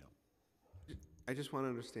more detail. I just want to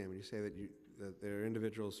understand, when you say that there are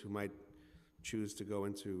individuals who might choose to go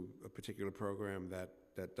into a particular program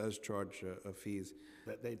that does charge fees.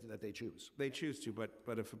 That they choose. They choose to,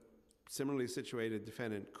 but if a similarly situated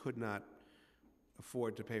defendant could not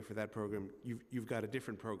afford to pay for that program, you've got a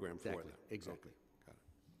different program for them. Exactly. Got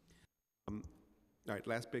it. All right,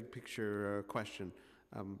 last big picture question.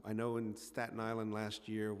 I know in Staten Island last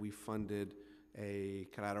year we funded a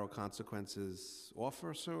collateral consequences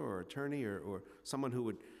officer or attorney or someone who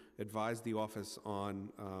would advise the office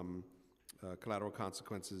on collateral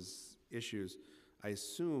consequences issues. I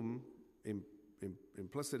assume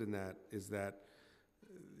implicit in that is that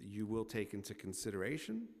you will take into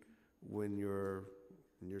consideration when you're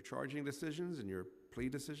charging decisions and your plea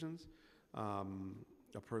decisions,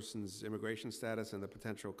 a person's immigration status and the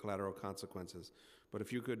potential collateral consequences. But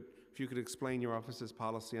if you could explain your office's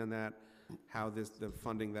policy on that, how the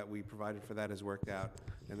funding that we provided for that has worked out,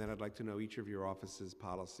 and then I'd like to know each of your office's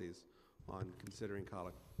policies on considering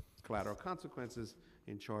collateral consequences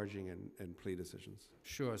in charging and plea decisions.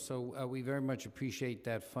 Sure. So we very much appreciate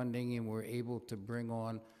that funding, and we're able to bring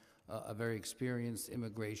on a very experienced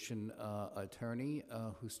immigration attorney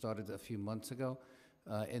who started a few months ago.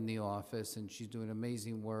 in the office, and she's doing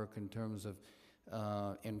amazing work in terms of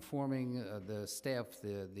informing the staff,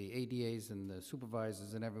 the ADAs and the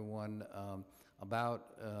supervisors and everyone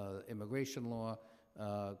about immigration law,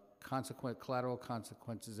 collateral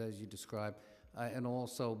consequences, as you described, and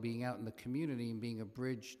also being out in the community and being a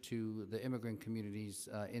bridge to the immigrant communities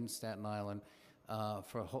in Staten Island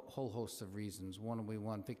for a whole host of reasons. One, we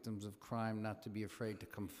want victims of crime not to be afraid to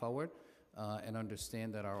come forward and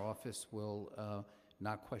understand that our office will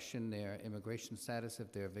not question their immigration status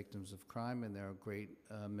if they're victims of crime, and there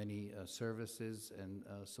are many services and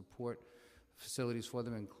support facilities for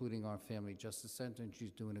them, including our Family Justice Center, and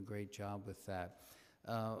she's doing a great job with that.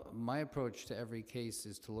 My approach to every case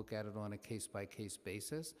is to look at it on a case-by-case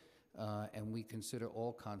basis, and we consider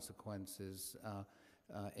all consequences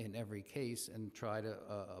in every case and try to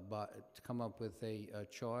come up with a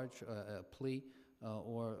charge, a plea,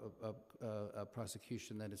 or a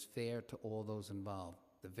prosecution that is fair to all those involved: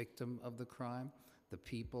 the victim of the crime, the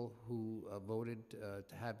people who voted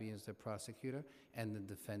to have me as their prosecutor, and the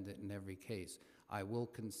defendant in every case. I will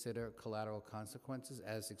consider collateral consequences,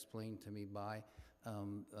 as explained to me by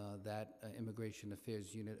that Immigration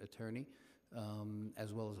Affairs Unit attorney,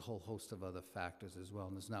 as well as a whole host of other factors as well.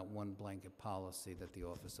 And there's not one blanket policy that the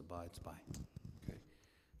office abides by. Okay,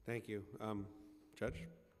 thank you. Judge?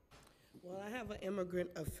 Well, I have an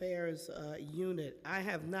Immigrant Affairs unit. I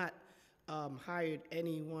have not hired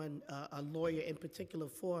anyone, a lawyer in particular,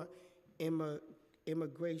 for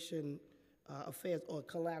immigration affairs or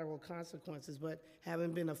collateral consequences, but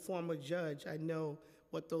having been a former judge, I know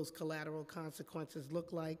what those collateral consequences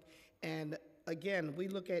look like. And again, we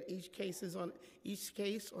look at each case on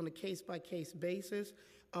a case-by-case basis.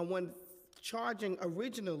 When charging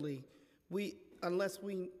originally, unless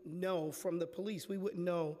we know from the police, we wouldn't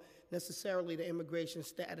know necessarily the immigration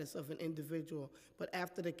status of an individual. But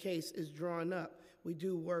after the case is drawn up, we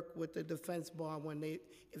do work with the defense bar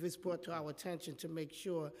if it's brought to our attention, to make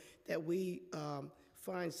sure that we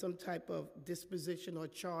find some type of disposition or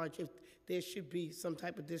charge, if there should be some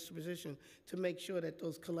type of disposition, to make sure that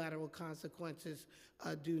those collateral consequences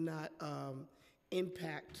do not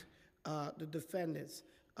impact the defendants.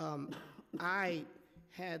 I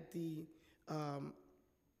had the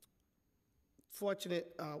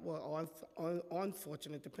fortunate, or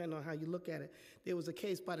unfortunate, depending on how you look at it. There was a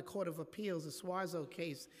case by the Court of Appeals, the Suarzo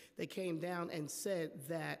case, that came down and said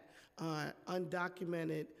that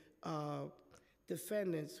undocumented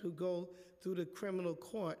defendants who go through the criminal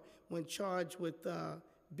court when charged with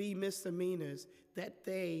B misdemeanors, that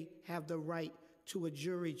they have the right to a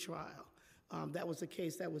jury trial. That was a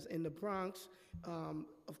case that was in the Bronx.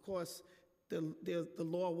 Of course, the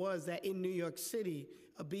law was that in New York City,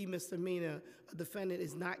 a B misdemeanor, a defendant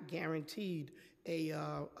is not guaranteed a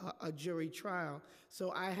jury trial.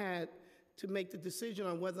 So I had to make the decision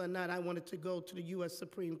on whether or not I wanted to go to the U.S.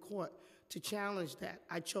 Supreme Court to challenge that.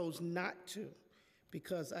 I chose not to,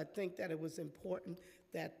 because I think that it was important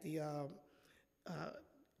that the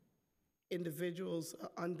individuals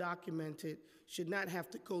undocumented should not have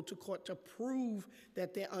to go to court to prove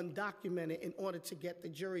that they're undocumented in order to get the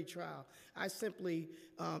jury trial. I simply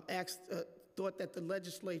thought that the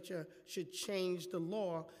legislature should change the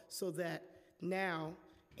law so that now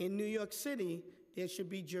in New York City, there should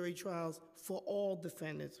be jury trials for all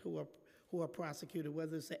defendants who are prosecuted,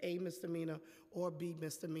 whether it's an A misdemeanor or B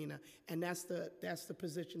misdemeanor. And that's the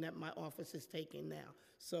position that my office is taking now.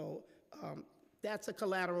 So that's a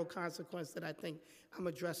collateral consequence that I think I'm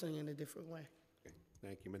addressing in a different way. Okay.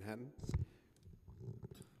 Thank you. Manhattan?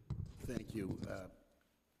 Thank you.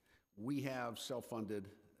 We have self-funded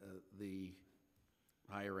the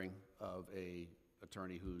hiring of an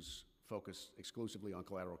attorney who's focused exclusively on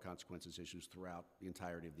collateral consequences issues throughout the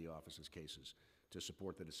entirety of the office's cases to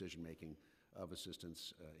support the decision-making of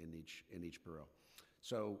assistants in each borough.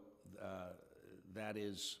 So that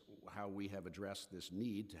is how we have addressed this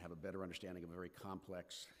need to have a better understanding of a very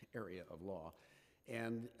complex area of law.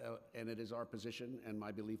 And it is our position and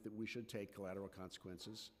my belief that we should take collateral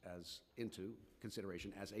consequences into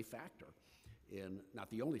consideration as a factor in, not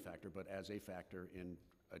the only factor, but as a factor in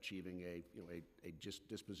achieving a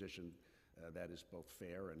disposition that is both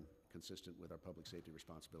fair and consistent with our public safety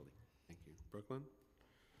responsibility. Thank you. Brooklyn?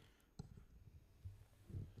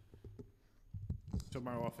 So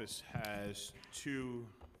my office has two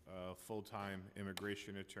full-time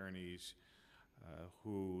immigration attorneys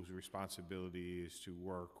whose responsibility is to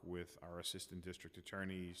work with our assistant district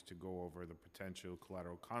attorneys to go over the potential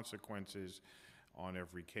collateral consequences on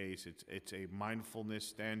every case. It's a mindfulness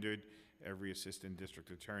standard. Every assistant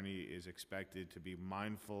district attorney is expected to be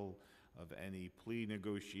mindful of any plea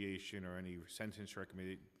negotiation or any sentence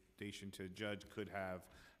representation to a judge could have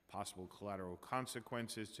possible collateral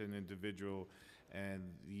consequences to an individual, and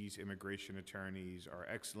these immigration attorneys are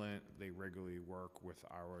excellent. They regularly work with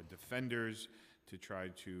our defenders to try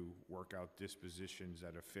to work out dispositions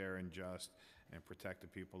that are fair and just and protect the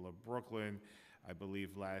people of Brooklyn. I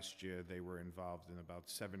believe last year they were involved in about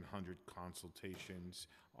 700 consultations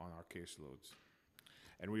on our caseloads.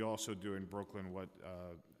 And we also do in Brooklyn what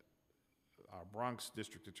our Bronx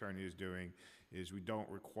district attorney is doing, is we don't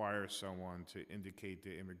require someone to indicate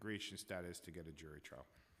their immigration status to get a jury trial.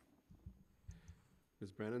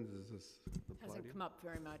 Ms. Brennan, does this apply to Hasn't you? come up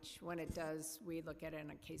very much. When it does, we look at it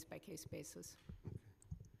on a case-by-case basis.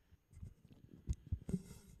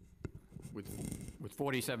 With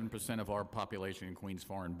 47% of our population in Queens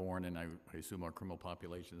foreign-born, and I assume our criminal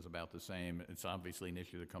population is about the same, it's obviously an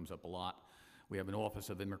issue that comes up a lot. We have an Office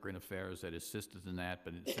of Immigrant Affairs that assists in that,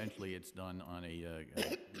 but essentially it's done on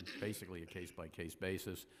basically a case-by-case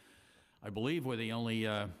basis. I believe we're the only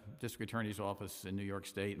district attorney's office in New York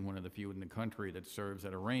State and one of the few in the country that serves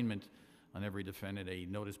at arraignment on every defendant a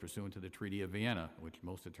notice pursuant to the Treaty of Vienna, which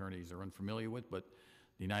most attorneys are unfamiliar with, but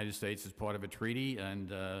the United States is part of a treaty,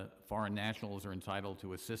 and foreign nationals are entitled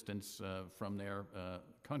to assistance from their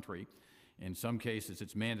country. In some cases,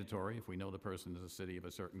 it's mandatory if we know the person is a citizen of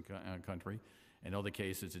a certain country. In other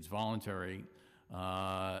cases, it's voluntary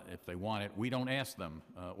if they want it. We don't ask them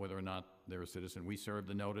whether or not they're a citizen. We serve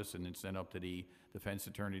the notice, and it's then up to the defense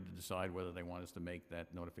attorney to decide whether they want us to make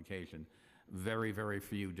that notification. Very, very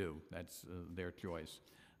few do. That's their choice.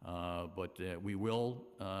 But we will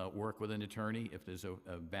work with an attorney if there's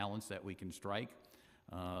a balance that we can strike.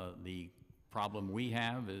 The problem we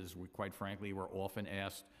have is, quite frankly, we're often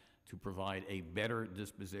asked to provide a better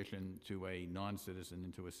disposition to a non-citizen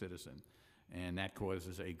than to a citizen. And that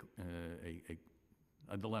causes a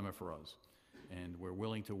dilemma for us. And we're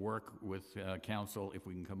willing to work with counsel if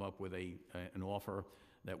we can come up with an offer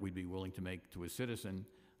that we'd be willing to make to a citizen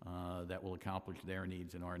that will accomplish their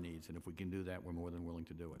needs and our needs. And if we can do that, we're more than willing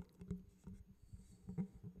to do it.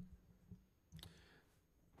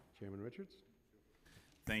 Chairman Richards?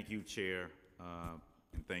 Thank you, Chair,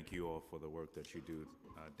 and thank you all for the work that you do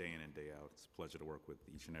day in and day out. It's a pleasure to work with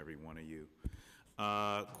each and every one of you.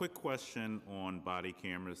 Quick question on body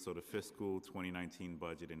cameras. So the fiscal 2019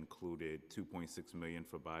 budget included $2.6 million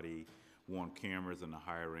for body-worn cameras and the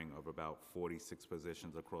hiring of about 46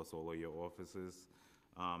 positions across all of your offices.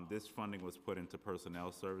 This funding was put into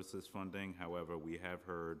personnel services funding. However, we have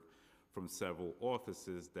heard from several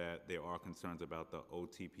offices that there are concerns about the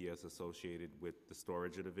OTPS associated with the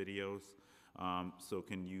storage of the videos. So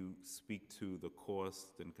can you speak to the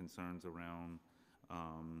cost and concerns around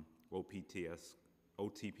OTPS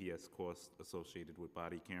costs associated with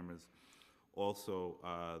body cameras? Also,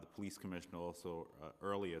 the police commissioner also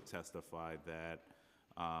earlier testified that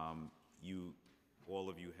all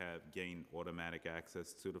of you have gained automatic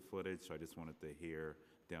access to the footage. So I just wanted to hear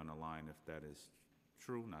down the line if that is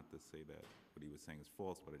true, not to say that what he was saying is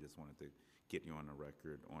false, but I just wanted to get you on the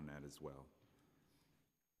record on that as well.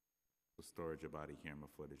 The storage of body camera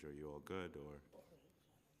footage, are you all good, or?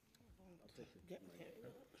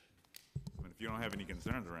 I mean, if you don't have any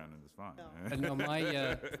concerns around it, it's fine. No,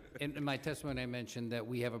 in my testimony, I mentioned that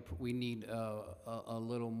we need a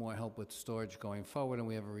little more help with storage going forward, and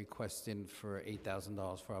we have a request in for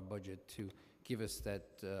 $8,000 for our budget to give us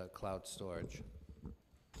that cloud storage.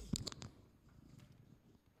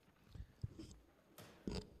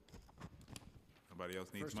 Nobody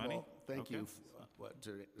else needs First money? of all, thank Okay. you.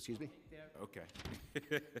 Excuse me? Okay.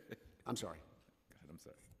 I'm sorry. Go ahead, I'm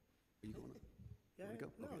sorry. Are you going on? You wanna go?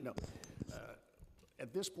 Okay, no.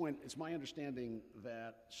 At this point, it's my understanding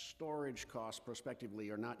that storage costs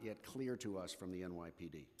prospectively are not yet clear to us from the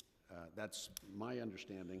NYPD. That's my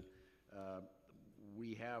understanding.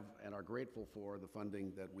 We have and are grateful for the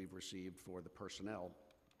funding that we've received for the personnel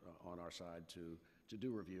on our side to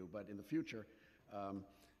do review. But in the future,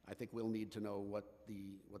 I think we'll need to know what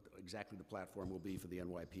exactly the platform will be for the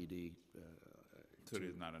NYPD. So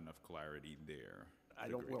there's not enough clarity there? I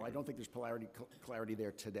don't think there's clarity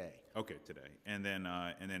there today. Okay, today. And then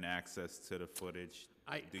access to the footage,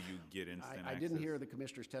 do you get instant access? I didn't hear the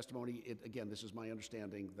commissioner's testimony. Again, this is my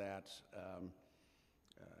understanding that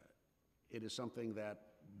it is something that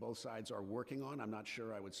both sides are working on. I'm not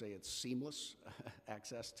sure I would say it's seamless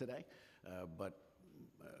access today, but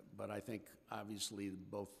I think obviously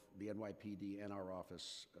both the NYPD and our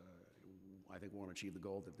office, I think, want to achieve the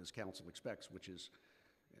goal that this council expects, which is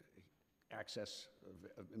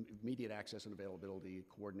immediate access and availability,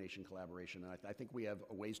 coordination, collaboration. And I think we have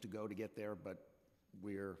a ways to go to get there, but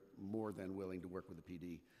we're more than willing to work with the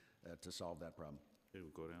PD to solve that problem. It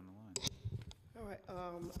will go down the line. All right,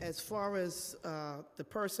 as far as the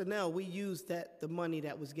personnel, we used the money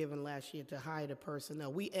that was given last year to hire the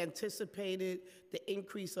personnel. We anticipated the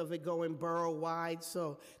increase of it going borough-wide,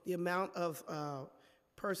 so the amount of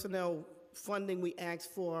personnel funding we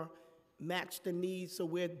asked for matched the needs, so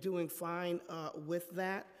we're doing fine with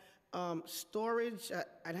that. Storage,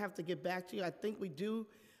 I'd have to get back to you. I think we do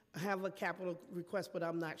have a capital request, but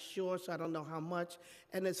I'm not sure, so I don't know how much.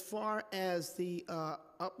 And as far as the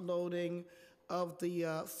uploading of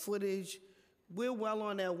the footage, we're well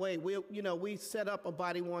on our way. We set up a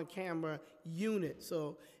body-worn camera unit,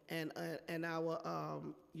 so, and our,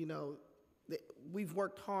 we've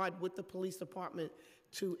worked hard with the police department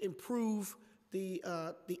to improve the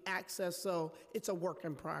access, so it's a work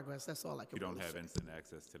in progress. That's all I can You really don't have say. instant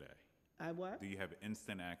access today? I what? Do you have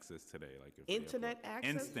instant access today? Like if they Internet upload-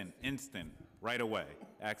 access? Instant, right away,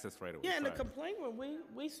 access right away. Yeah, in the Sorry. complaint room,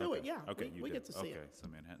 we see it, yeah. Okay, you We did. get to see Okay, it. so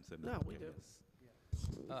Manhattan said No, no. we Okay, do.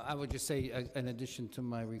 yes. I would just say, in addition to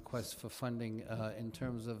my request for funding, in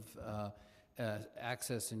terms of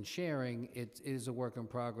access and sharing, it is a work in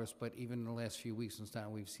progress, but even in the last few weeks and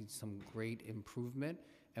now, we've seen some great improvement,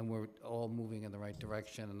 and we're all moving in the right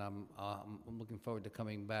direction, and I'm looking forward to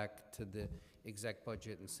coming back to the exec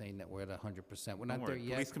budget and saying that we're at 100%. We're Don't not there worry,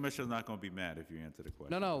 yet. police commissioner's not going to be mad if you answer the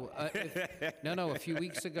question. No, a few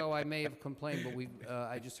weeks ago, I may have complained, but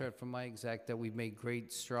I just heard from my exec that we've made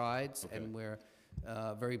great strides, and we're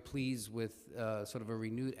very pleased with sort of a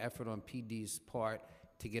renewed effort on PD's part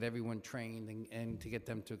to get everyone trained and to get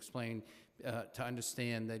them to explain, to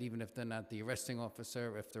understand that even if they're not the arresting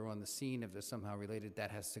officer, if they're on the scene, if they're somehow related,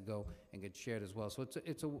 that has to go and get shared as well. So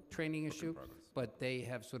it's a training issue, but they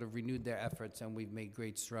have sort of renewed their efforts, and we've made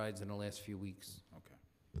great strides in the last few weeks.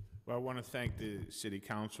 Okay. Well, I want to thank the city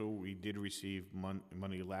council. We did receive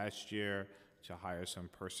money last year to hire some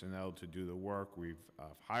personnel to do the work. We've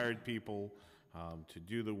hired people to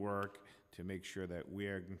do the work, to make sure that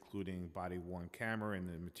we're including body-worn camera in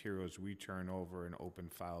the materials we turn over in open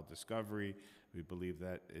file discovery. We believe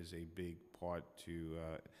that is a big part to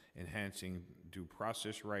enhancing due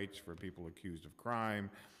process rights for people accused of crime.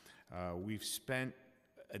 We've spent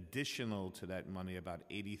additional to that money about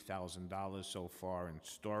 $80,000 so far in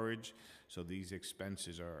storage, so these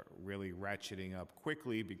expenses are really ratcheting up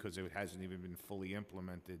quickly because it hasn't even been fully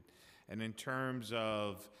implemented. And in terms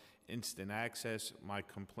of instant access, my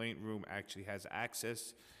complaint room actually has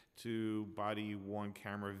access to body-worn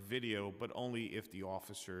camera video, but only if the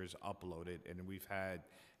officers upload it, and we've had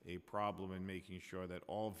a problem in making sure that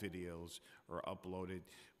all videos are uploaded.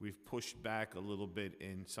 We've pushed back a little bit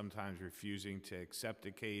in sometimes refusing to accept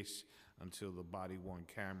a case until the body-worn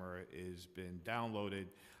camera has been downloaded,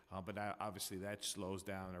 but obviously that slows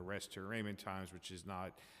down arrest to arraignment times, which is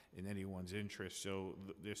not in anyone's interest. So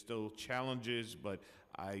there's still challenges, but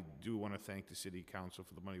I do want to thank the city council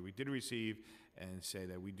for the money we did receive and say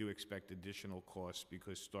that we do expect additional costs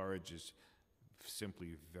because storage is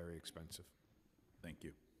simply very expensive. Thank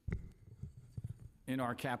you. In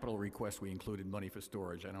our capital request, we included money for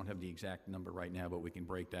storage. I don't have the exact number right now, but we can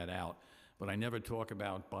break that out. But I never talk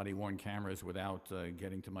about body-worn cameras without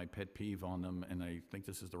getting to my pet peeve on them, and I think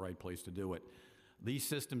this is the right place to do it. These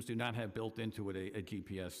systems do not have built into it a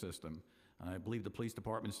GPS system. I believe the police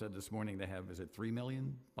department said this morning they have, is it 3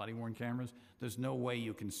 million body-worn cameras? There's no way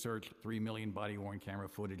you can search 3 million body-worn camera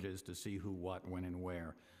footages to see who, what, when, and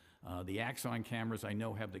where. The Axon cameras, I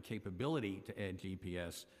know, have the capability to add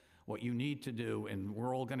GPS. What you need to do, and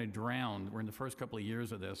we're all going to drown, we're in the first couple of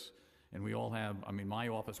years of this, and we all have, I mean, my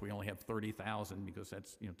office, we only have 30,000 because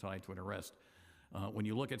that's tied to an arrest. When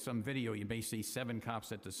you look at some video, you may see 7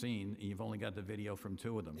 cops at the scene, and you've only got the video from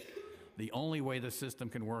 2 of them. The only way the system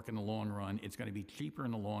can work in the long run, it's going to be cheaper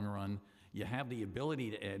in the long run. You have the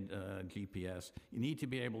ability to add GPS. You need to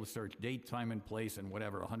be able to search date, time, and place, and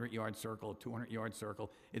whatever, a 100-yard circle, a 200-yard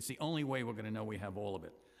circle. It's the only way we're going to know we have all of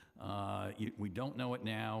it. We don't know it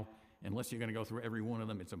now. Unless you're going to go through every one of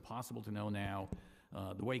them, it's impossible to know now.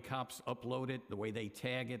 The way cops upload it, the way they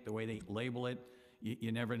tag it, the way they label it,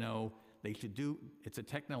 you never know. They should do, it's a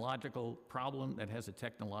technological problem that has a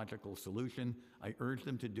technological solution. I urge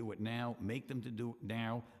them to do it now, make them to do it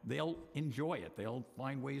now. They'll enjoy it. They'll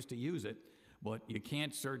find ways to use it, but you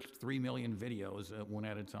can't search 3 million videos one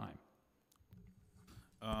at a time.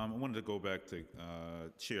 I wanted to go back to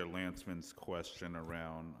Chair Lanceman's question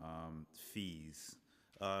around fees.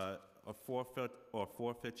 Are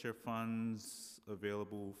forfeiture funds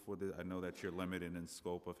available for the, I know that you're limited in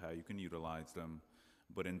scope of how you can utilize them,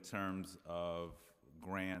 but in terms of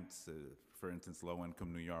grants, for instance,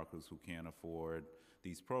 low-income New Yorkers who can't afford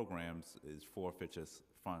these programs, is forfeiture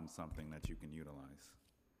fund something that you can utilize?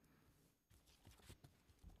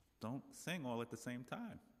 don't sing all at the same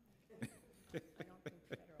time. I don't think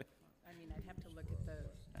federal, I mean, I'd have to look at the,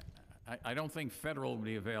 I don't think federal would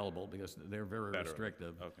be available because they're very Federal,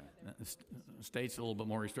 restrictive. okay. State's a little bit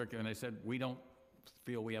more restrictive, and they said, we don't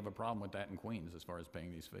feel we have a problem with that in Queens as far as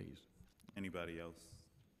paying these fees. Anybody else?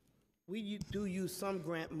 We do use some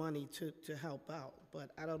grant money to help out,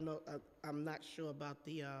 but I don't know, I'm not sure about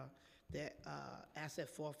the asset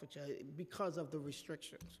forfeiture because of the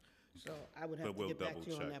restrictions. So I would have But to we'll get back to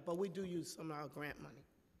you on double-check. that. But we do use some of our grant money.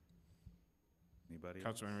 Anybody else?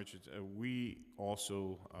 Councilman Richards, we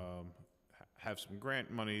also have some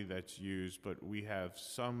grant money that's used, but we have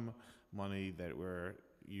some money that we're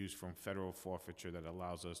used from federal forfeiture that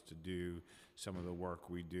allows us to do some of the work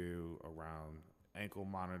we do around ankle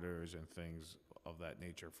monitors and things of that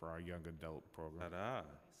nature for our young adult program. Ta-da.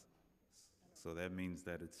 So that means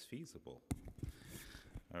that it's feasible.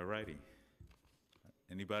 All righty.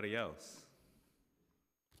 Anybody else?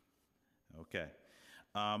 Okay.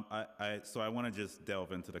 So I want to just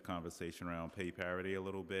delve into the conversation around pay parity a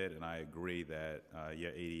little bit, and I agree that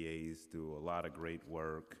your ADAs do a lot of great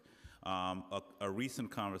work. A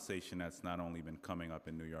recent conversation that's not only been coming up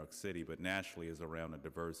in New York City, but nationally is around the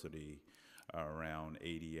diversity around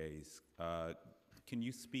ADAs. Can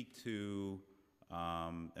you speak to,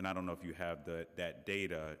 and I don't know if you have that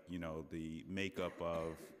data, you know, the makeup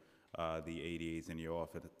of the ADAs in your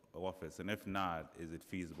office, and if not, is it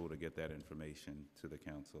feasible to get that information to the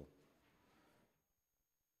council?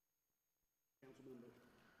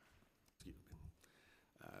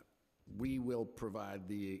 We will provide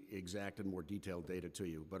the exact and more detailed data to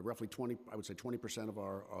you, but roughly 20, I would say 20% of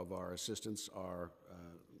our assistants are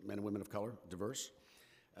men and women of color, diverse,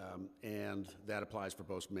 and that applies for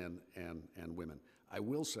both men and women. I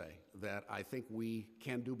will say that I think we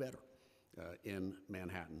can do better in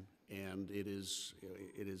Manhattan, and it is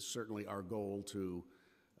certainly our goal to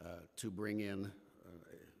bring in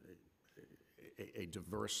a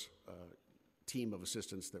diverse team of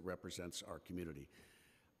assistants that represents our community.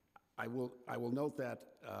 I will note that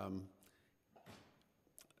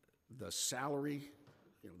the salary,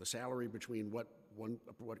 the salary between what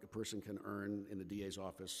a person can earn in the DA's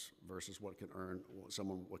office versus what can earn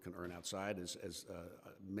outside is, as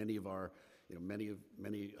many of our many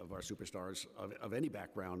of our superstars of any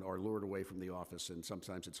background are lured away from the office, and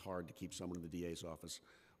sometimes it's hard to keep someone in the DA's office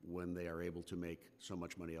when they are able to make so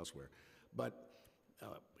much money elsewhere. But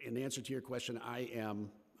in answer to your question, I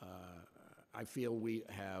feel we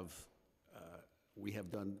have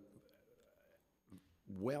done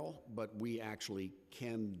well, but we actually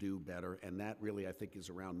can do better, and that really, I think, is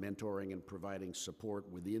around mentoring and providing support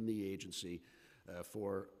within the agency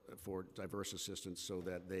for diverse assistants so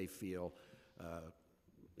that they feel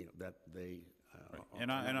that they Right.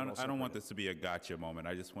 And I don't want this to be a gotcha moment.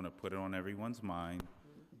 I just want to put it on everyone's mind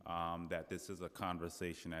that this is a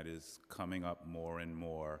conversation that is coming up more and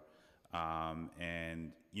more.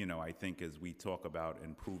 And, you know, I think as we talk about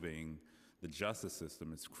improving the justice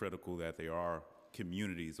system, it's critical that there are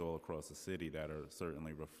communities all across the city that are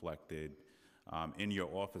certainly reflected in your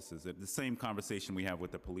offices. The same conversation we have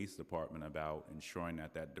with the police department about ensuring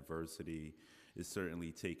that that diversity is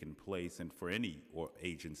certainly taking place, and for any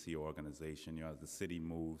agency or organization, you know, as the city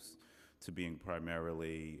moves to being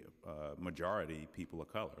primarily majority people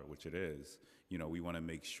of color, which it is, you know, we want to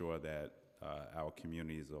make sure that our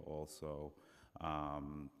communities are also,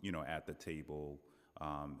 you know, at the table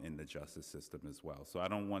in the justice system as well. So I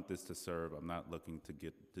don't want this to serve, I'm not looking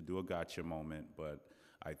to do a gotcha moment, but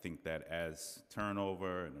I think that as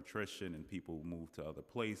turnover and attrition and people move to other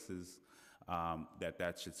places,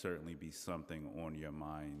 that should certainly be something on your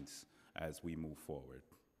minds as we move forward.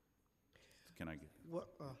 Can I get,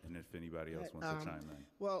 and if anybody else wants to chime in.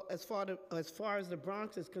 Well, as far as the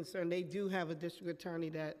Bronx is concerned, they do have a district attorney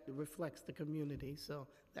that reflects the community, so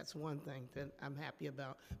that's one thing that I'm happy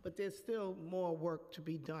about. But there's still more work to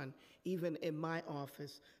be done, even in my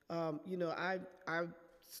office. You know, I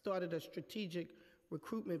started a strategic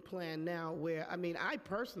recruitment plan now where, I mean, I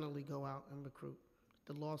personally go out and recruit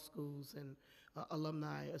the law schools and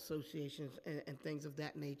alumni associations and things of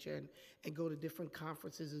that nature, and go to different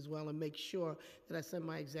conferences as well, and make sure that I send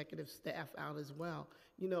my executive staff out as well.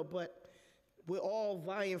 You know, but we're all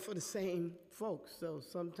vying for the same folks, so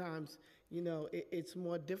sometimes, you know, it's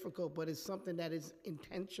more difficult, but it's something that is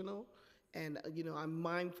intentional, and, you know, I'm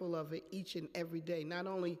mindful of it each and every day, not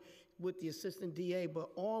only with the assistant DA, but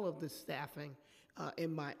all of the staffing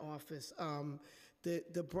in my office.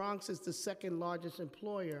 The Bronx is the second largest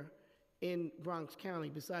employer in Bronx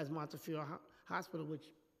County, besides Montefiore Hospital,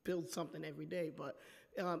 which builds something every day. But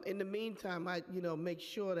in the meantime, I make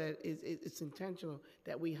sure that it's intentional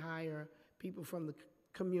that we hire people from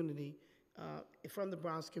community, from the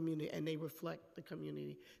Bronx community, and they reflect the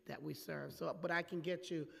community that we serve. So, but I can get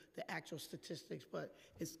you the actual statistics, but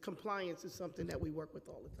compliance is something that we work with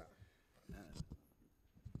all the time.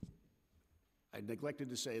 I neglected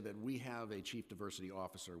to say that we have a Chief Diversity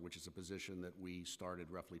Officer, which is a position that we started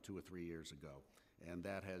roughly 2 or 3 years ago. And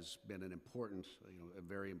that has been an important, a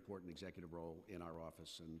very important executive role in our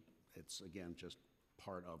office, and it's, again, just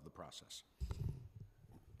part of the process.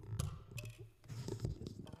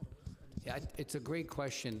 Yeah, it's a great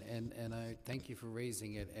question, and I thank you for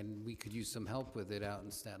raising it, and we could use some help with it out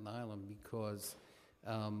in Staten Island because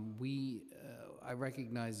I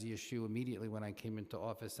recognized the issue immediately when I came into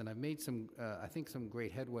office, and I've made some, I think, some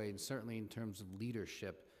great headway, and certainly in terms of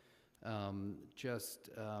leadership. I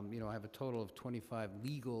have a total of 25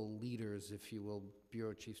 legal leaders, if you will,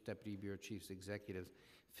 bureau chiefs, deputy bureau chiefs, executives.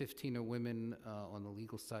 15 are women on the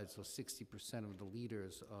legal side, so 60% of the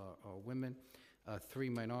leaders are women. 3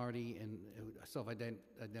 minority and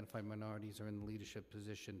self-identified minorities are in the leadership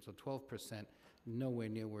position, so 12%, nowhere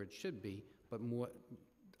near where it should be, but more,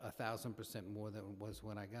 1,000% more than it was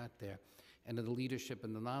when I got there. And the leadership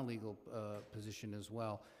in the non-legal position as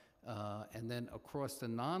well. And then across the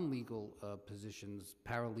non-legal positions,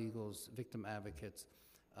 paralegals, victim advocates,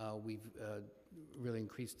 we've really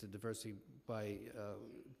increased the diversity by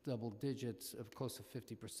double digits of close to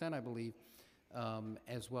 50%, I believe.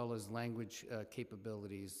 As well as language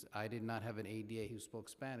capabilities. I did not have an ADA who spoke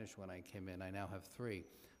Spanish when I came in. I now have 3.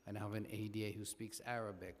 I now have an ADA who speaks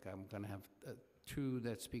Arabic. I'm going to have 2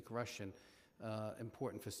 that speak Russian,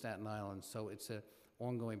 important for Staten Island. So it's an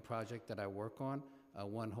ongoing project that I work on.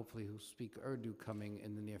 One, hopefully, who speak Urdu coming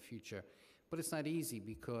in the near future. But it's not easy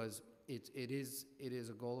because it is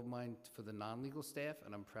a goal of mine for the non-legal staff,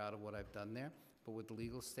 and I'm proud of what I've done there. But with the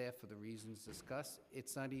legal staff, for the reasons discussed,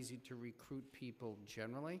 it's not easy to recruit people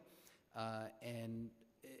generally. And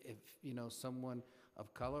if, someone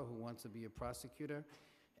of color who wants to be a prosecutor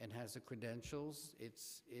and has the credentials,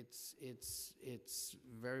 it's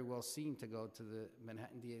very well seen to go to the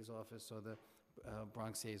Manhattan DA's office or the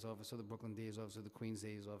Bronx DA's office or the Brooklyn DA's office or the Queens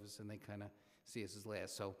DA's office, and they kind of see us as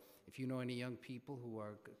last. So if you know any young people who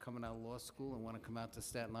are coming out of law school and want to come out to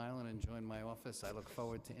Staten Island and join my office, I look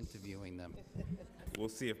forward to interviewing them. We'll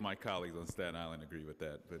see if my colleagues on Staten Island agree with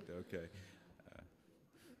that, but okay.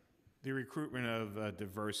 The recruitment of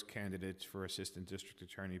diverse candidates for assistant district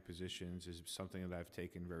attorney positions is something that I've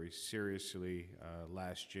taken very seriously.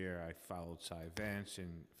 Last year, I followed Cy Vance,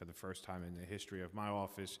 and for the first time in the history of my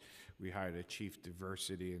office, we hired a chief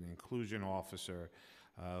diversity and inclusion officer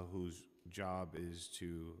whose job is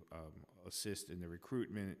to assist in the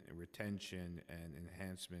recruitment, retention, and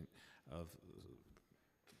enhancement of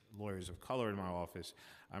lawyers of color in my office.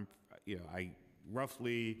 I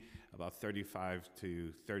roughly about 35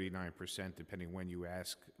 to 39%, depending when you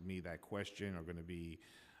ask me that question, are going to be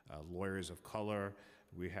lawyers of color.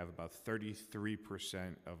 We have about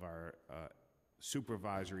 33% of our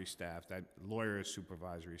supervisory staff, that lawyer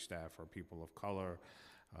supervisory staff, are people of color.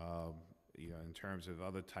 In terms of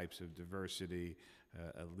other types of diversity,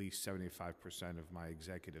 at least 75% of my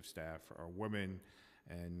executive staff are women,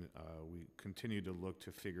 and we continue to look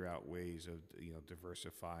to figure out ways of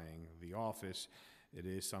diversifying the office. It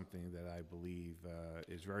is something that I believe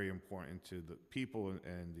is very important to the people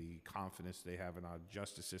and the confidence they have in our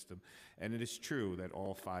justice system. And it is true that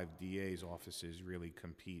all 5 DA's offices really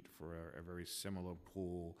compete for a very similar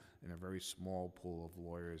pool and a very small pool of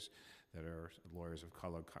lawyers that are lawyers of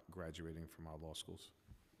color graduating from our law schools.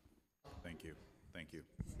 Thank you. Thank you.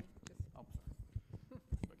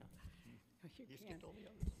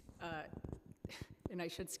 And I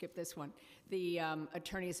should skip this one. The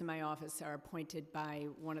attorneys in my office are appointed by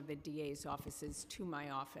one of the DA's offices to my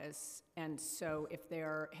office, and so if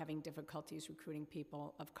they're having difficulties recruiting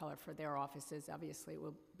people of color for their offices, obviously it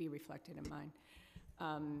will be reflected in mine.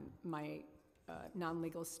 My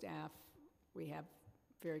non-legal staff, we have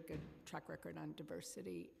very good track record on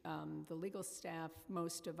diversity. The legal staff,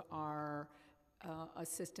 most of our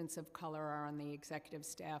assistants of color are on the executive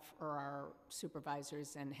staff or our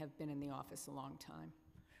supervisors and have been in the office a long time.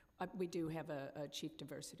 We do have a chief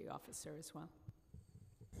diversity officer as well.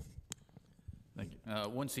 Thank you.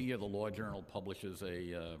 Once a year, the Law Journal publishes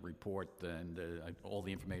a report, and all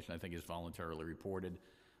the information, I think, is voluntarily reported.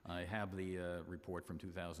 I have the report from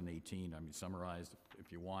 2018. Summarized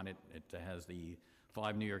if you want it. It has the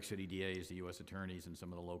 5 New York City DAs, the U.S. attorneys, and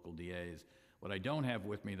some of the local DAs. What I don't have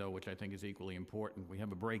with me, though, which I think is equally important, we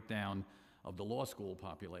have a breakdown of the law school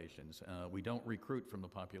populations. We don't recruit from the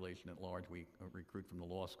population at large. We recruit from the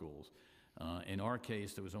law schools. In our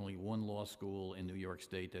case, there was only 1 law school in New York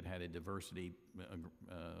State that had a diversity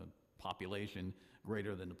population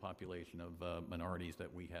greater than the population of minorities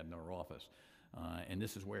that we had in our office. And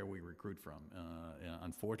this is where we recruit from.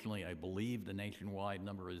 Unfortunately, I believe the nationwide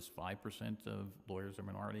number is 5% of lawyers are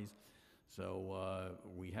minorities. So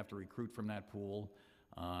we have to recruit from that pool.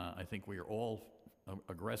 I think we are all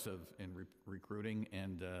aggressive in recruiting,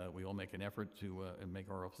 and we all make an effort to make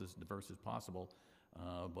our offices as diverse as possible.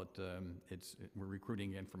 But we're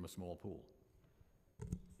recruiting in from a small pool.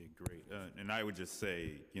 Okay, great. And I would just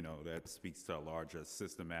say, you know, that speaks to a larger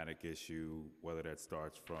systematic issue, whether that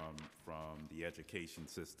starts from the education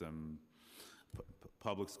system,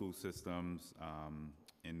 public school systems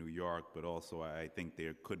in New York, but also I think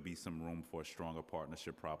there could be some room for a stronger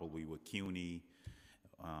partnership probably with CUNY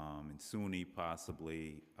and SUNY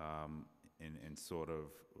possibly, and sort of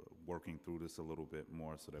working through this a little bit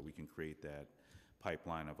more so that we can create that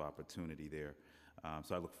pipeline of opportunity there.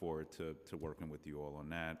 So I look forward to working with you all on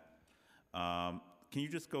that. Can you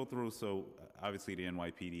just go through, so obviously the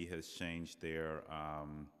NYPD has changed their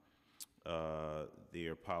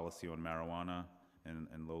policy on marijuana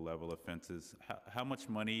and low-level offenses. How much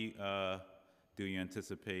money do you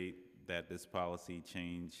anticipate that this policy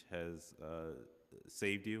change has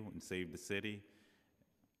saved you and saved the city,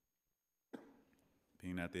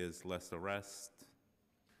 being that there's less arrest?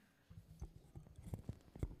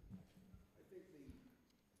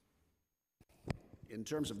 In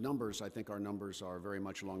terms of numbers, I think our numbers are very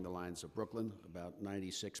much along the lines of Brooklyn, about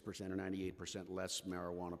 96% or 98% less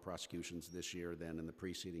marijuana prosecutions this year than in the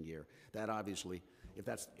preceding year. That obviously,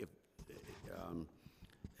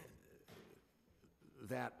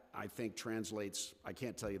 that I think translates, I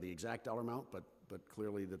can't tell you the exact dollar amount, but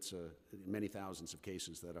clearly that's many thousands of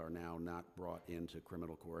cases that are now not brought into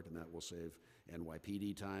criminal court, and that will save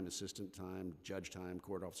NYPD time, assistant time, judge time,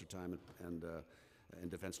 court officer time, and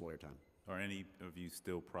defense lawyer time. Are any of you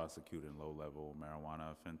still prosecuting low-level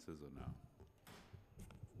marijuana offenses or no?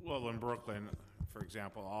 Well, in Brooklyn, for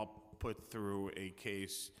example, I'll put through a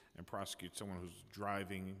case and prosecute someone who's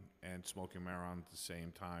driving and smoking marijuana at the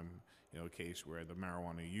same time, you know, a case where the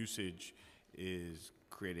marijuana usage is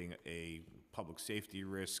creating a public safety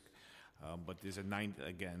risk. But there's a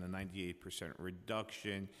 98%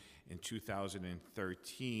 reduction. In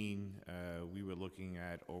 2013, we were looking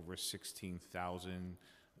at over 16,000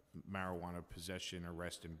 marijuana possession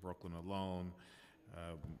arrests in Brooklyn alone.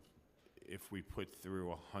 If we put through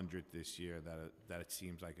 100 this year, that it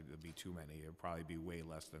seems like it would be too many. It would probably be way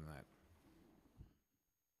less than that.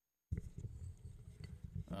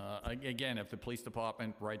 Again, if the police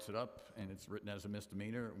department writes it up and it's written as a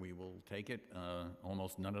misdemeanor, we will take it.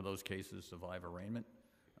 Almost none of those cases survive arraignment.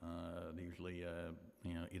 They usually,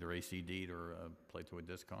 either ACD'd or played to a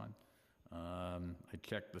discon. I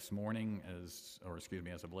checked this morning, as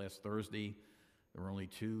of last Thursday, there were only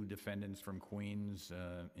 2 defendants from Queens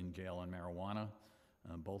in jail on marijuana.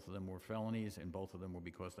 Both of them were felonies, and both of them were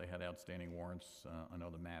because they had outstanding warrants on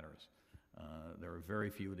other matters. There are very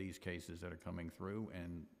few of these cases that are coming through,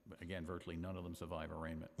 and again, virtually none of them survive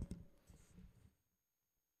arraignment.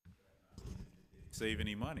 Save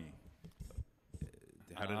any money?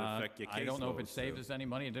 How did it affect your caseload? I don't know if it saved us any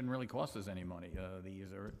money. It didn't really cost us any money.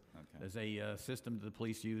 There's a system that the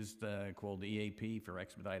police used called the EAP for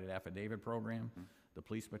Expedited Affidavit Program. The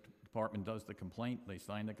police department does the complaint. They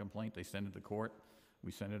sign the complaint. They send it to court.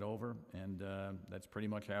 We send it over, and that's pretty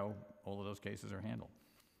much how all of those cases are handled.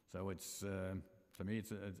 So it's, to me,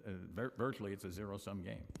 it's virtually it's a zero-sum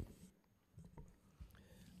game.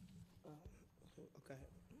 Okay.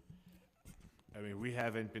 I mean, we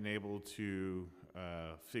haven't been able to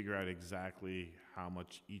figure out exactly how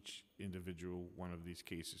much each individual one of these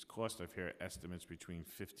cases cost. I've heard estimates between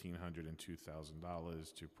 $1,500 and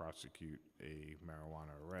 $2,000 to prosecute a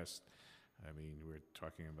marijuana arrest. I mean, we're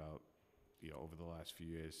talking about, over the last few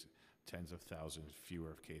years, tens of thousands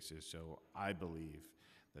fewer cases. So I believe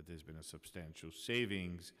that there's been a substantial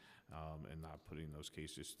savings in not putting those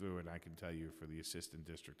cases through. And I can tell you, for the assistant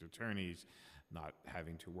district attorneys, not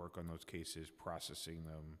having to work on those cases, processing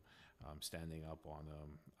them, standing up on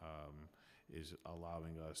them, is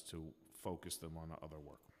allowing us to focus them on other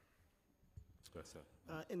work.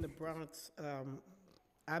 In the Bronx,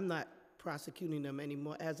 I'm not prosecuting them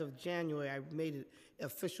anymore. As of January, I made it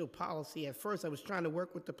official policy. At first, I was trying to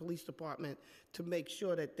work with the police department to make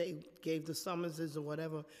sure that they gave the summonses or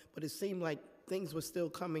whatever, but it seemed like things were still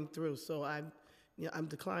coming through. So I'm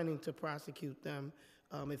declining to prosecute them.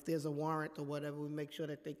 If there's a warrant or whatever, we make sure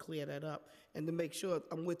that they clear that up. And to make sure,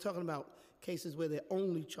 we're talking about cases where they're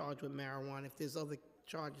only charged with marijuana. If there's other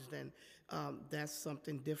charges, then that's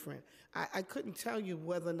something different. I couldn't tell you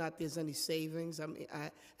whether or not there's any savings. I mean, I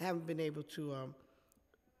haven't been able to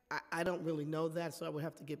I don't really know that, so I would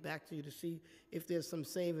have to get back to you to see if there's some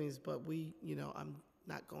savings, but I'm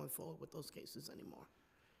not going forward with those cases anymore.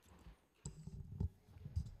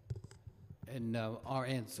 And our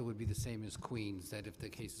answer would be the same as Queens, that if the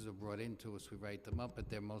cases are brought into us, we write them up, but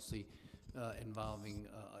they're mostly involving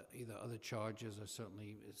either other charges or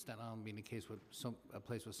certainly Staten Island being a case with a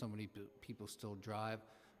place where so many people still drive.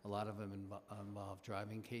 A lot of them involve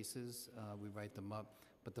driving cases. We write them up,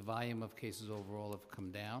 but the volume of cases overall have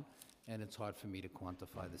come down, and it's hard for me to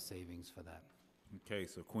quantify the savings for that. Okay,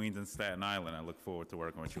 so Queens and Staten Island, I look forward to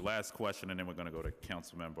working with you. Last question, and then we're going to go to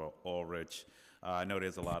Councilmember Ulrich. I know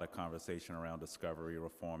there's a lot of conversation around discovery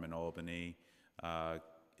reform in Albany.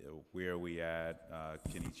 Where are we at?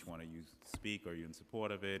 Can each one of you speak? Are you in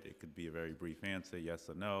support of it? It could be a very brief answer, yes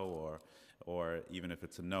or no, or even if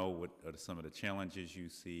it's a no, what are some of the challenges you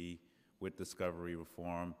see with discovery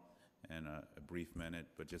reform? And a brief minute,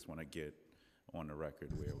 but just want to get on the record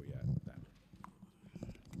where we at with that.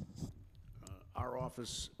 Our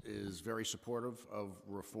office is very supportive of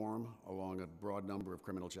reform along a broad number of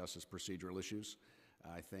criminal justice procedural issues.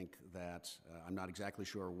 I think that I'm not exactly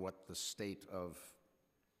sure what the state of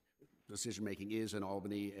decision-making is in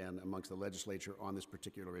Albany and amongst the legislature on this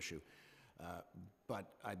particular issue. But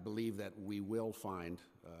I believe that we will find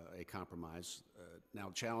a compromise. Now,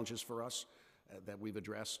 challenges for us that we've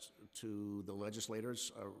addressed to the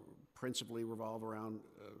legislators principally revolve around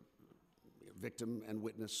victim and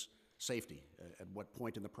witness safety. At what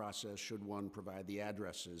point in the process should one provide the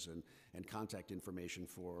addresses and contact information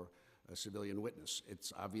for a civilian witness?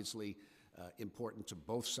 It's obviously important to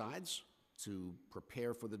both sides to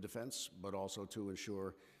prepare for the defense, but also to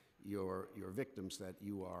ensure your victims that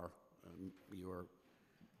you're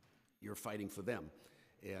fighting for them.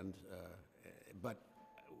 And but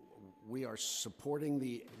we are supporting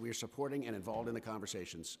and involved in the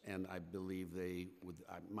conversations, and I believe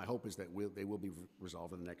my hope is that they will be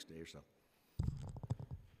resolved in the next day or so.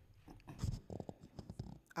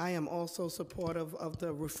 I am also supportive of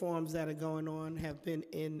the reforms that are going on, have been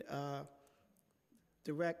in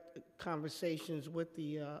direct conversations with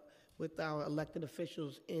our elected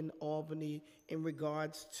officials in Albany in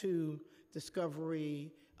regards to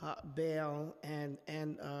discovery, bail, and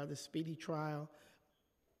the speedy trial.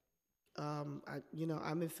 I'm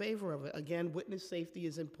in favor of it. Again, witness safety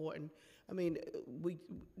is important. I mean,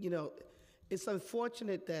 it's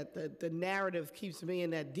unfortunate that the narrative keeps being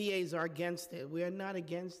that DAs are against it. We are not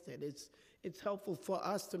against it. It's helpful for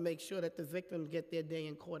us to make sure that the victims get their day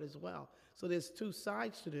in court as well. So there's two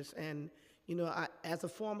sides to this, and as a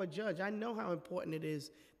former judge, I know how important it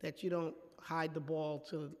is that you don't hide the ball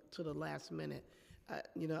to the last minute.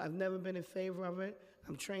 I've never been in favor of it.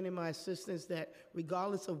 I'm training my assistants that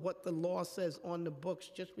regardless of what the law says on the books,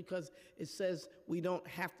 just because it says we don't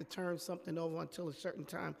have to turn something over until a certain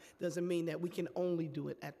time doesn't mean that we can only do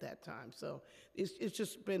it at that time. So it's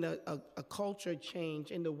just been a culture change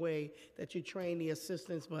in the way that you train the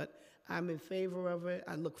assistants, but I'm in favor of it.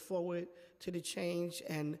 I look forward to the change,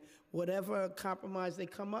 and whatever compromise they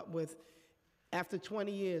come up with, after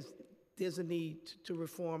 20 years, there's a need to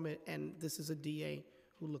reform it, and this is a DA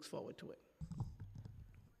who looks forward to it.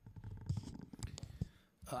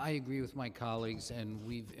 I agree with my colleagues, and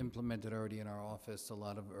we've implemented already in our office a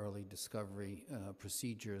lot of early discovery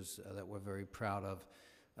procedures that we're very proud of.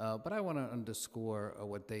 But I want to underscore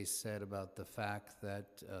what they said about the fact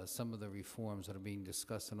that some of the reforms that are being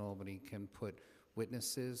discussed in Albany can put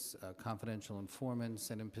witnesses, confidential informants,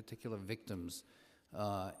 and in particular victims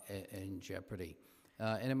in jeopardy.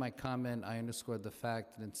 And in my comment, I underscored the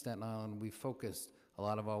fact that in Staten Island, we focused a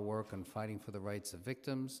lot of our work on fighting for the rights of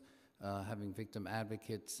victims, having victim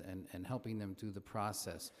advocates and helping them through the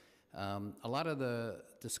process. A lot of the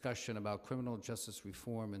discussion about criminal justice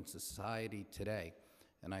reform in society today,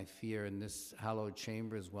 and I fear in this hallowed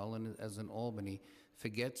chamber as well as in Albany,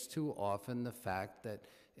 forgets too often the fact that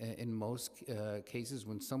in most cases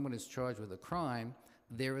when someone is charged with a crime,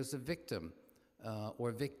 there is a victim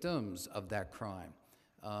or victims of that crime.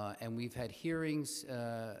 And we've had hearings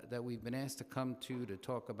that we've been asked to come to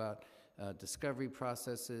talk about discovery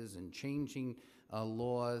processes and changing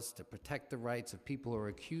laws to protect the rights of people who are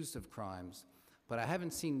accused of crimes. But I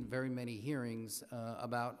haven't seen very many hearings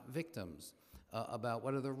about victims, about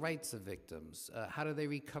what are the rights of victims, how do they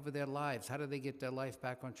recover their lives, how do they get their life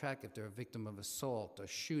back on track if they're a victim of assault or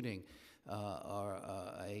shooting or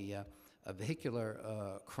a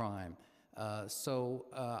vehicular crime. So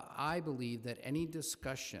I believe that any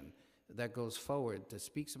discussion that goes forward that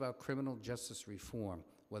speaks about criminal justice reform,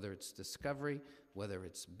 whether it's discovery, whether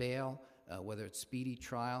it's bail, whether it's speedy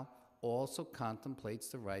trial, also contemplates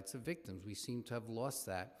the rights of victims. We seem to have lost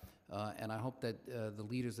that And I hope that the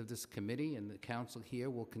leaders of this committee and the council here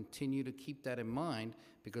will continue to keep that in mind,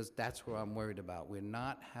 because that's what I'm worried about. We're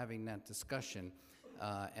not having that discussion,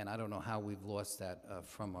 and I don't know how we've lost that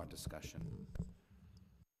from our discussion.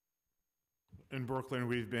 In Brooklyn,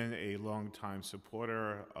 we've been a longtime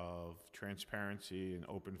supporter of transparency and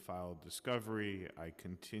open file discovery. I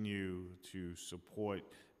continue to support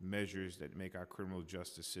measures that make our criminal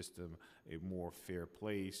justice system a more fair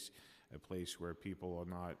place, a place where people are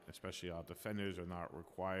not, especially our defenders, are not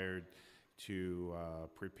required to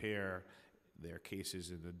prepare their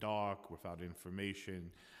cases in the dark without information.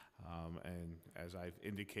 And as I've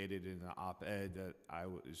indicated in the op-ed that I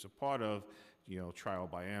was a part of, trial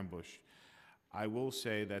by ambush. I will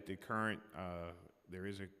say that the current, there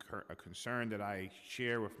is a concern that I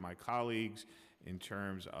share with my colleagues in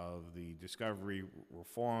terms of the discovery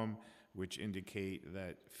reform, which indicate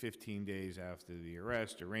that 15 days after the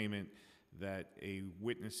arrest, arraignment, that a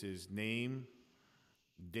witness's name,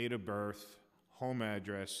 date of birth, home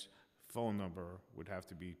address, phone number would have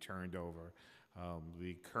to be turned over.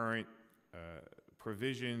 The current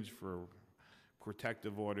provisions for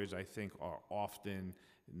protective orders, I think, are often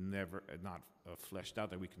not fleshed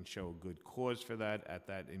out, that we can show a good cause for that at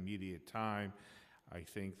that immediate time. I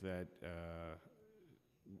think that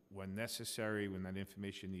when necessary, when that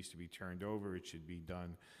information needs to be turned over, it should be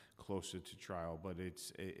done closer to trial. But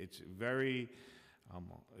it's very,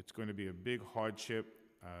 it's going to be a big hardship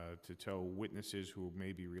to tell witnesses who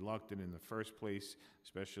may be reluctant in the first place,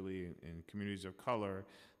 especially in communities of color,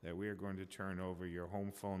 that we are going to turn over your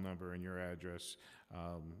home phone number and your address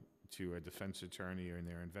to a defense attorney and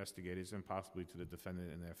their investigators, and possibly to the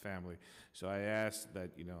defendant and their family. So I ask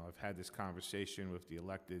that, I've had this conversation with the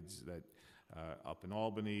electeds that up in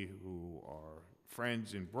Albany who are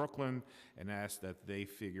friends in Brooklyn, and ask that they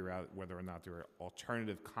figure out whether or not there are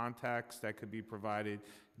alternative contacts that could be provided,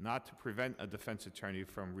 not to prevent a defense attorney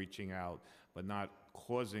from reaching out, but not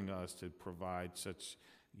causing us to provide such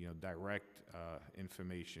direct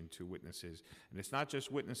information to witnesses. And it's not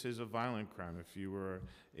just witnesses of violent crime. If you were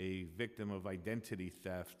a victim of identity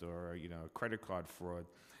theft or credit card fraud,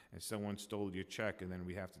 and someone stole your check, and then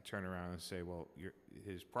we have to turn around and say, well,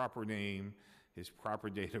 his proper name, his proper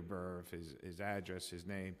date of birth, his address, his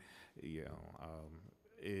name,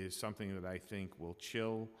 is something that I think will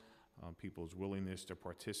chill people's willingness to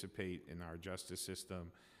participate in our justice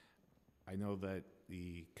system. I know that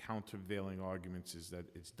the countervailing arguments is that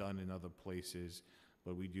it's done in other places,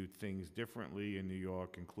 but we do things differently in New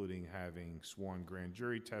York, including having sworn grand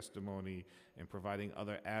jury testimony and providing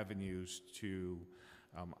other avenues to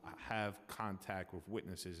have contact with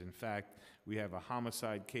witnesses. In fact, we have a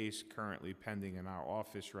homicide case currently pending in our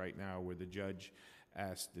office right now where the judge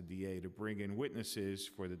asked the DA to bring in witnesses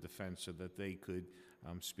for the defense so that they could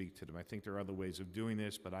speak to them. I think there are other ways of doing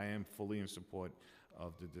this, but I am fully in support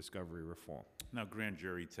of the discovery reform. Now, grand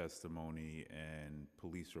jury testimony and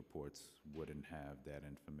police reports wouldn't have that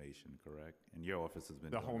information, correct? And your office has been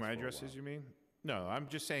The doing home this for a addresses, while. you mean? No, I'm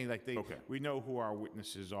just saying, like, Okay. we know who our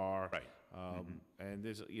witnesses are. Right. And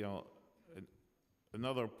there's,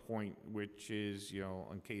 another point, which is,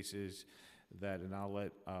 in cases that, and I'll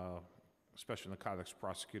let Special Narcotics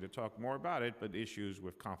Prosecutor talk more about it, but issues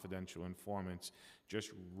with confidential informants,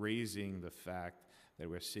 just raising the fact that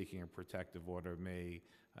we're seeking a protective order may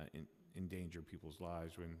endanger people's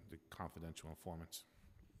lives when the confidential informants.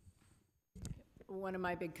 One of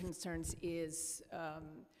my big concerns is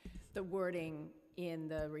the wording in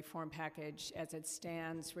the reform package as it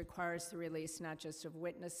stands requires the release not just of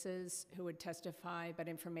witnesses who would testify, but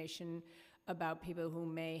information about people who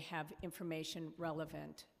may have information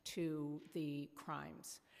relevant to the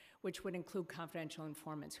crimes, which would include confidential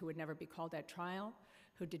informants who would never be called at trial,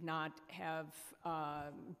 who did not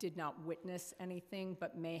witness anything,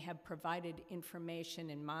 but may have provided information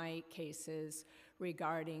in my cases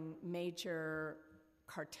regarding major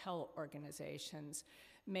cartel organizations,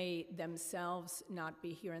 may themselves not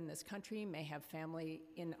be here in this country, may have family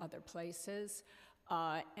in other places.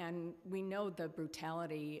 And we know the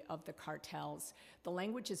brutality of the cartels. The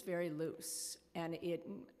language is very loose, and if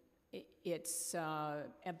it's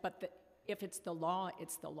the law,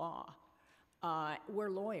 it's the law.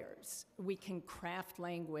 We're lawyers. We can craft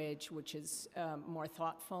language which is more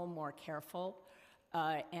thoughtful, more careful,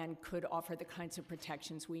 and could offer the kinds of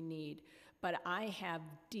protections we need. But I have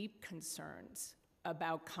deep concerns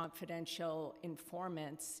about confidential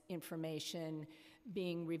informants' information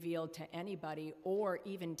being revealed to anybody, or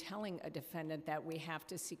even telling a defendant that we have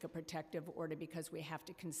to seek a protective order because we have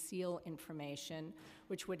to conceal information,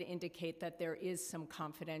 which would indicate that there is some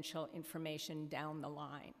confidential information down the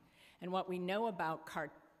line. And what we know about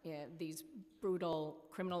these brutal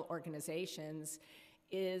criminal organizations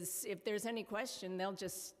is if there's any question, they'll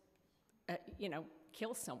just,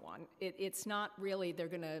 kill someone. It's not really, they're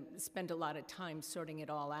going to spend a lot of time sorting it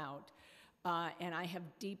all out. And I have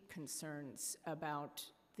deep concerns about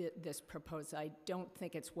this proposal. I don't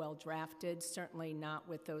think it's well drafted, certainly not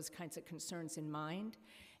with those kinds of concerns in mind.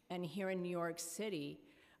 And here in New York City,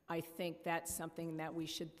 I think that's something that we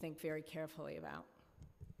should think very carefully about.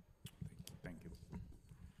 Thank you.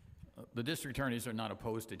 The district attorneys are not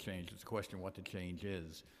opposed to change. It's a question what the change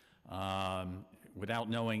is. Without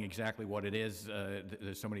knowing exactly what it is,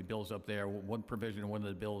 there's so many bills up there. One provision in one of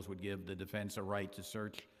the bills would give the defense a right to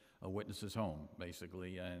search a witness's home,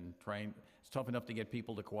 basically, and it's tough enough to get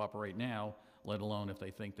people to cooperate now, let alone if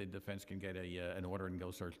they think the defense can get an order and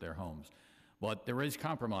go search their homes. But there is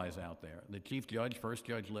compromise out there. The chief judge, first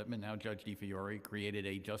Judge Lippman, now Judge DeFiore, created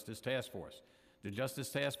a justice task force. The justice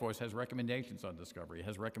task force has recommendations on discovery,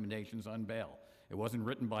 has recommendations on bail. It wasn't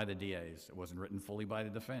written by the DAs. It wasn't written fully by the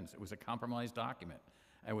defense. It was a compromise document.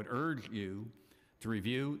 I would urge you to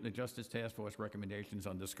review the Justice Task Force recommendations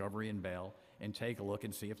on discovery and bail and take a look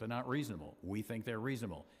and see if they're not reasonable. We think they're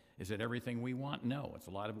reasonable. Is it everything we want? No. It's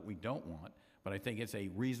a lot of it we don't want, but I think it's a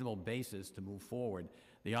reasonable basis to move forward.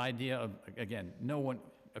 The idea of, again, no one,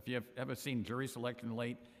 if you've ever seen jury selection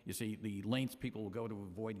late, you see the lengths people will go to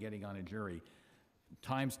avoid getting on a jury.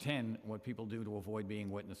 Times 10 what people do to avoid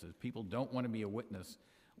being witnesses. People don't want to be a witness,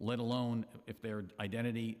 let alone if their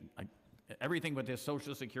identity, everything but their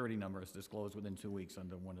social security number is disclosed within 2 weeks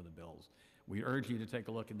under one of the bills. We urge you to take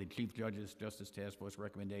a look at the Chief Judge's Justice Task Force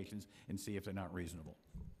recommendations and see if they're not reasonable.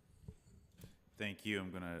 Thank you.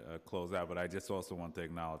 I'm going to close out, but I just also want to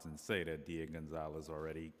acknowledge and say that D.A. Gonzalez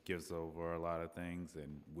already gives over a lot of things,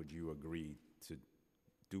 and would you agree to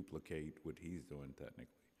duplicate what he's doing technically?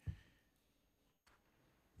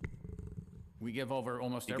 We give over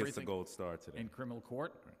almost He everything. gets the gold star today. In criminal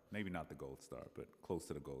court? Maybe not the gold star, but close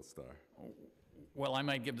to the gold star. Well, I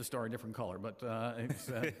might give the star a different color, but I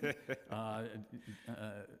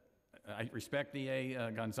respect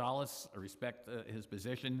D.A. Gonzalez. I respect his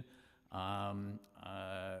position.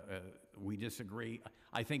 We disagree.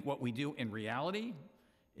 I think what we do in reality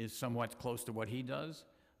is somewhat close to what he does.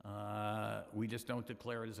 We just don't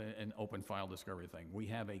declare it as an open file discovery thing. We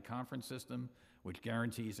have a conference system which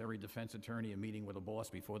guarantees every defense attorney a meeting with a boss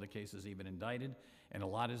before the case is even indicted, and a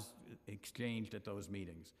lot is exchanged at those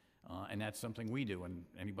meetings. And that's something we do, and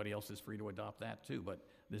anybody else is free to adopt that too, but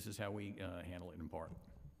this is how we handle it in part.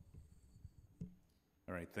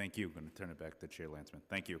 All right, thank you. I'm going to turn it back to Chair Landsman.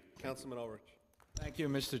 Thank you. Councilman Ulrich. Thank you,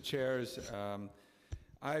 Mr. Chairs.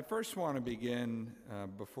 I first want to begin,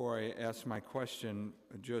 before I ask my question,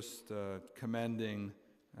 just commending,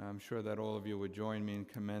 I'm sure that all of you would join me in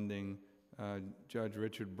commending Judge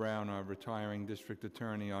Richard Brown, our retiring district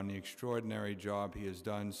attorney, on the extraordinary job he has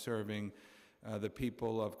done serving the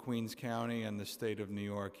people of Queens County and the state of New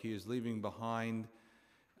York. He is leaving behind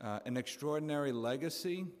an extraordinary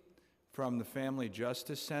legacy, from the Family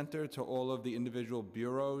Justice Center to all of the individual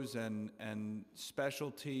bureaus and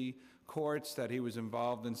specialty courts that he was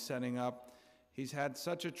involved in setting up. He's had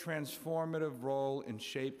such a transformative role in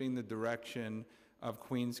shaping the direction of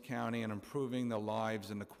Queens County and improving the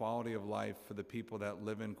lives and the quality of life for the people that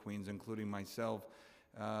live in Queens, including myself.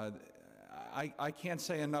 I can't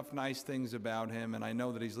say enough nice things about him, and I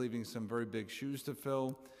know that he's leaving some very big shoes to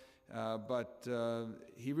fill, but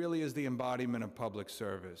he really is the embodiment of public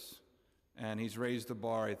service. And he's raised the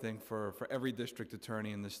bar, I think, for every district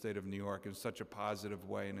attorney in the state of New York in such a positive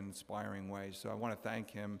way and an inspiring way. So I want to thank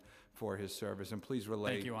him for his service, and please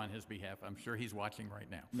relate. Thank you on his behalf. I'm sure he's watching right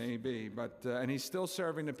now. Maybe, but, and he's still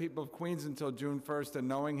serving the people of Queens until June 1st, and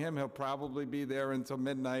knowing him, he'll probably be there until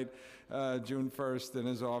midnight, June 1st in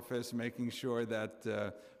his office, making sure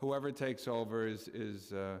that whoever takes over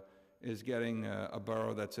is getting a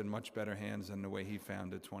borough that's in much better hands than the way he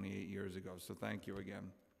found it 28 years ago. So thank you again.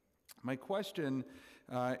 My question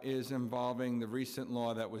is involving the recent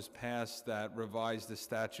law that was passed that revised the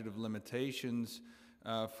statute of limitations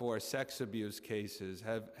for sex abuse cases.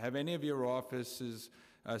 Have any of your offices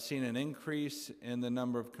seen an increase in the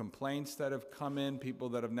number of complaints that have come in, people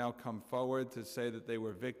that have now come forward to say that they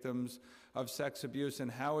were victims of sex abuse? And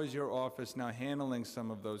how is your office now handling some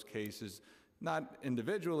of those cases, not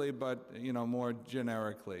individually, but more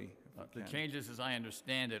generically? The changes, as I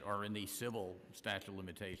understand it, are in the civil statute of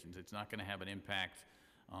limitations. It's not going to have an impact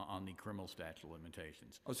on the criminal statute of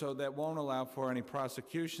limitations. Oh, so that won't allow for any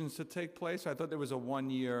prosecutions to take place? I thought there was a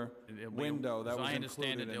one-year window that was included. As I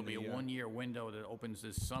understand it, there'll be a the, one-year window that opens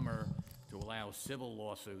this summer to allow civil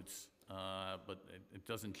lawsuits, but it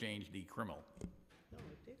doesn't change the criminal. No,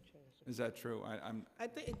 it did change. Is that true? I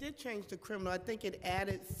think it did change the criminal. I think it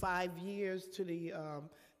added 5 years to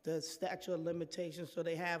the statute of limitations, so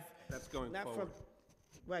they have. That's going not forward.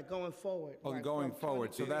 Right, going forward. Oh, right, going from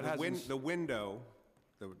forward, so that hasn't... The window,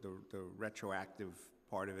 the retroactive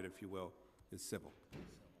part of it, if you will, is civil.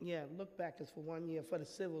 Yeah, look back is for 1 year for the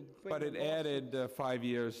civil. But it added 5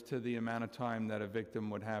 years to the amount of time that a victim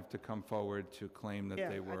would have to come forward to claim that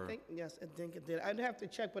they were... Yes, I think it did. I'd have to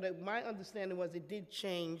check, but my understanding was it did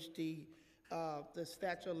change the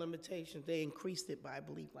statute of limitations. They increased it by, I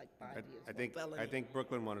believe, like 5 years. I for think, felony. I think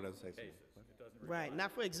Brooklyn wanted to say something. Right,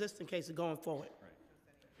 not for existing cases, going forward.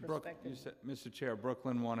 Brooke, you said, Mr. Chair,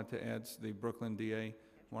 Brooklyn wanted to add, the Brooklyn DA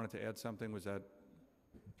wanted to add something, was that?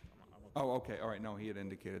 Oh, okay, all right, no, he had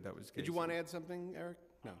indicated that was the case. Did you want to add something, Eric?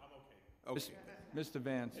 No. I'm okay. Mr.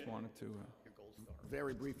 Vance wanted to...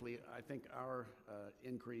 Very briefly, I think our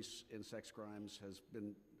increase in sex crimes has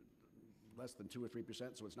been less than 2 or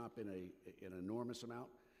 3%, so it's not been an enormous amount.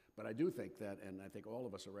 But I do think that, and I think all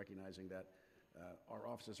of us are recognizing that our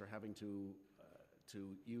officers are having to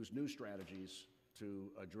use new strategies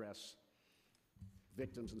to address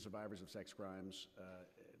victims and survivors of sex crimes,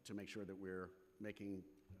 to make sure that we're making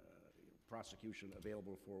prosecution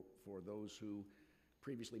available for those who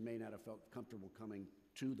previously may not have felt comfortable coming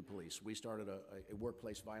to the police. We started a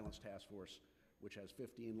workplace violence task force, which has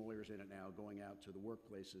 15 lawyers in it now, going out to the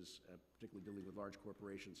workplaces, particularly dealing with large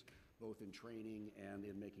corporations, both in training and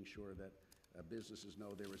in making sure that businesses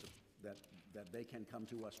know that they can come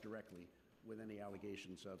to us directly with any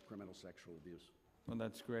allegations of criminal sexual abuse. Well,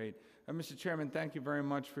 that's great. Mr. Chairman, thank you very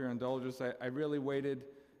much for your indulgence. I really waited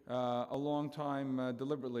a long time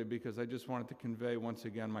deliberately because I just wanted to convey once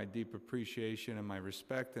again my deep appreciation and my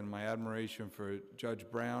respect and my admiration for Judge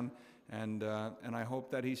Brown, and I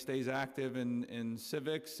hope that he stays active in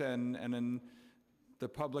civics and in the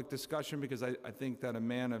public discussion, because I think that a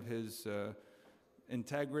man of his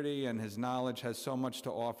integrity and his knowledge has so much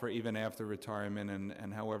to offer even after retirement,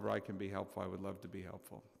 and however I can be helpful, I would love to be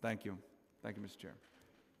helpful. Thank you. Thank you, Mr. Chair.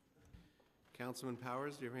 Councilman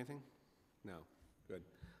Powers, do you have anything? No. Good.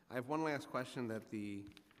 I have one last question that the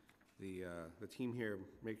team here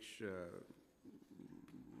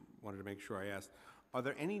wanted to make sure I asked. Are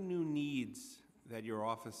there any new needs that your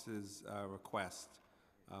offices request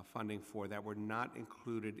funding for that were not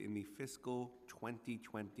included in the fiscal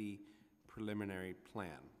 2020 preliminary plan?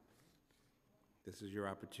 This is your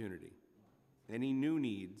opportunity. Any new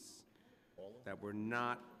needs that were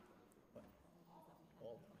not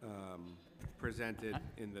presented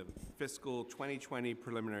in the fiscal 2020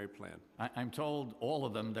 preliminary plan? I'm told all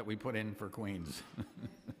of them that we put in for Queens.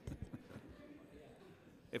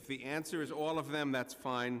 If the answer is all of them, that's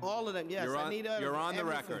fine. All of them, yes. You're on, you're on the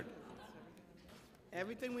record.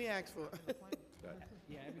 Everything we asked for.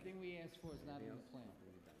 Yeah, everything we asked for is not in the plan.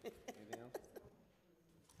 Anything else?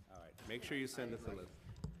 All right. Make sure you send us a list.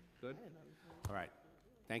 Good? All right.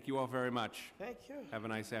 Thank you all very much. Thank you. Have a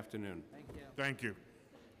nice afternoon. Thank you. Thank you.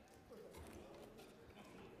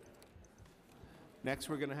 Next,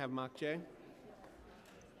 we're going to have Mak Jay.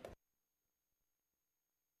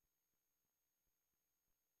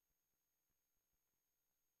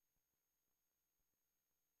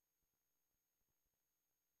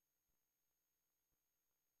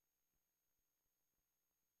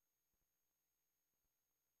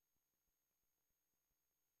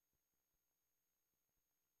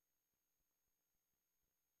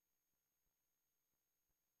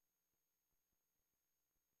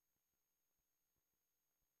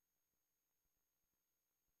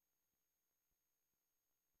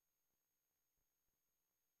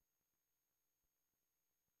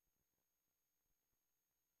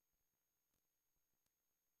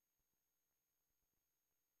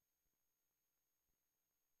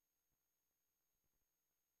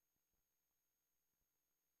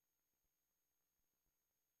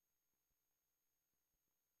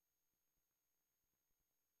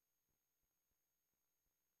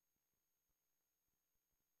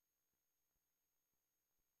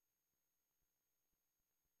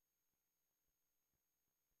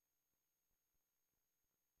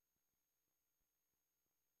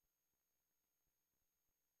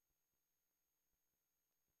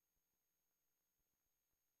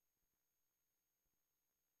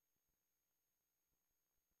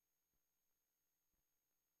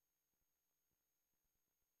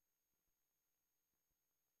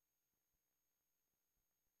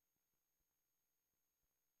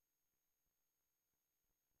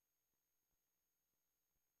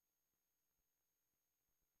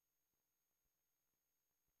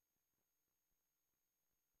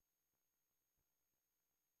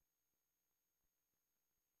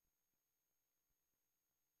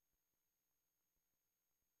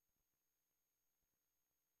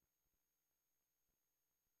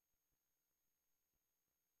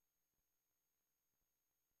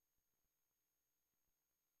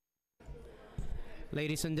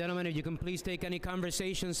 Ladies and gentlemen, if you can please take any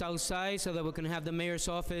conversations outside so that we can have the Mayor's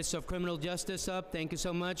Office of Criminal Justice up. Thank you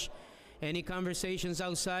so much. Any conversations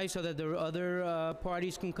outside so that the other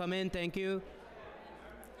parties can come in. Thank you.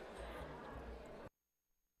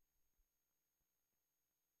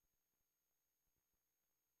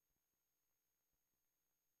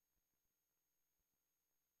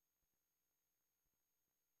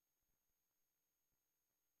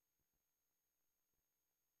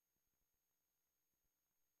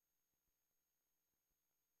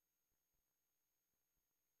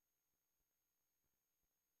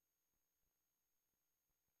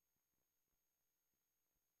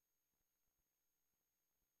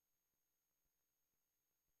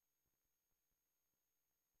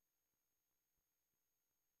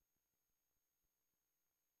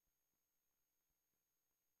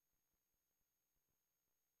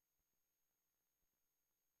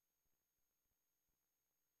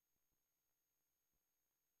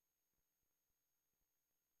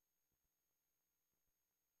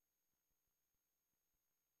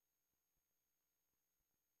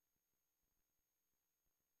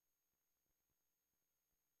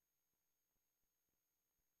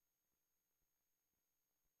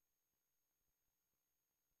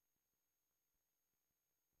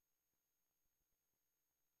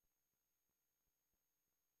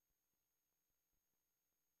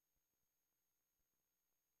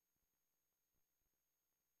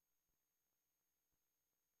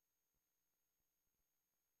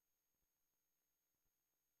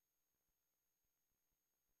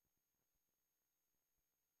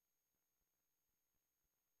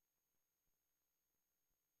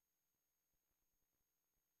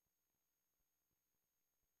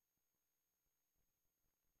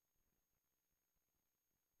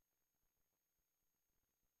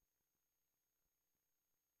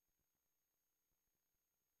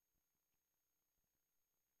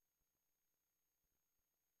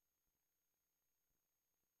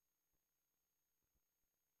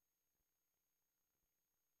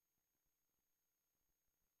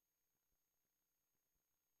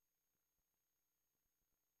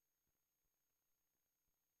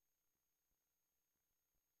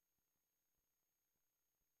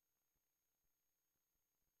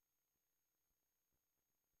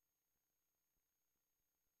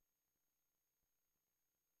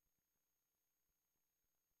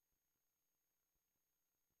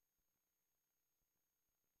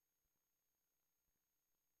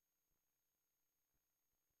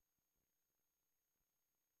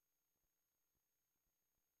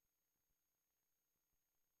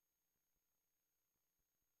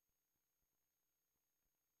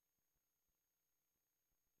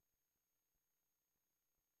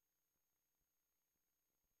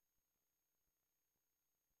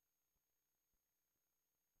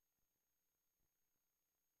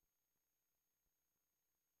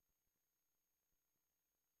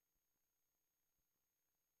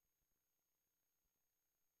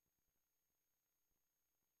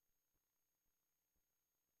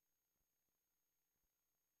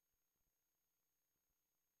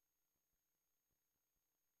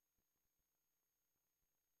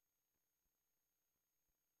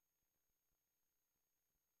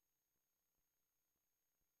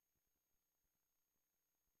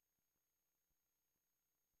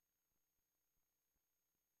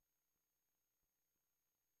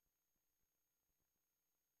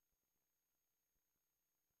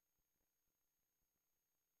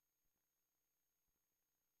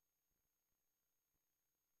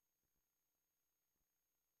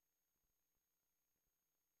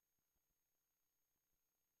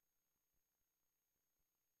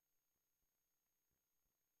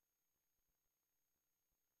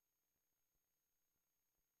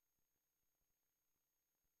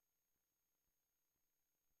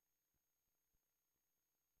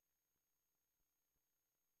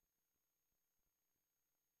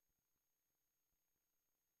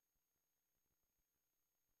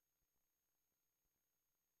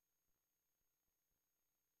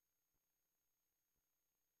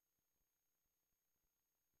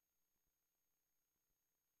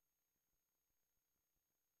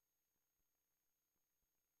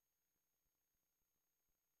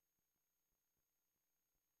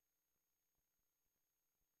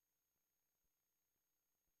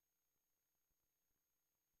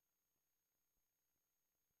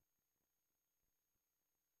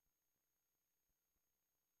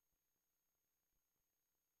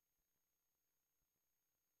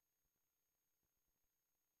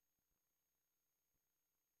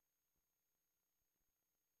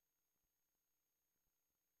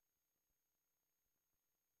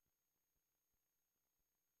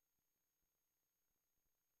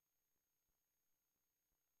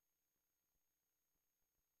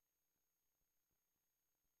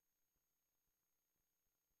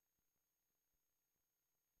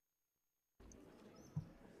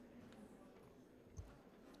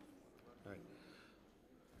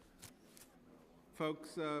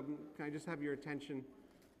 Folks, can I just have your attention?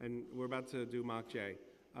 And we're about to do Mock J.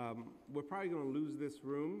 We're probably going to lose this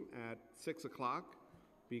room at 6 o'clock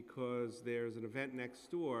because there's an event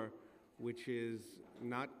next door which is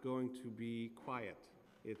not going to be quiet.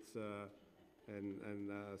 It's a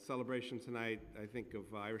celebration tonight, I think,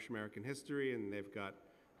 of Irish American history, and they've got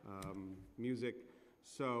music.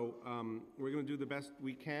 So we're going to do the best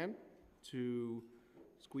we can to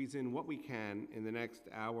squeeze in what we can in the next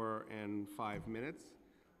hour and 5 minutes,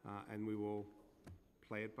 and we will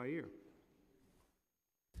play it by ear.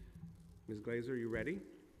 Ms. Glazer, are you ready?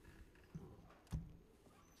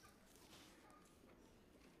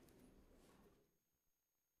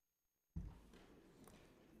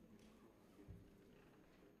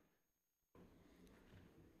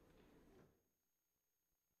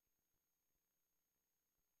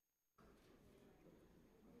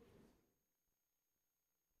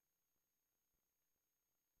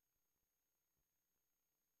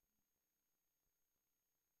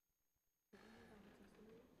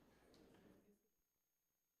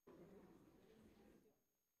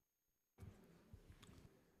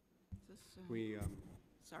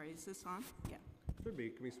 Sorry, is this on? Yeah. Should be.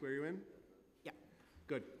 Can we swear you in? Yeah,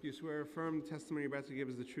 Good. Do you swear or affirm the testimony you're about to give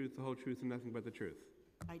is the truth, the whole truth, and nothing but the truth?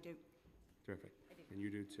 I do. Terrific. And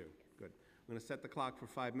you do too. Good. I'm going to set the clock for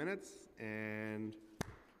 5 minutes, and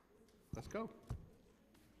let's go.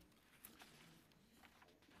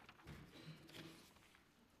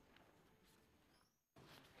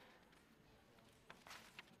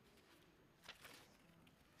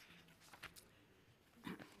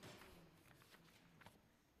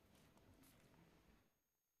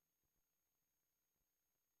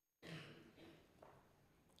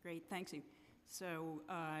 Great, thank you. So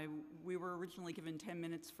we were originally given 10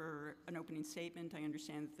 minutes for an opening statement. I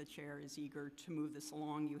understand that the chair is eager to move this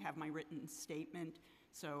along. You have my written statement,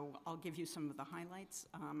 so I'll give you some of the highlights.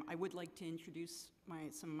 I would like to introduce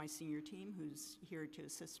some of my senior team who's here to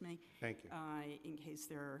assist me. Thank you. In case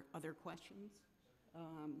there are other questions.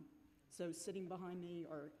 So sitting behind me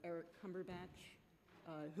are Eric Cumberbatch,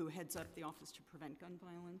 who heads up the Office to Prevent Gun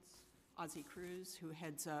Violence, Ozzie Cruz, who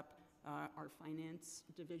heads up our finance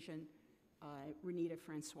division, Renita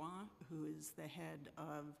Francois, who is the head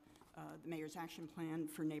of the Mayor's Action Plan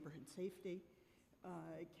for Neighborhood Safety,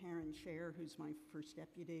 Karen Scher, who's my first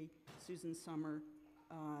deputy, Susan Summer,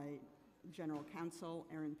 General Counsel,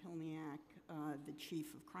 Erin Pilniak, the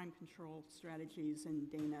Chief of Crime Control Strategies, and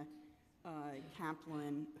Dana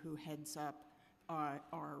Kaplan, who heads up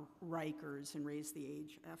our Rikers and Raise the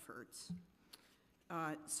Age efforts.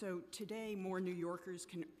 So today, more New Yorkers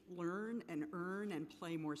can learn and earn and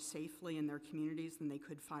play more safely in their communities than they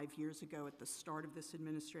could 5 years ago at the start of this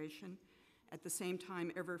administration. At the same time,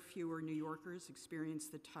 ever fewer New Yorkers experience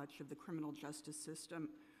the touch of the criminal justice system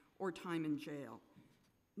or time in jail.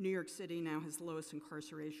 New York City now has the lowest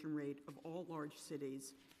incarceration rate of all large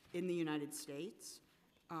cities in the United States.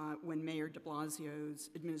 When Mayor de Blasio's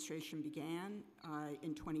administration began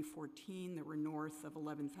in 2014, there were north of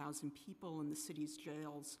 11,000 people in the city's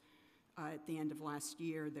jails. At the end of last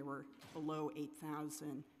year, there were below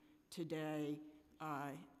 8,000. Today,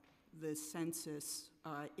 the census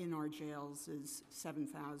in our jails is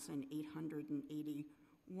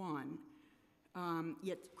 7,881.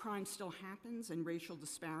 Yet crime still happens, and racial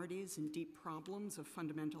disparities and deep problems of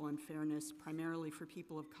fundamental unfairness, primarily for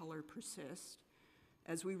people of color, persist.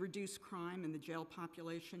 As we reduce crime in the jail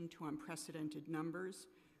population to unprecedented numbers,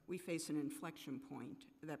 we face an inflection point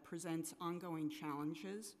that presents ongoing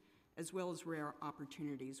challenges as well as rare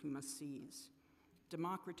opportunities we must seize.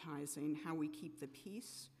 Democratizing how we keep the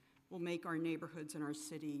peace will make our neighborhoods and our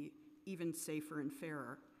city even safer and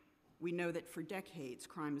fairer. We know that for decades,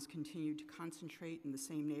 crime has continued to concentrate in the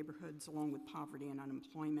same neighborhoods along with poverty and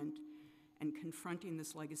unemployment, and confronting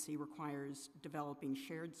this legacy requires developing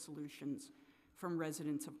shared solutions from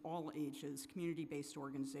residents of all ages, community-based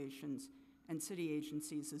organizations, and city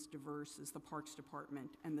agencies as diverse as the Parks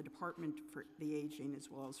Department and the Department for the Aging, as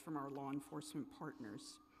well as from our law enforcement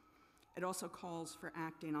partners. It also calls for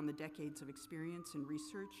acting on the decades of experience and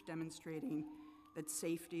research demonstrating that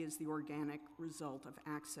safety is the organic result of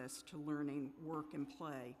access to learning, work, and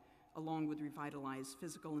play, along with revitalized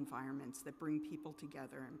physical environments that bring people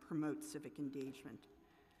together and promote civic engagement.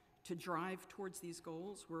 To drive towards these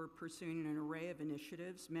goals, we're pursuing an array of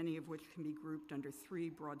initiatives, many of which can be grouped under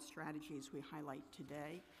 3 broad strategies we highlight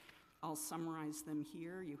today. I'll summarize them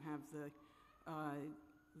here. You have the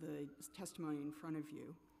testimony in front of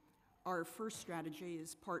you. Our first strategy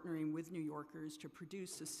is partnering with New Yorkers to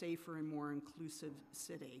produce a safer and more inclusive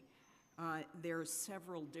city. There are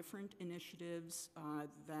several different initiatives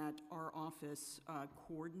that our office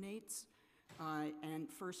coordinates. and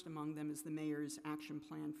first among them is the mayor's action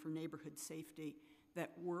plan for neighborhood safety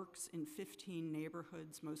that works in 15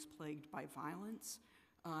 neighborhoods most plagued by violence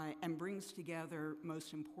and brings together,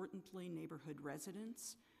 most importantly, neighborhood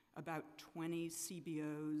residents, about 20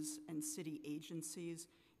 CBOs and city agencies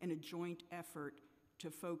in a joint effort to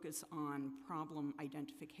focus on problem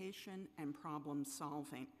identification and problem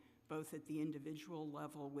solving, both at the individual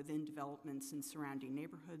level within developments in surrounding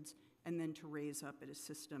neighborhoods, and then to raise up at a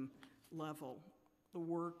system level. The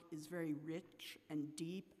work is very rich and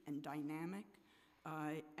deep and dynamic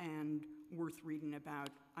and worth reading about,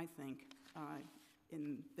 I think,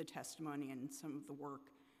 in the testimony and some of the work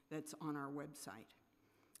that's on our website.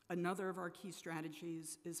 Another of our key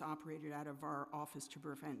strategies is operated out of our Office to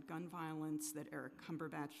Prevent Gun Violence that Eric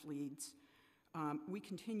Cumberbatch leads. We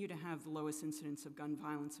continue to have the lowest incidence of gun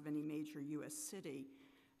violence of any major U.S. city,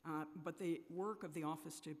 but the work of the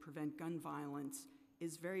Office to Prevent Gun Violence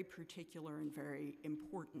is very particular and very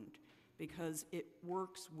important because it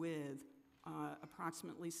works with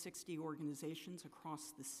approximately 60 organizations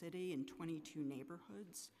across the city in 22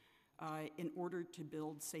 neighborhoods in order to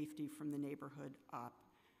build safety from the neighborhood up,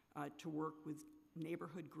 to work with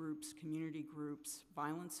neighborhood groups, community groups,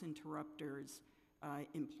 violence interrupters,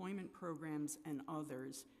 employment programs, and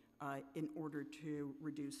others in order to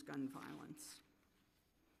reduce gun violence.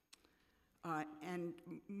 And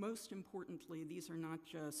most importantly, these are not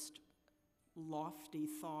just lofty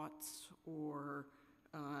thoughts or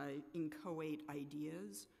inchoate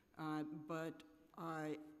ideas, but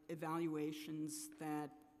evaluations that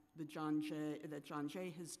John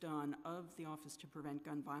Jay has done of the Office to Prevent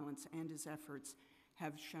Gun Violence and his efforts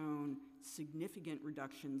have shown significant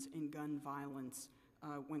reductions in gun violence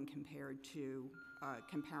when compared to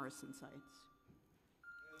comparison sites.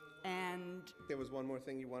 And there was one more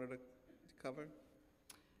thing you wanted to cover?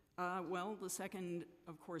 Well, the second,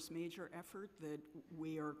 of course, major effort that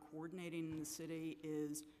we are coordinating in the city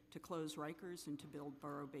is to close Rikers and to build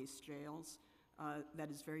borough-based jails.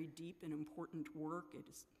 That is very deep and important work. It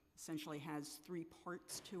essentially has three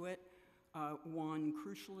parts to it. One,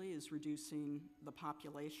 crucially, is reducing the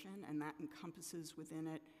population, and that encompasses within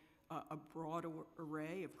it a broad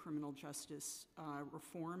array of criminal justice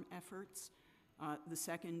reform efforts. The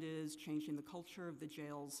second is changing the culture of the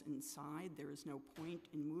jails inside. There is no point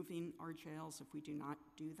in moving our jails if we do not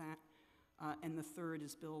do that. And the third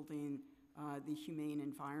is building the humane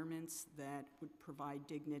environments that would provide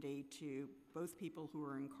dignity to both people who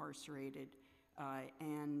are incarcerated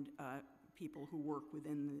and people who work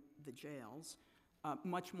within the jails.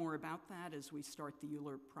 Much more about that as we start the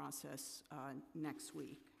Euler process next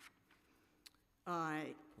week.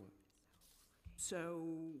 So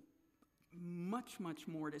much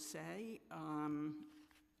more to say,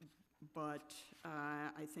 but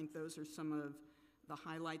I think those are some of the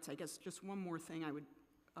highlights. I guess just one more thing I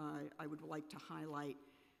would like to highlight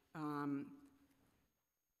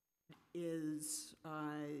is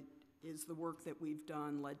the work that we've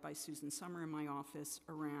done, led by Susan Summer in my office,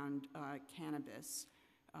 around cannabis.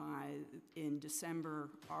 In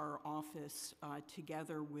December, our office,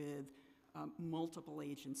 together with multiple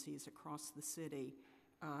agencies across the city,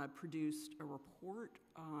 produced a report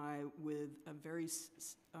with a very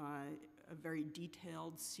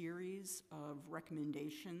detailed series of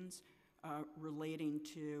recommendations relating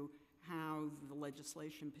to how the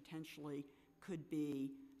legislation potentially could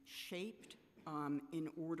be shaped in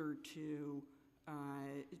order to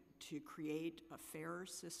create a fairer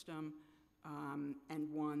system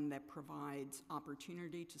and one that provides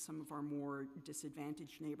opportunity to some of our more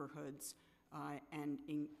disadvantaged neighborhoods and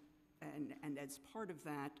as part of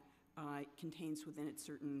that, contains within it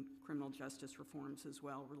certain criminal justice reforms as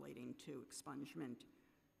well relating to expungement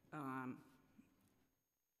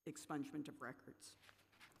of records.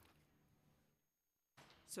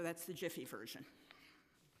 So that's the jiffy version.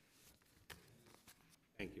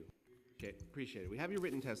 Thank you. Okay, appreciate it. We have your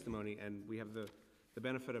written testimony, and we have the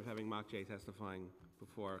benefit of having Mark Jay testifying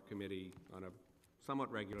before our committee on a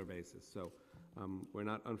somewhat regular basis. So we're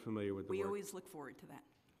not unfamiliar with the work. We always look forward to that.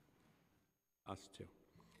 Us too.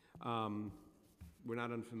 We're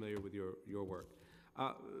not unfamiliar with your work.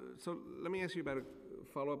 So let me ask you about a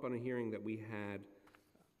follow-up on a hearing that we had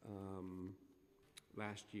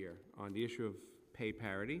last year on the issue of pay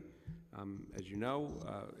parity. As you know,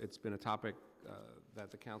 it's been a topic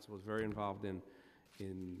that the council was very involved in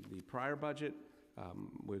the prior budget.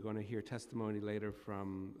 We're going to hear testimony later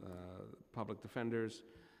from public defenders.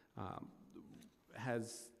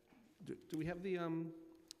 Do we have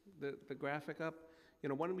the graphic up? You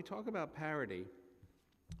know, when we talk about parity,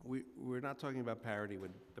 we're not talking about parity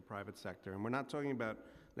with the private sector, and we're not talking about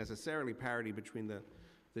necessarily parity between the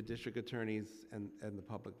the district attorneys and the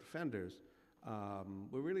public defenders,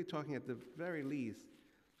 we're really talking at the very least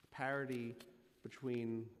parity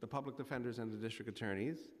between the public defenders and the district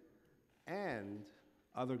attorneys and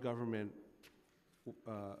other government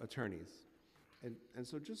attorneys. And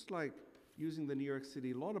so just like using the New York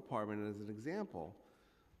City Law Department as an example,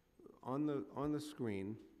 on the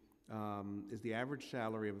screen is the average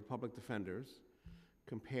salary of the public defenders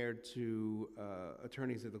compared to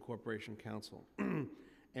attorneys at the Corporation Counsel.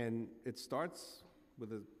 And it starts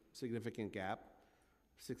with a significant gap,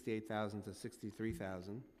 68,000 to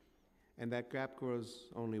 63,000, and that gap grows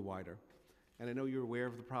only wider. And I know you're aware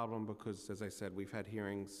of the problem because, as I said, we've had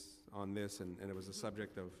hearings on this, and it was a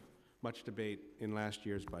subject of much debate in last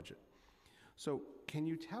year's budget. So can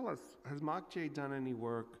you tell us, has MOCJ done any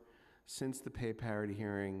work since the pay parity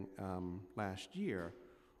hearing last year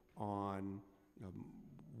on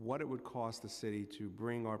what it would cost the city to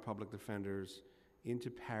bring our public defenders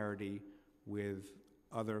into parity with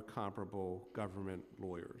other comparable government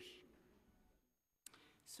lawyers?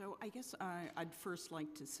 So I guess I'd first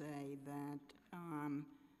like to say that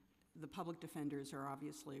the public defenders are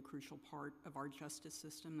obviously a crucial part of our justice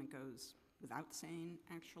system. That goes without saying,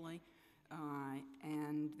 actually.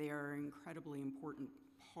 And they are an incredibly important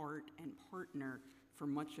part and partner for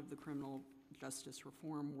much of the criminal justice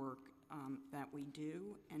reform work that we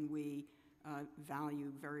do, and we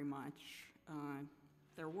value very much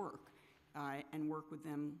their work and work with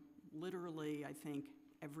them literally, I think,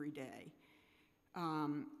 every day.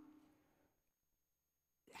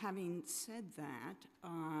 Having said that,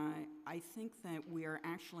 I think that we are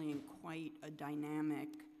actually in quite a dynamic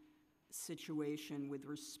situation with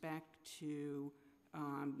respect to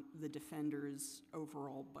the defenders'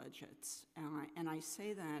 overall budgets. And I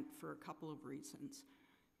say that for a couple of reasons.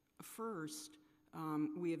 First,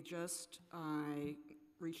 we have just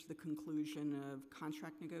reached the conclusion of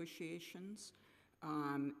contract negotiations,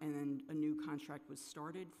 and a new contract was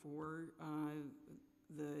started for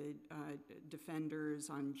the defenders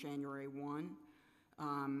on January 1,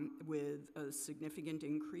 with a significant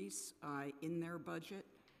increase in their budget,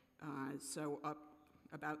 so up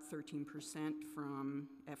about 13% from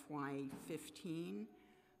FY15.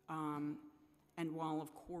 And while,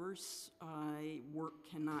 of course, work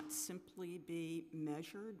cannot simply be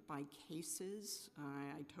measured by cases,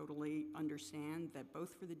 I totally understand that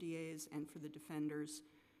both for the DAs and for the defenders,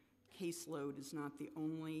 caseload is not the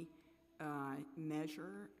only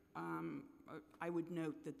measure. I would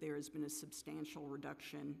note that there has been a substantial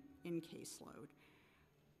reduction in caseload.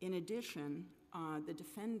 In addition, the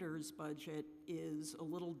defender's budget is a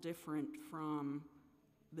little different from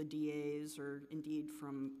the DA's or indeed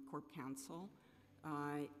from Corp Counsel,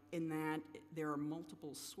 in that there are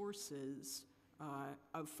multiple sources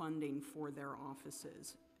of funding for their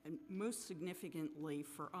offices. And most significantly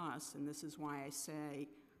for us, and this is why I say,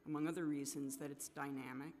 among other reasons, that it's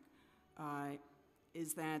dynamic,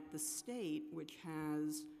 is that the state, which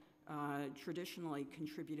has traditionally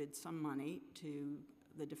contributed some money to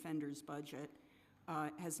the defender's budget,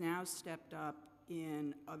 has now stepped up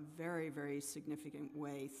in a very, very significant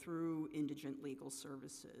way through indigent legal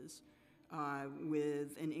services,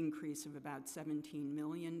 with an increase of about $17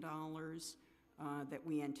 million that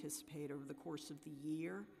we anticipate over the course of the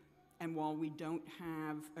year. And while we don't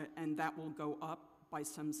have, and that will go up by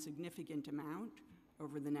some significant amount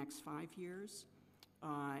over the next 5 years,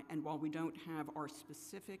 and while we don't have our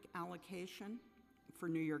specific allocation for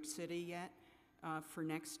New York City yet for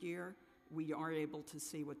next year, we are able to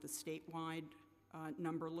see what the statewide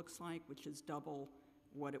number looks like, which is double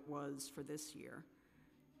what it was for this year.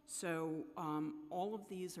 So all of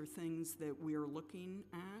these are things that we are looking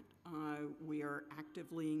at. We are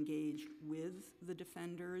actively engaged with the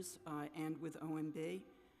defenders and with OMB,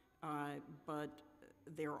 but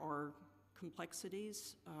there are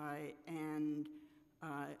complexities and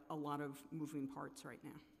a lot of moving parts right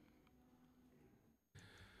now.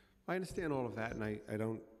 I understand all of that, and I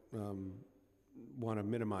don't want to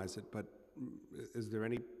minimize it, but is there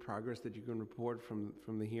any progress that you can report from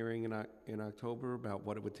the hearing in October about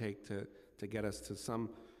what it would take to get us to some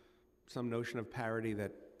notion of parity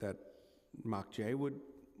that MOCJ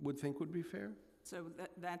would think would be fair? So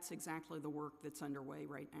that's exactly the work that's underway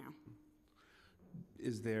right now.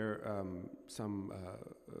 Is there some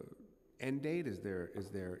end date? Is there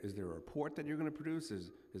a report that you're going to produce?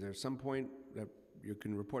 Is there some point that you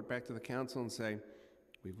can report back to the council and say,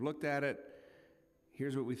 we've looked at it,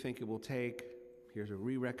 here's what we think it will take, here's what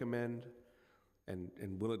we recommend, and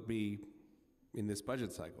will it be in this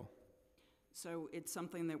budget cycle? So it's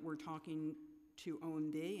something that we're talking to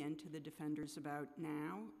OMB and to the defenders about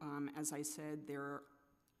now. As I said, there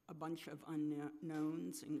a bunch of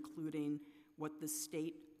unknowns, including what the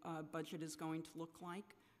state budget is going to look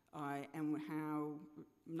like, and how,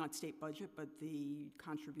 not state budget, but the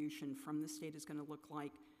contribution from the state is going to look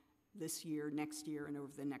like this year, next year, and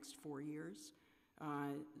over the next 4 years.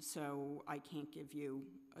 So I can't give you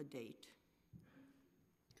a date.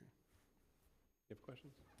 You have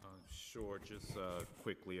questions? Sure, just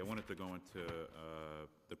quickly, I wanted to go into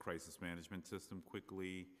the crisis management system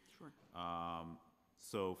quickly. Sure.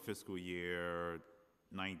 So fiscal year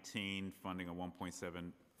 19, funding of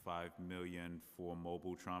 1.75 million for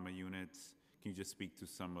mobile trauma units. Can you just speak to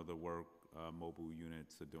some of the work mobile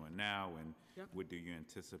units are doing now, and Yep. what do you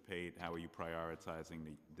anticipate? How are you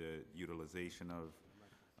prioritizing the utilization of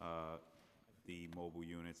the mobile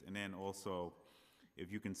units? And then also,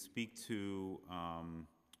 if you can speak to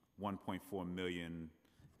 1.4 million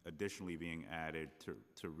additionally being added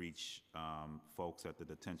to reach folks at the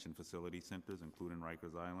detention facility centers, including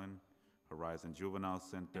Rikers Island, Horizon Juvenile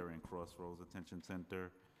Center, and Crossroads Detention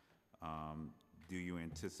Center. Do you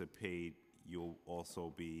anticipate you'll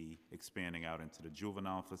also be expanding out into the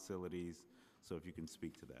juvenile facilities? So if you can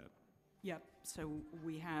speak to that. Yep, so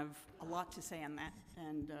we have a lot to say on that,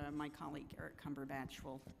 and my colleague Eric Cumberbatch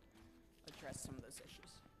will address some of those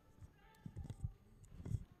issues.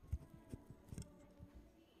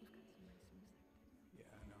 Yeah,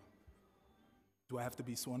 I know. Do I have to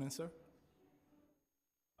be sworn in, sir?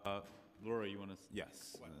 Laura, you want to?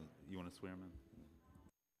 Yes. You want to swear him in?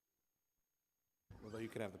 Although you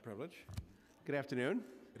could have the privilege. Good afternoon.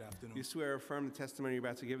 Good afternoon. You swear or affirm the testimony you're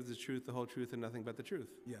about to give is the truth, the whole truth, and nothing but the truth?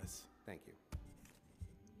 Yes. Thank you.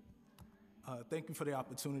 Thank you for the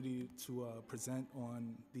opportunity to present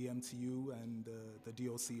on the MTU and the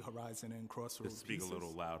DOC Horizon and Crossroads Just speak pieces. a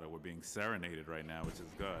little louder. We're being serenaded right now, which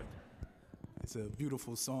is good. It's a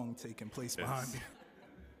beautiful song taking place behind me.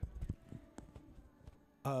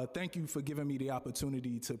 Thank you for giving me the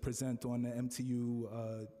opportunity to present on the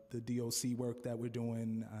MTU, the DOC work that we're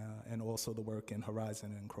doing, and also the work in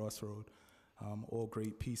Horizon and Crossroad, all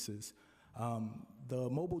great pieces. The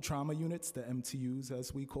mobile trauma units, the MTUs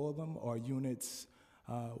as we call them, are units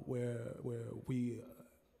where we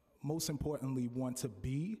most importantly want to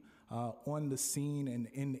be on the scene and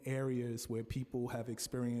in areas where people have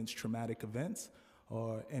experienced traumatic events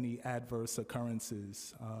or any adverse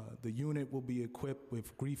occurrences. The unit will be equipped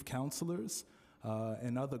with grief counselors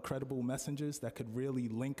and other credible messengers that could really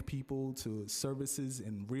link people to services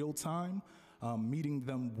in real time, meeting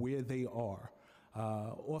them where they are.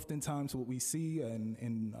 Oftentimes what we see,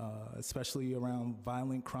 and especially around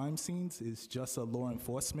violent crime scenes, is just a law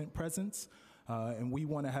enforcement presence, and we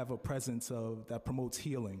want to have a presence that promotes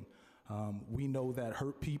healing. We know that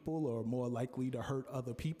hurt people are more likely to hurt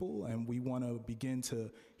other people, and we want to begin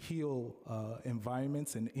to heal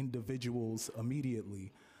environments and individuals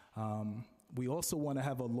immediately. We also want to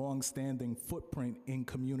have a long-standing footprint in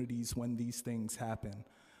communities when these things happen.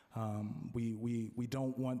 We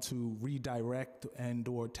don't want to redirect and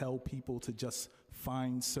or tell people to just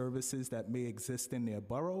find services that may exist in their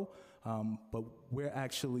borough, but we're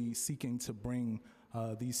actually seeking to bring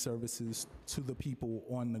these services to the people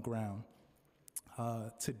on the ground.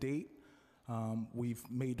 To date, we've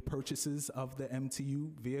made purchases of the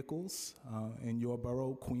MTU vehicles. In your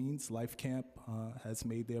borough, Queens, Life Camp has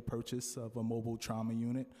made their purchase of a mobile trauma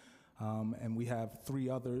unit, and we have 3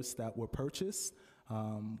 others that were purchased.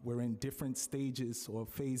 We're in different stages or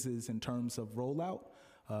phases in terms of rollout.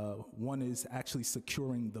 One is actually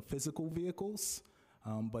securing the physical vehicles,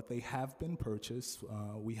 but they have been purchased.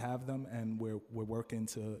 We have them, and we're working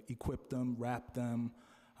to equip them, wrap them,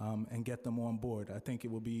 and get them on board. I think it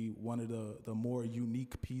will be one of the more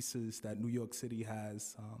unique pieces that New York City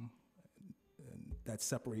has that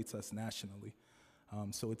separates us nationally.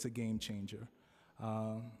 So it's a game changer.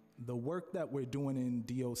 The work that we're doing in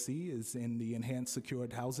DOC is in the Enhanced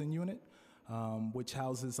Secured Housing Unit, which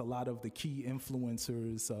houses a lot of the key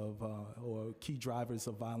influencers or key drivers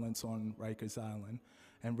of violence on Rikers Island.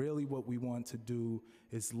 And really what we want to do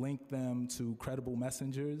is link them to credible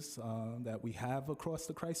messengers that we have across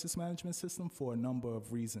the crisis management system for a number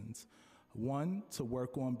of reasons. One, to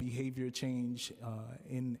work on behavior change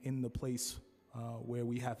in the place where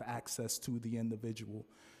we have access to the individual.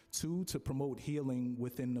 2, to promote healing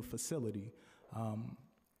within the facility.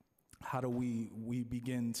 How do we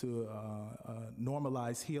begin to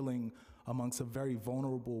normalize healing amongst a very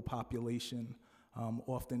vulnerable population,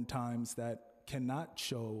 oftentimes that cannot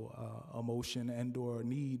show emotion and or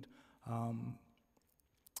need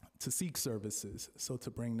to seek services, so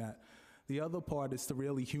to bring that. The other part is to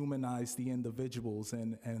really humanize the individuals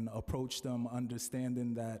and approach them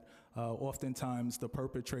understanding that oftentimes the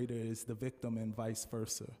perpetrator is the victim and vice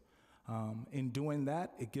versa. In doing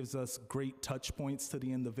that, it gives us great touch points to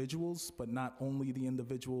the individuals, but not only the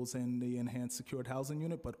individuals in the Enhanced Secured Housing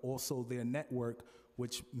Unit, but also their network,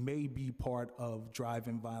 which may be part of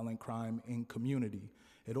driving violent crime in community.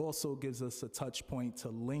 It also gives us a touch point to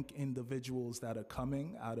link individuals that are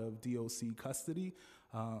coming out of DOC custody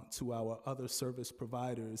to our other service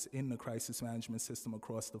providers in the crisis management system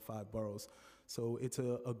across the 5 boroughs. So it's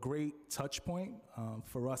a great touch point.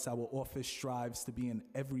 For us, our office strives to be in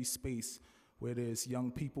every space where there's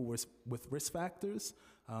young people with risk factors,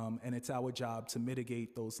 and it's our job to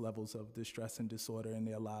mitigate those levels of distress and disorder in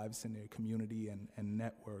their lives, in their community and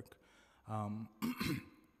network.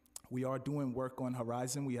 We are doing work on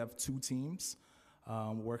Horizon. We have 2 teams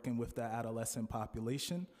working with the adolescent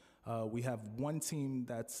population. We have one team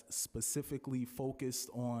that's specifically focused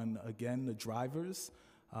on, again, the drivers,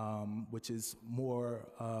 which is more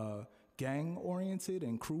gang-oriented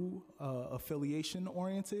and crew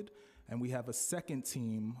affiliation-oriented. And we have a second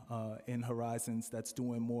team in Horizons that's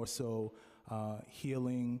doing more so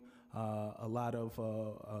healing, a lot of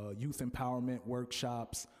youth empowerment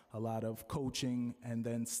workshops, a lot of coaching, and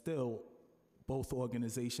then still both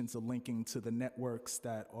organizations are linking to the networks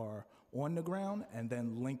that are on the ground and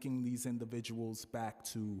then linking these individuals back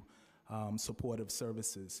to supportive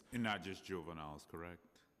services. And not just juveniles, correct?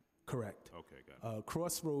 Correct. Okay, got it.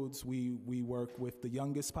 Crossroads, we work with the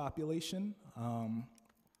youngest population,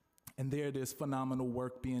 and there's phenomenal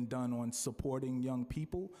work being done on supporting young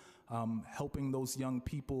people, helping those young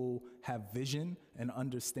people have vision and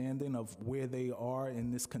understanding of where they are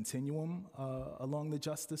in this continuum along the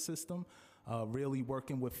justice system, really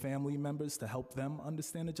working with family members to help them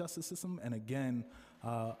understand the justice system, and again,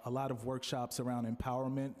 a lot of workshops around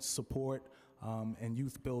empowerment, support, and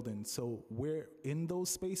youth building. So we're in those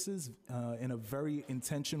spaces in a very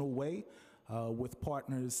intentional way with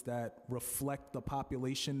partners that reflect the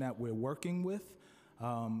population that we're working with,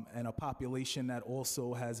 and a population that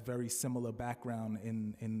also has very similar background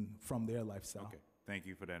from their lifestyle. Okay, thank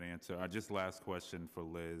you for that answer. Just last question for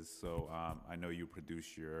Liz. So I know you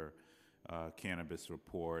produced your cannabis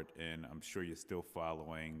report, and I'm sure you're still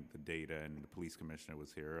following the data, and the police commissioner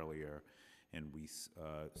was here earlier, and we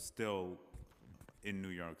still in New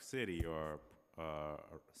York City are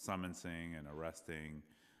summoning and arresting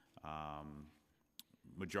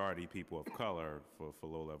majority people of color for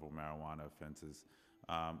low-level marijuana offenses.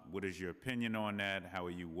 What is your opinion on that? How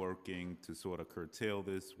are you working to sort of curtail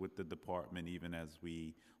this with the department, even as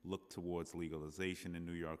we look towards legalization in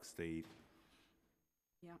New York State?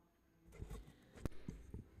 Yeah.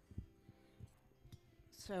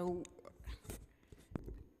 So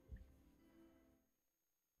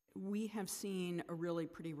we have seen a really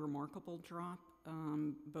pretty remarkable drop,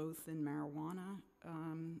 both in marijuana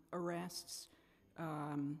arrests,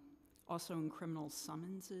 also in criminal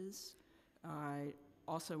summonses,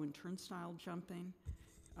 also in turnstile jumping.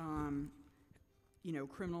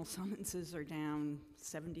 Criminal summonses are down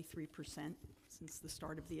 73% since the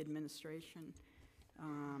start of the administration.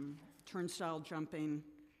 Turnstile jumping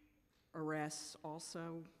arrests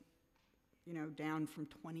also, down from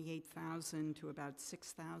 28,000 to about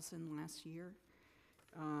 6,000 last year.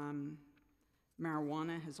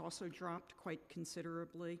 Marijuana has also dropped quite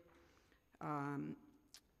considerably.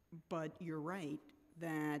 But you're right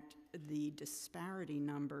that the disparity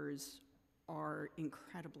numbers are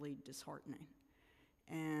incredibly disheartening.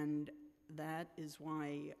 And that is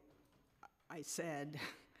why I said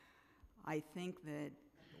I think that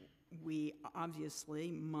we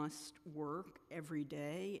obviously must work every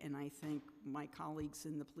day, and I think my colleagues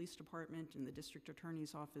in the police department and the district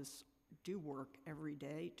attorney's office do work every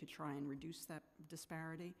day to try and reduce that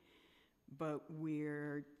disparity. But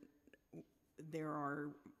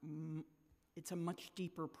it's a much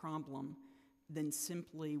deeper problem than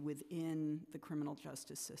simply within the criminal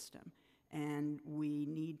justice system. And we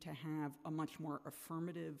need to have a much more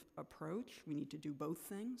affirmative approach. We need to do both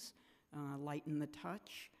things, lighten the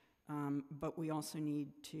touch, but we also need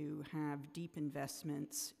to have deep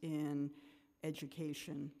investments in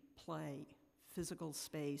education, play, physical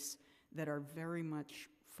space that are very much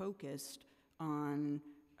focused on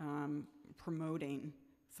promoting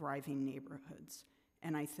thriving neighborhoods.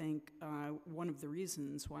 And I think one of the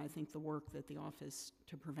reasons why I think the work that the Office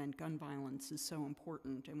to Prevent Gun Violence is so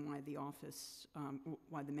important, and why the office,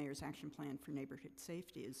 why the Mayor's Action Plan for Neighborhood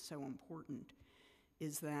Safety is so important,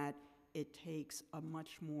 is that it takes a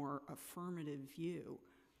much more affirmative view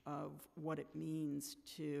of what it means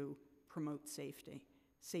to promote safety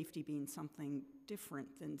safety being something different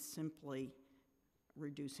than simply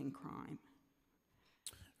reducing crime.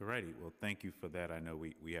 All righty, well, thank you for that. I know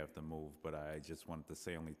we have to move, but I just wanted to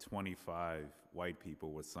say only 25 white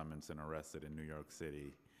people were summoned and arrested in New York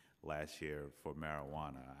City last year for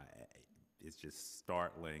marijuana. It's just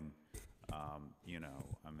startling, you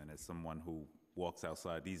know, I mean, as someone who walks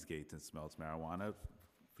outside these gates and smells marijuana,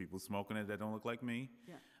 people smoking it that don't look like me,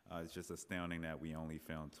 Yeah. It's just astounding that we only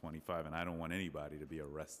found 25, and I don't want anybody to be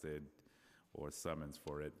arrested or summoned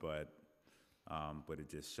for it, but it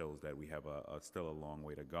just shows that we have still a long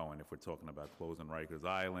way to go. And if we're talking about closing Rikers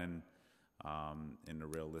Island in the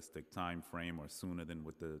realistic time frame or sooner than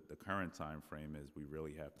what the current time frame is, we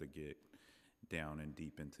really have to get down and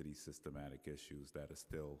deep into these systematic issues that are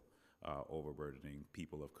still overburdening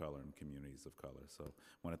people of color and communities of color. So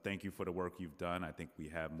I want to thank you for the work you've done. I think we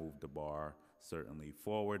have moved the bar certainly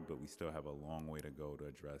forward, but we still have a long way to go to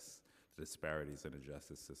address the disparities in the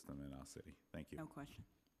justice system in our city. Thank you. No question.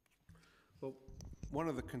 Well, one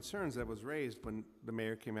of the concerns that was raised when the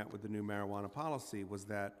mayor came out with the new marijuana policy was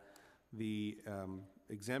that the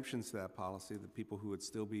exemptions to that policy, the people who would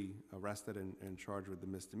still be arrested and charged with the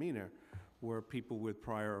misdemeanor, were people with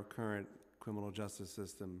prior or current criminal justice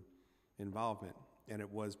system involvement. And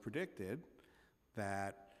it was predicted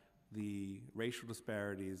that the racial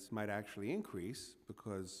disparities might actually increase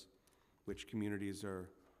because which communities are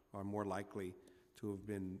more likely to have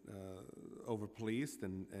been over-policed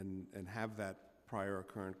and have that prior or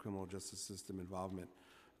current criminal justice system involvement.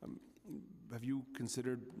 Have you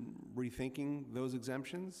considered rethinking those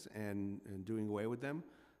exemptions and doing away with them?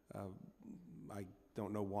 I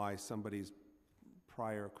don't know why somebody's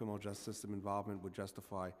prior criminal justice system involvement would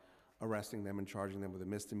justify arresting them and charging them with a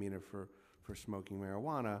misdemeanor for smoking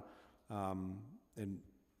marijuana, and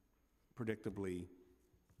predictably,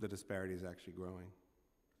 the disparity is actually growing.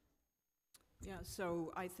 Yeah,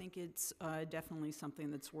 so I think it's definitely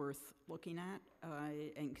something that's worth looking at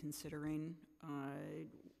and considering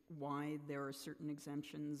why there are certain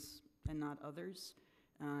exemptions and not others.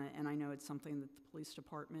 And I know it's something that the police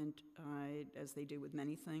department, as they do with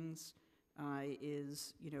many things,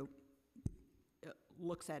 is, you know,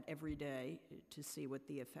 looks at every day to see what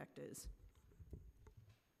the effect is.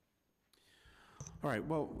 All right,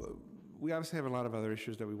 well, we obviously have a lot of other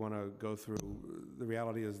issues that we want to go through. The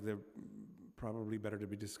reality is they're probably better to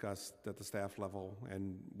be discussed at the staff level,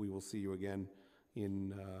 and we will see you again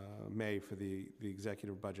in May for the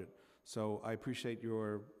executive budget. So I appreciate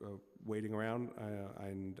your waiting around,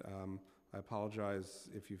 and I apologize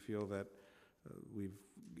if you feel that we've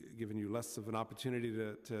given you less of an opportunity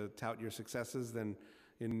to tout your successes than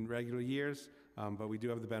in regular years, but we do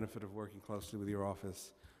have the benefit of working closely with your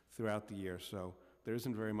office throughout the year. So there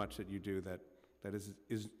isn't very much that you do that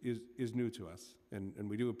is new to us, and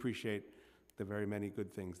we do appreciate the very many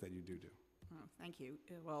good things that you do. Oh, thank you.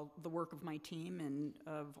 Well, the work of my team and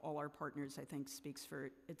of all our partners, I think, speaks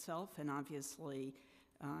for itself. And obviously,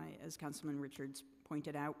 as Councilman Richards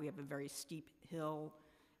pointed out, we have a very steep hill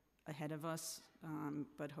ahead of us,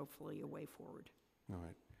 but hopefully a way forward. All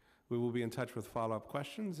right. We will be in touch with follow-up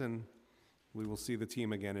questions, and we will see the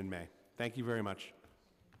team again in May. Thank you very much.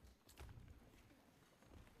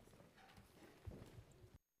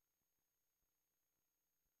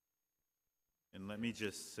 And let me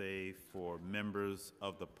just say for members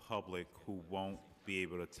of the public who won't be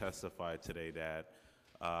able to testify today that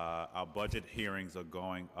our budget hearings are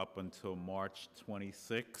going up until March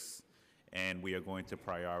 26th, and we are going to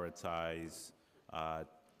prioritize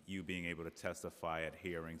you being able to testify at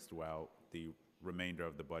hearings throughout the remainder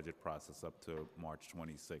of the budget process up to March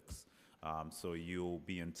 26th. So you'll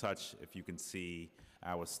be in touch if you can see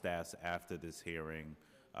our staffs after this hearing.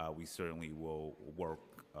 We certainly will work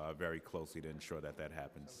very closely to ensure that that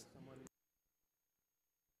happens.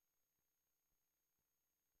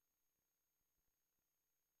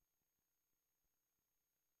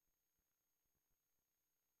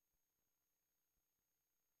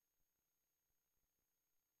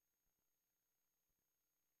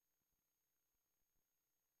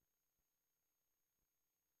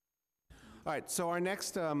 All right, so our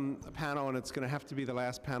next panel, and it's going to have to be the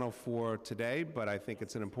last panel for today, but I think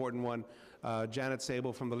it's an important one. Janet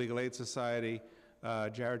Sable from the Legal Aid Society,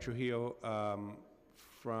 Jared Trujillo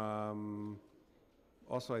from,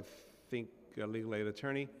 also I think, a legal aid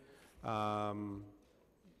attorney,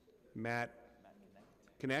 Matt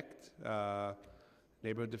Connect,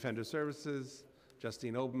 Neighborhood Defender Services,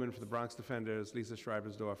 Justine Oberman for the Bronx Defenders, Lisa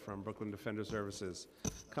Schreibersdorf from Brooklyn Defender Services.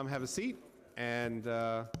 Come have a seat, and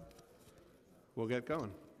we'll get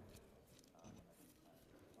going.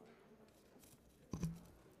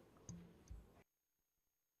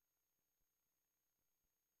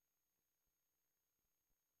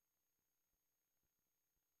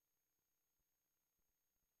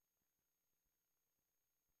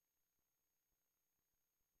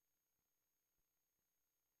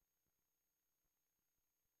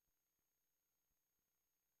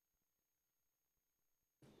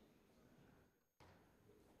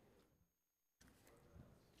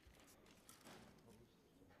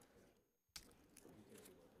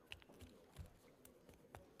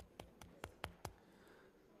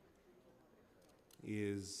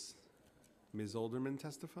 Is Ms. Olderman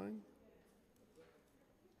testifying?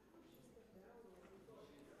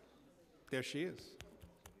 There she is.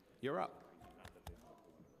 You're up.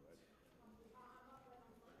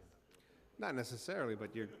 Not necessarily, but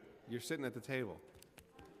you're sitting at the table.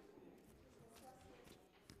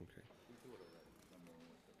 Okay.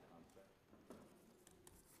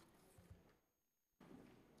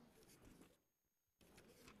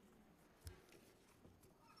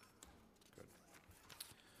 Good.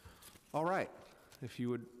 All right. If you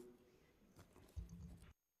would.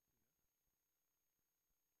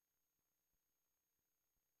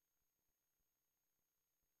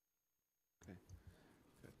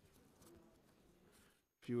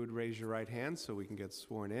 If you would raise your right hand so we can get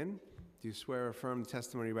sworn in. Do you swear or affirm the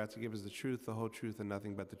testimony you're about to give is the truth, the whole truth, and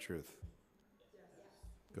nothing but the truth? Yes.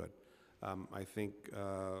 Good. I think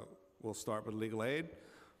we'll start with legal aid.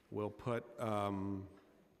 We'll put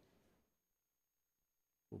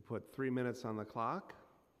 3 minutes on the clock.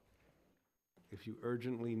 If you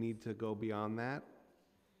urgently need to go beyond that,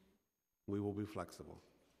 we will be flexible.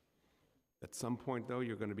 At some point, though,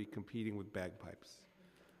 you're going to be competing with bagpipes,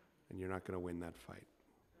 and you're not going to win that fight.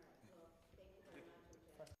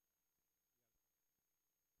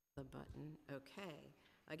 The button. Okay.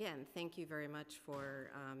 Again, thank you very much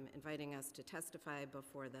for inviting us to testify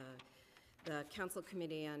before the Council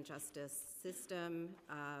Committee on Justice System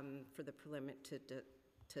for the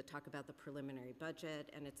to talk about the preliminary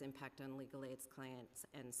budget and its impact on legal aid's clients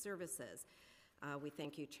and services. We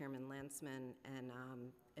thank you, Chairman Landsman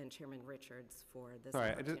and Chairman Richards, for this. All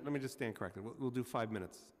right. Let me just stand corrected. We'll do 5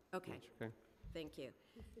 minutes. Okay. Each, okay. Thank you.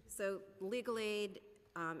 So legal aid,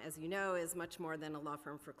 as you know, is much more than a law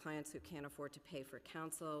firm for clients who can't afford to pay for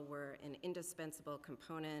counsel. We're an indispensable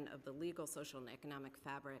component of the legal, social, and economic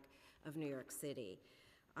fabric of New York City.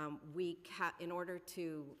 We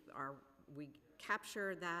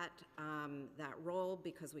capture that role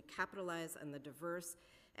because we capitalize on the diverse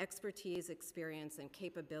expertise, experience, and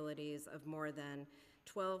capabilities of more than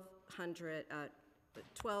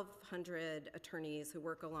 1,200 attorneys who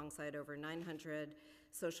work alongside over 900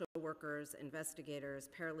 social workers, investigators,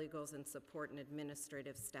 paralegals, and support and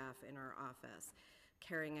administrative staff in our office,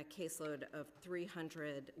 carrying a caseload of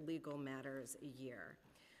 300 legal matters a year.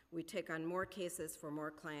 We take on more cases for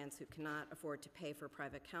more clients who cannot afford to pay for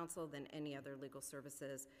private counsel than any other legal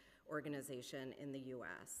services organization in the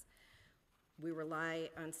U.S. We rely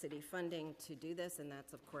on city funding to do this, and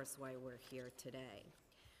that's, of course, why we're here today.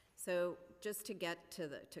 So just to cut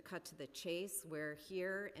to the chase, we're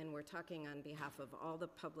here and we're talking on behalf of all the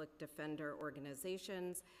public defender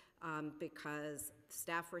organizations because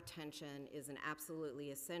staff retention is an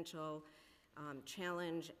absolutely essential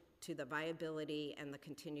challenge to the viability and the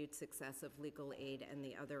continued success of legal aid and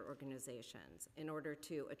the other organizations. In order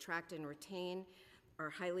to attract and retain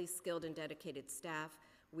our highly skilled and dedicated staff,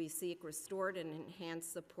 we seek restored and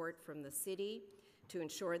enhanced support from the city to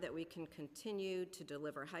ensure that we can continue to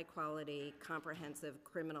deliver high-quality, comprehensive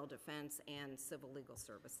criminal defense and civil legal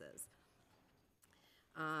services.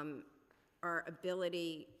 Our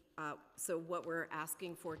ability, so what we're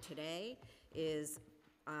asking for today is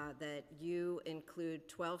that you include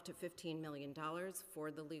 $12 to $15 million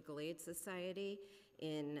for the Legal Aid Society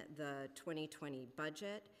in the 2020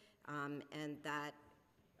 budget, and that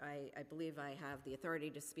I believe I have the authority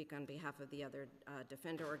to speak on behalf of the other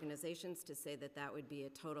defender organizations to say that that would be a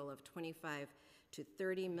total of $25 to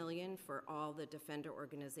 $30 million for all the defender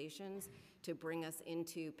organizations to bring us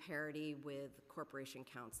into parity with Corporation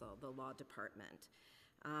Counsel, the law department.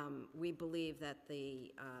 We believe that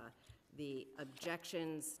the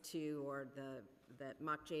objections to or that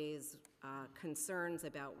MOCJ's concerns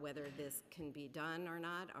about whether this can be done or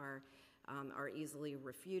not are easily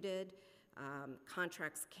refuted.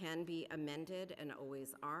 Contracts can be amended and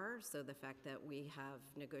always are, so the fact that we have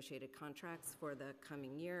negotiated contracts for the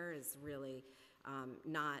coming year is really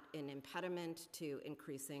not an impediment to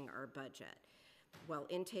increasing our budget. While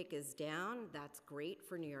intake is down, that's great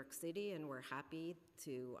for New York City, and we're happy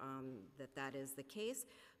to that is the case,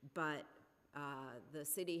 but the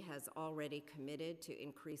city has already committed to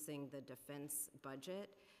increasing the defense budget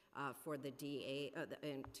for the DA,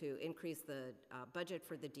 and to increase the budget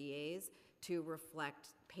for the DAs to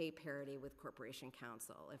reflect pay parity with Corporation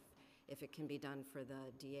Counsel. If it can be done for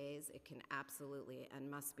the DAs, it can absolutely and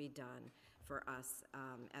must be done for us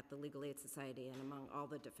at the Legal Aid Society and among all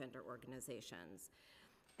the defender organizations.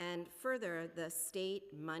 And further, the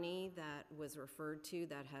state money that was referred to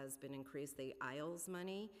that has been increased, the ILS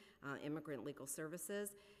money, Immigrant Legal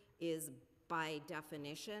Services, is by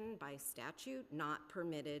definition, by statute, not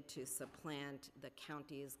permitted to supplant the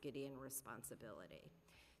county's Gideon responsibility.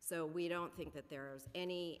 So we don't think that there's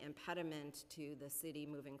any impediment to the city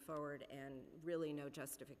moving forward, and really no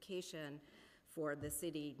justification for the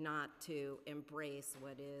city not to embrace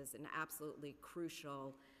what is an absolutely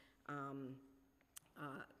crucial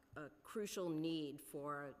a crucial need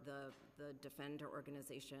for the defender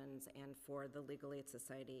organizations and for the Legal Aid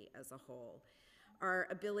Society as a whole. Our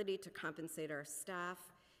ability to compensate our staff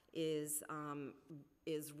is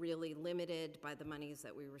really limited by the monies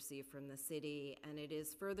that we receive from the city, and it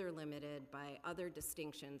is further limited by other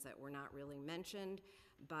distinctions that were not really mentioned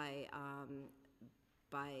by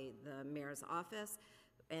the mayor's office,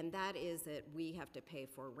 and that is that we have to pay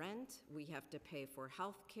for rent, we have to pay for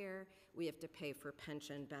health care, we have to pay for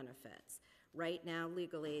pension benefits. Right now,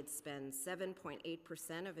 legal aid spends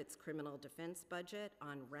 7.8% of its criminal defense budget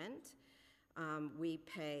on rent. We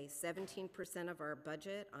pay 17% of our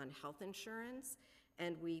budget on health insurance,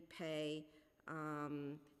 and we pay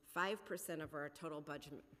 5% of our total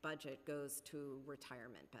budget goes to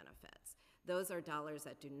retirement benefits. Those are dollars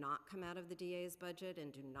that do not come out of the DA's budget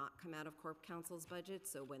and do not come out of Corp Council's budget,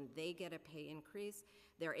 so when they get a pay increase,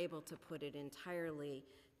 they're able to put it entirely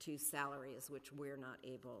to salaries, which we're not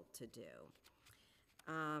able to do.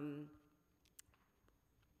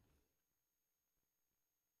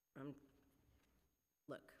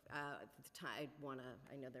 Look,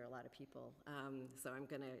 I know there are a lot of people, so I'm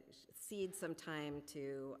gonna cede some time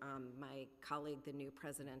to my colleague, the new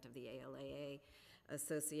president of the ALAA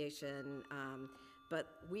Association, but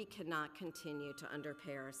we cannot continue to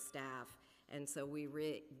underpay our staff, and so we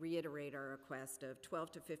reiterate our request of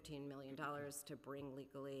 $12 to $15 million to bring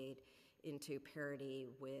legal aid into parity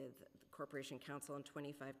with the Corporation Council and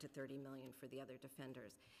 $25 to $30 million for the other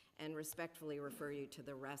defenders, and respectfully refer you to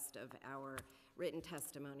the rest of our written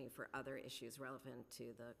testimony for other issues relevant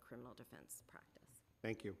to the criminal defense practice.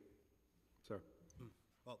 Thank you. Sir.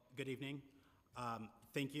 Well, good evening.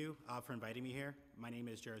 Thank you for inviting me here. My name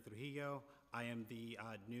is Jared Trujillo. I am the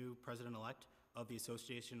new president-elect of the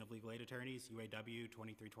Association of Legal Aid Attorneys, UAW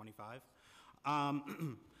 2325.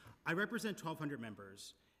 I represent 1,200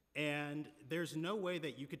 members, and there's no way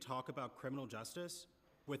that you could talk about criminal justice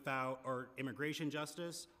or immigration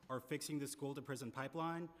justice, or fixing the school-to-prison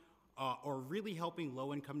pipeline, or really helping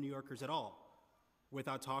low-income New Yorkers at all,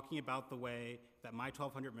 without talking about the way that my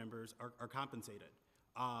 1,200 members are compensated,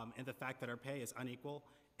 and the fact that our pay is unequal,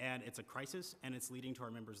 and it's a crisis, and it's leading to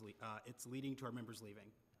our members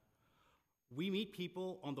leaving. We meet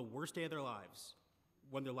people on the worst day of their lives,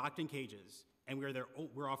 when they're locked in cages, and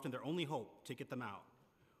we're often their only hope to get them out.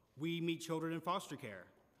 We meet children in foster care,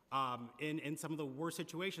 in some of the worst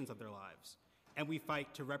situations of their lives, and we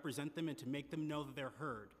fight to represent them and to make them know that they're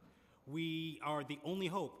heard. We are the only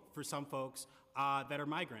hope for some folks that are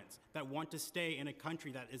migrants, that want to stay in a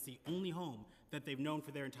country that is the only home that they've known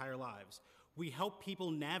for their entire lives. We help people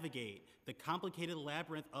navigate the complicated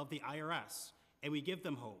labyrinth of the IRS, and we give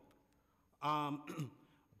them hope.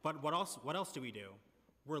 But what else do we do?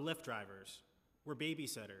 We're Lyft drivers, we're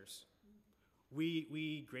babysitters,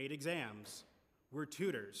 we grade exams, we're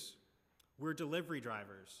tutors, we're delivery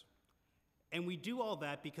drivers. And we do all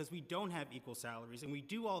that because we don't have equal salaries, and we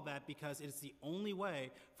do all that because it's the only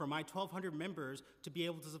way for my 1,200 members to be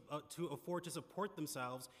able to afford to support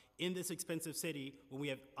themselves in this expensive city when we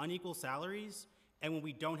have unequal salaries and when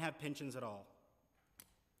we don't have pensions at all.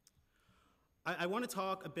 I want to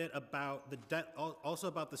talk a bit about the debt, also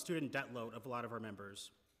about the student debt load of a lot of our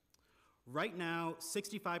members. Right now,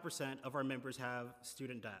 65% of our members have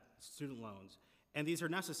student debt, student loans, and these are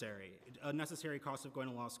necessary, a necessary cost of going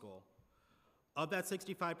to law school. Of that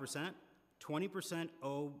 65%, 20%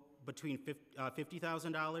 owe between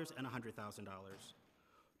 $50,000 and $100,000.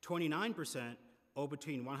 29% owe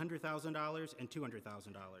between $100,000 and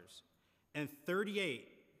 $200,000. And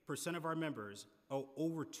 38% of our members owe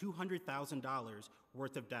over $200,000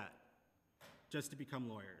 worth of debt just to become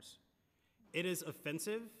lawyers. It is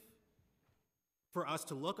offensive for us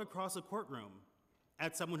to look across a courtroom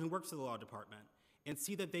at someone who works in the law department and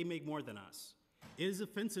see that they make more than us. It is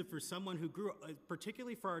offensive for someone who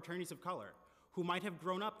particularly for our attorneys of color, who might have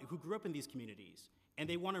grew up in these communities, and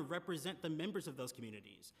they want to represent the members of those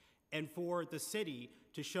communities, and for the city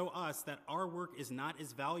to show us that our work is not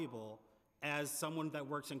as valuable as someone that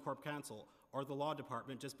works in Corp Council or the law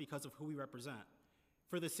department just because of who we represent.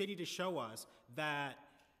 For the city to show us that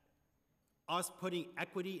us putting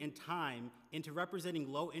equity and time into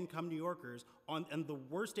representing low-income New Yorkers on the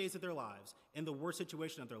worst days of their lives, in the worst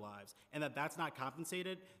situation of their lives, and that's not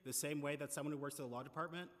compensated the same way that someone who works in the law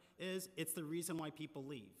department is, it's the reason why people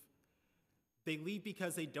leave. They leave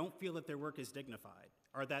because they don't feel that their work is dignified,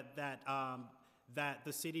 or that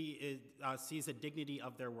the city sees the dignity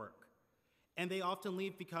of their work. And they often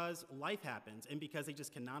leave because life happens and because they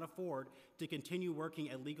just cannot afford to continue working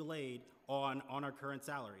at legal aid on our current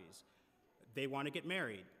salaries. They want to get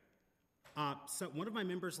married. So one of my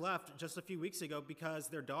members left just a few weeks ago because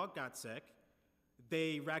their dog got sick.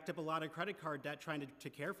 They racked up a lot of credit card debt trying to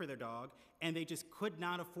care for their dog, and they just could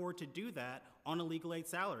not afford to do that on a legal aid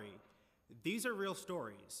salary. These are real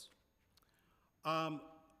stories.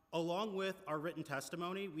 Along with our written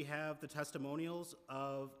testimony, we have the testimonials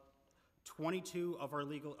of 22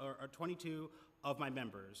 of my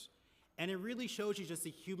members. And it really shows you just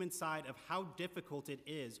the human side of how difficult it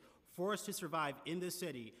is for us to survive in this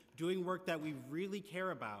city, doing work that we really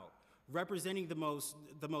care about, representing the most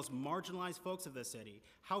marginalized folks of the city,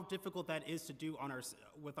 how difficult that is to do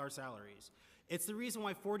with our salaries. It's the reason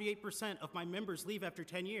why 48% of my members leave after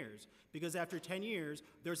 10 years, because after 10 years,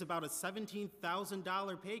 there's about a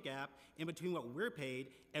 $17,000 pay gap in between what we're paid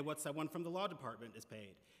and what someone from the law department is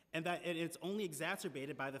paid. And that it's only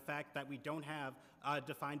exacerbated by the fact that we don't have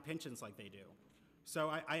defined pensions like they do. So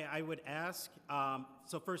I would ask,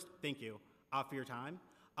 so first, thank you for your time.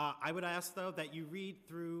 I would ask, though, that you read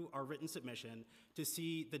through our written submission to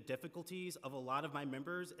see the difficulties of a lot of my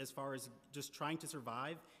members as far as just trying to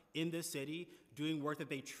survive in this city, doing work that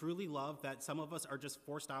they truly love, that some of us are just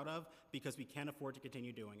forced out of because we can't afford to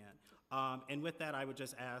continue doing it. And with that, I would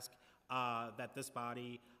just ask that this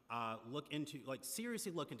body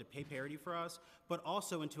seriously look into pay parity for us, but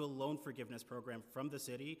also into a loan forgiveness program from the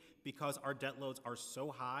city because our debt loads are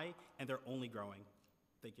so high and they're only growing.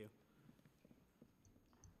 Thank you.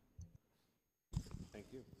 Thank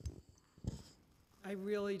you. I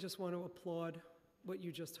really just want to applaud what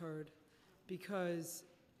you just heard because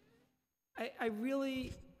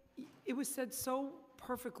it was said so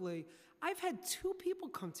perfectly. I've had 2 people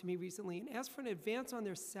come to me recently and ask for an advance on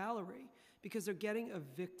their salary because they're getting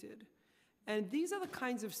evicted. And these are the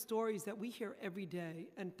kinds of stories that we hear every day.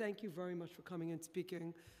 And thank you very much for coming and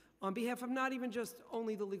speaking on behalf of not even just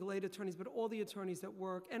only the legal aid attorneys, but all the attorneys that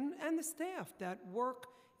work and the staff that work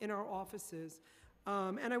in our offices.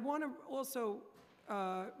 And I want to also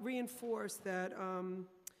reinforce that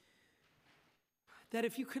that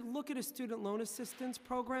if you could look at a student loan assistance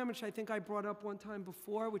program, which I think I brought up one time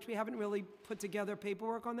before, which we haven't really put together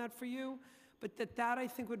paperwork on that for you, but that I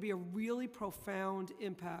think would be a really profound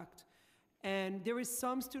impact. And there is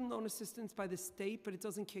some student loan assistance by the state, but it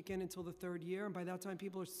doesn't kick in until the 3rd year, and by that time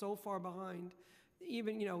people are so far behind,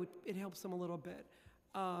 even, it helps them a little bit.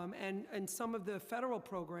 And some of the federal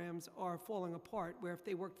programs are falling apart, where if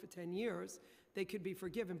they worked for 10 years, they could be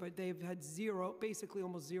forgiven, but they've had basically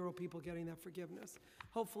almost zero people getting that forgiveness.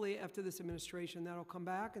 Hopefully, after this administration, that'll come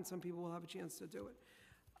back, and some people will have a chance to do it.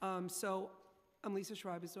 So I'm Lisa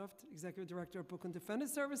Schreibersdorf, Executive Director of Brooklyn Defendant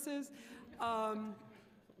Services.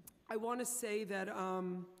 I want to say that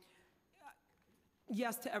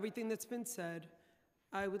yes to everything that's been said.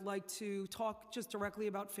 I would like to talk just directly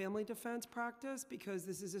about family defense practice because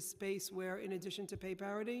this is a space where, in addition to pay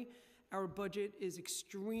parity, our budget is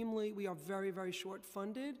we are very, very short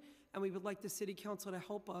funded, and we would like the City Council to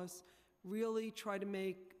help us really try to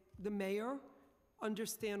make the mayor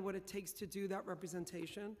understand what it takes to do that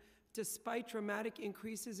representation. Despite dramatic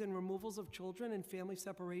increases in removals of children and family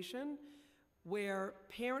separation, where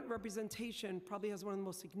parent representation probably has one of the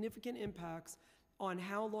most significant impacts on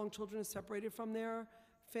how long children are separated from their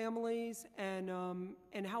families and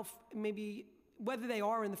how maybe whether they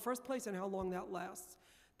are in the first place and how long that lasts.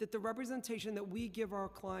 That the representation that we give our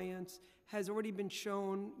clients has already been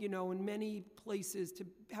shown, in many places to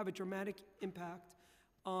have a dramatic impact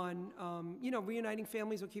on, reuniting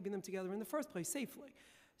families or keeping them together in the first place safely.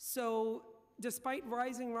 So despite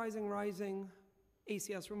rising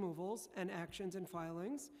ACS removals and actions and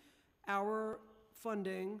filings, our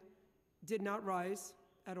funding did not rise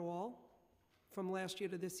at all from last year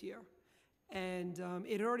to this year. And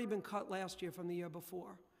it had already been cut last year from the year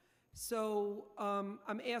before. So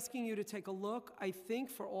I'm asking you to take a look. I think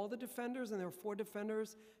for all the defenders, and there are 4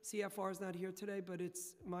 defenders, CFR is not here today, but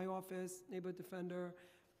it's my office, Neighborhood Defender,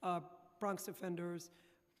 Bronx Defenders.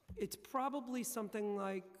 It's probably something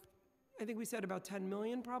like, I think we said about 10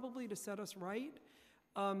 million probably to set us right.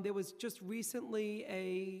 There was just recently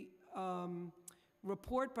a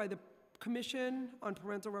report by the Commission on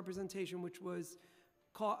Parental Representation, which was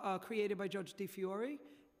created by Judge DeFiore,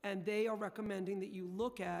 and they are recommending that you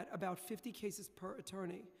look at about 50 cases per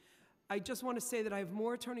attorney. I just want to say that I have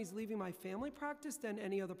more attorneys leaving my family practice than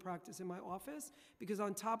any other practice in my office, because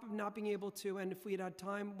on top of not being able to, and if we had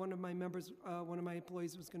time, one of my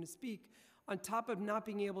employees was going to speak, on top of not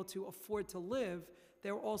being able to afford to live,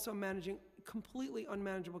 they were also managing completely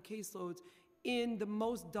unmanageable caseloads in the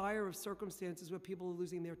most dire of circumstances where people are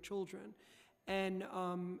losing their children. And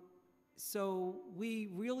so we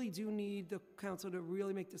really do need the council to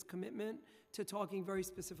really make this commitment to talking very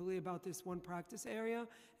specifically about this one practice area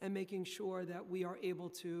and making sure that we are able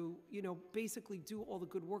to, you know, basically do all the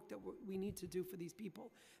good work that we need to do for these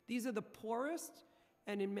people. These are the poorest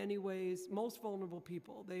and in many ways most vulnerable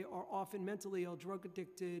people. They are often mentally ill, drug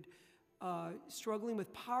addicted, struggling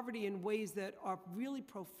with poverty in ways that are really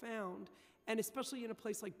profound. And especially in a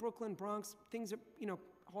place like Brooklyn, Bronx, things are, you know,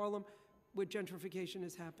 Harlem, where gentrification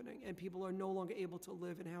is happening and people are no longer able to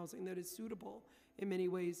live in housing that is suitable in many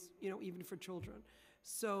ways, you know, even for children.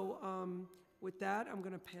 So with that, I'm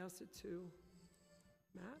going to pass it to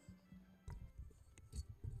Matt.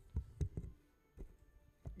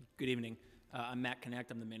 Good evening. I'm Matt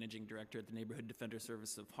Connect. I'm the Managing Director at the Neighborhood Defender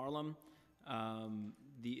Service of Harlem.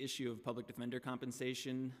 The issue of public defender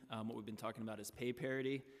compensation, what we've been talking about is pay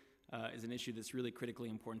parity, is an issue that's really critically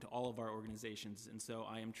important to all of our organizations. And so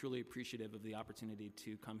I am truly appreciative of the opportunity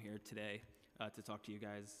to come here today to talk to you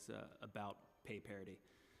guys about pay parity.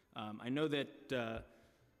 I know that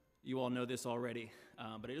you all know this already,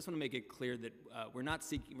 but I just want to make it clear that we're not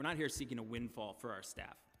here seeking a windfall for our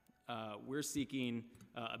staff. We're seeking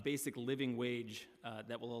a basic living wage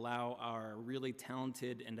that will allow our really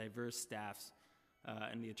talented and diverse staffs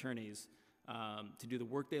and the attorneys to do the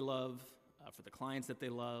work they love, for the clients that they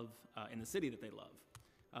love, in the city that they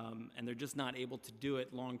love. And they're just not able to do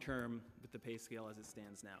it long-term with the pay scale as it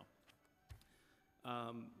stands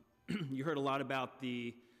now. You heard a lot about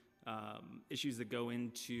the issues that go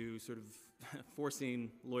into sort of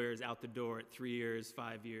forcing lawyers out the door at 3 years,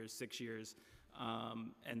 5 years, 6 years.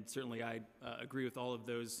 And certainly I agree with all of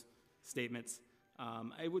those statements.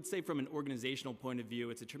 I would say from an organizational point of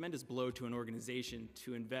view, it's a tremendous blow to an organization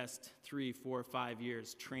to invest 3, 4, 5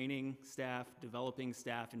 years training staff, developing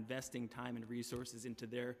staff, investing time and resources into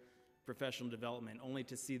their professional development, only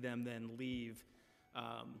to see them then leave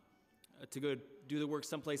to go do the work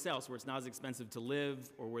someplace else where it's not as expensive to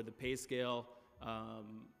live or where the pay scale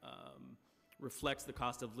reflects the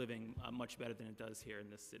cost of living much better than it does here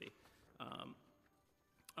in this city.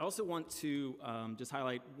 I also want to just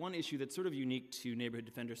highlight one issue that's sort of unique to Neighborhood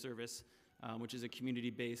Defender Service, which is a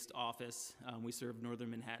community-based office. We serve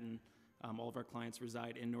Northern Manhattan. All of our clients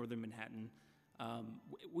reside in Northern Manhattan.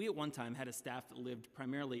 We at one time had a staff that lived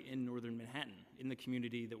primarily in Northern Manhattan, in the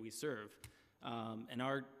community that we serve. And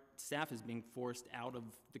our staff is being forced out of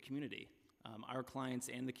the community. Our clients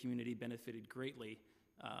and the community benefited greatly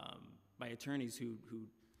by attorneys who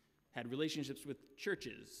had relationships with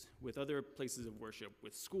churches, with other places of worship,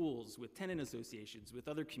 with schools, with tenant associations, with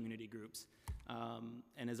other community groups.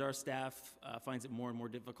 And as our staff finds it more and more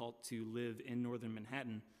difficult to live in Northern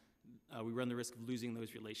Manhattan, we run the risk of losing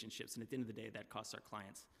those relationships. And at the end of the day, that costs our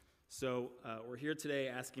clients. So we're here today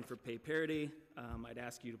asking for pay parity. I'd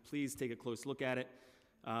ask you to please take a close look at it.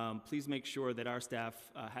 Please make sure that our staff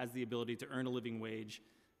has the ability to earn a living wage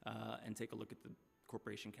and take a look at the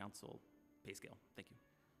Corporation Council pay scale. Thank you.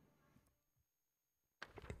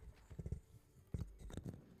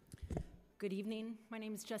 Good evening. My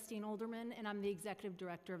name is Justine Olderman, and I'm the Executive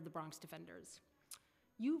Director of the Bronx Defenders.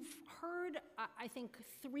 You've heard, I think,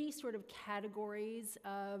 3 sort of categories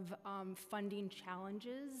of funding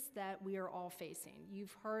challenges that we are all facing.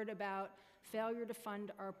 You've heard about failure to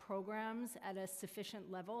fund our programs at a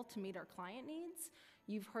sufficient level to meet our client needs.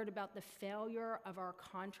 You've heard about the failure of our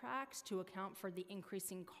contracts to account for the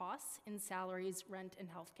increasing costs in salaries, rent, and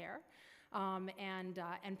healthcare,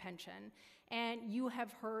 and pension. And you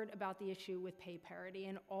have heard about the issue with pay parity,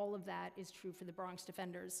 and all of that is true for the Bronx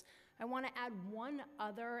Defenders. I want to add one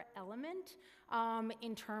other element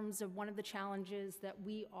in terms of one of the challenges that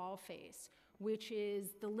we all face, which is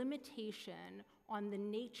the limitation on the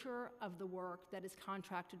nature of the work that is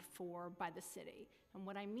contracted for by the city. And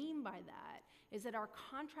what I mean by that is that our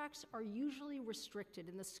contracts are usually restricted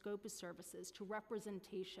in the scope of services to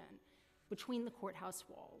representation between the courthouse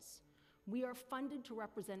walls. We are funded to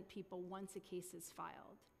represent people once a case is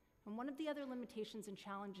filed. And one of the other limitations and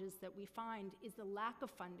challenges that we find is the lack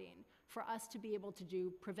of funding for us to be able to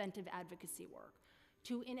do preventive advocacy work,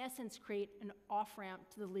 to, in essence, create an off-ramp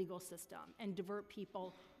to the legal system and divert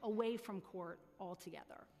people away from court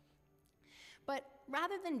altogether. But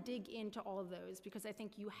rather than dig into all of those, because I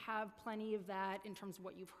think you have plenty of that in terms of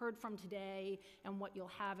what you've heard from today and what you'll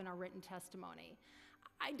have in our written testimony,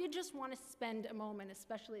 I did just want to spend a moment,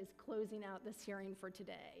 especially as closing out this hearing for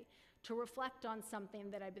today, to reflect on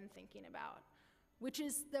something that I've been thinking about, which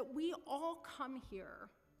is that we all come here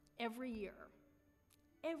every year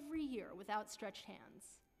without stretched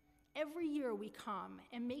hands. Every year we come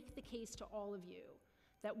and make the case to all of you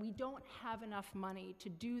that we don't have enough money to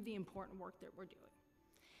do the important work that we're doing.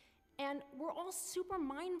 And we're all super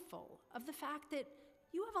mindful of the fact that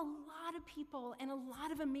you have a lot of people and a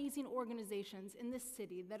lot of amazing organizations in this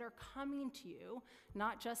city that are coming to you,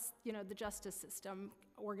 not just, the justice system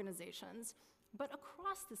organizations, but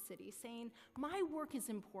across the city saying, my work is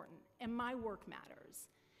important and my work matters.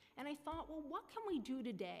 And I thought, well, what can we do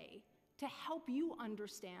today to help you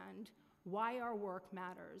understand why our work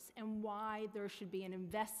matters and why there should be an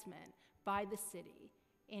investment by the city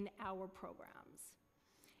in our programs?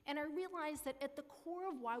 And I realized that at the core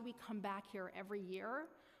of why we come back here every year,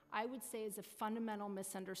 I would say is a fundamental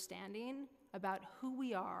misunderstanding about who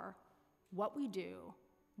we are, what we do,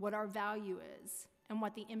 what our value is, and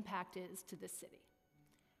what the impact is to the city.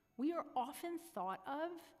 We are often thought of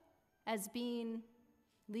as being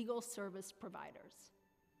legal service providers.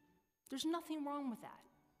 There's nothing wrong with that.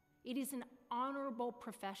 It is an honorable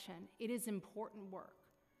profession. It is important work.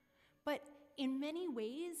 But in many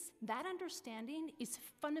ways, that understanding is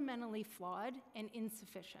fundamentally flawed and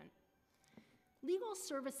insufficient. Legal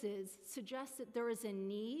services suggest that there is a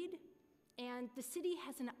need, and the city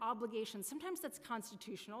has an obligation, sometimes that's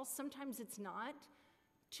constitutional, sometimes it's not,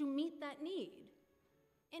 to meet that need.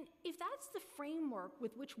 And if that's the framework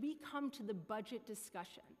with which we come to the budget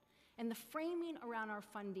discussion and the framing around our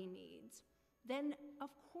funding needs, then of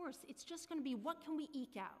course it's just going to be, what can we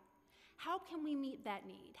eke out? How can we meet that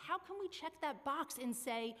need? How can we check that box and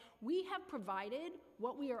say, we have provided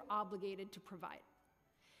what we are obligated to provide?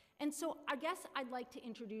 And so I guess I'd like to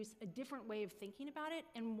introduce a different way of thinking about it,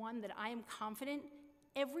 and one that I am confident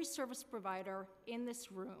every service provider in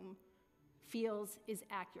this room feels is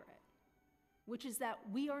accurate, which is that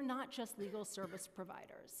we are not just legal service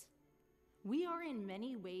providers. We are in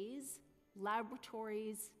many ways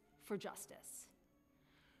laboratories for justice.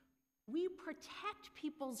 We protect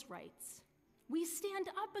people's rights. We stand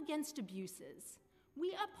up against abuses.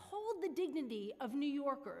 We uphold the dignity of New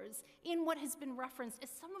Yorkers in what has been referenced as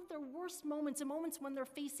some of their worst moments, and moments when they're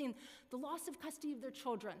facing the loss of custody of their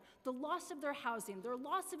children, the loss of their housing, their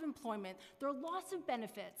loss of employment, their loss of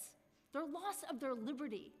benefits, their loss of their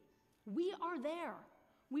liberty. We are there.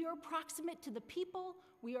 We are proximate to the people.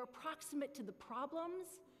 We are proximate to the problems.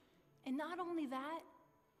 And not only that,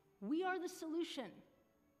 we are the solution.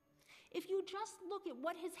 If you just look at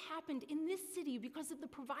what has happened in this city because of the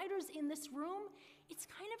providers in this room, it's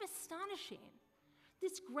kind of astonishing.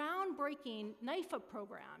 This groundbreaking NYCC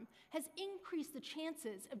program has increased the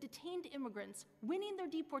chances of detained immigrants winning their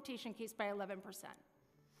deportation case by 11%.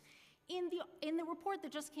 In the report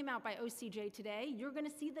that just came out by OCJ today, you're going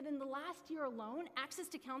to see that in the last year alone, access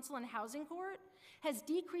to counsel and housing court has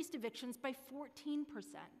decreased evictions by 14%.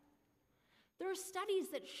 There are studies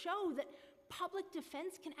that show that public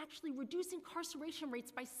defense can actually reduce incarceration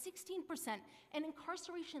rates by 16% and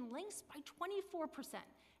incarceration lengths by 24%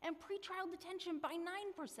 and pretrial detention by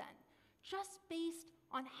 9%, just based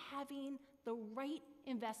on having the right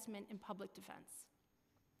investment in public defense.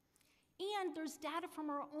 And there's data from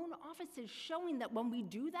our own offices showing that when we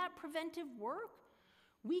do that preventive work,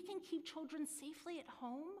 we can keep children safely at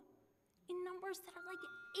home in numbers that are like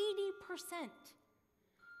 80%.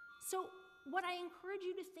 So what I encourage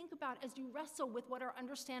you to think about as you wrestle with what are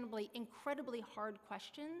understandably incredibly hard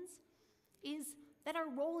questions is that our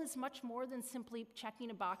role is much more than simply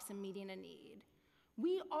checking a box and meeting a need.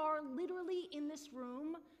 We are literally in this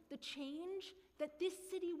room the change that this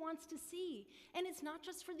city wants to see. And it's not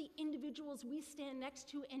just for the individuals we stand next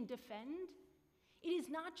to and defend. It is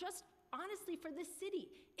not just, honestly, for this city.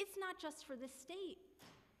 It's not just for this state.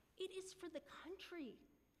 It is for the country.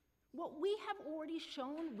 What we have already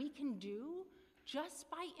shown we can do just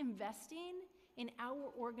by investing in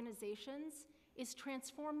our organizations is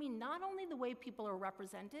transforming not only the way people are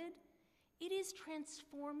represented, it is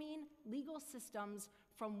transforming legal systems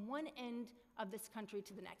from one end of this country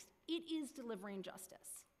to the next. It is delivering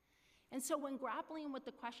justice. And so when grappling with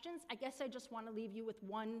the questions, I guess I just want to leave you with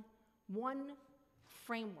one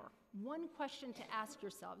framework, one question to ask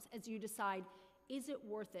yourselves as you decide, is it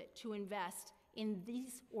worth it to invest in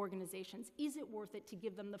these organizations? Is it worth it to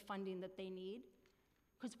give them the funding that they need?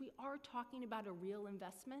 Because we are talking about a real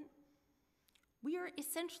investment. We are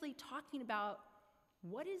essentially talking about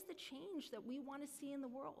what is the change that we want to see in the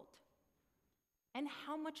world? And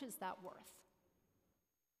how much is that worth?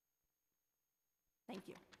 Thank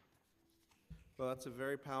you. Well, that's a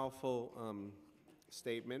very powerful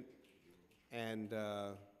statement. And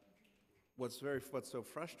what's so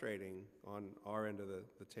frustrating on our end of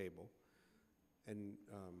the table, and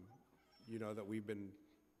you know that we've been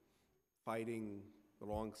fighting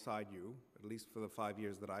alongside you, at least for the 5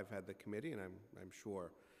 years that I've had the committee, and I'm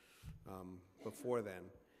sure before then,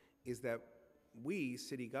 is that we,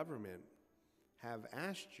 city government, have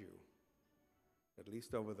asked you at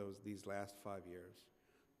least over these last 5 years,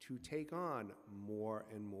 to take on more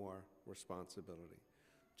and more responsibility,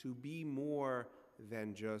 to be more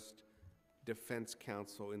than just defense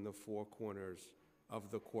counsel in the four corners of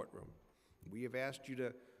the courtroom. We have asked you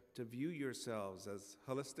to view yourselves as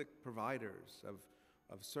holistic providers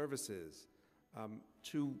of services,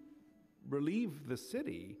 to relieve the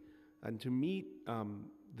city and to meet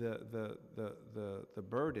the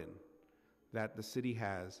burden that the city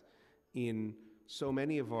has in so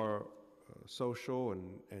many of our social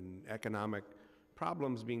and economic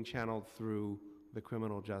problems being channeled through the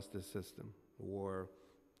criminal justice system or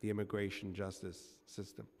the immigration justice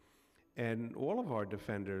system. And all of our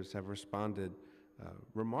defenders have responded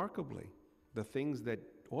remarkably. The things that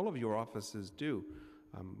all of your offices do,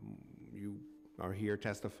 you are here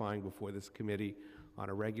testifying before this committee on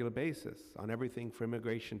a regular basis, on everything from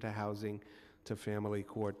immigration to housing to family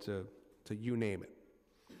court to you name it.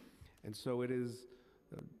 And so it is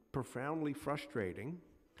profoundly frustrating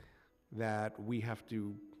that we have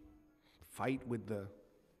to fight with the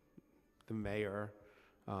mayor.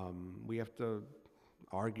 We have to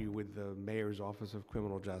argue with the mayor's Office of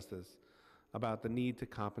Criminal Justice about the need to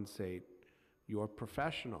compensate your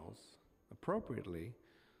professionals appropriately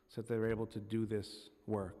so that they're able to do this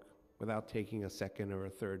work without taking a second or a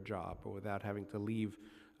third job or without having to leave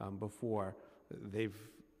before they've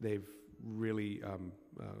really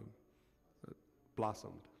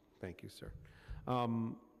blossomed. Thank you, sir.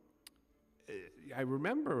 I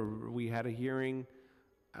remember we had a hearing,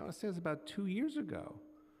 I want to say it was about 2 years ago,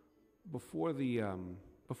 before the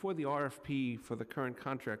RFP for the current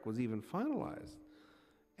contract was even finalized.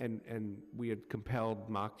 And we had compelled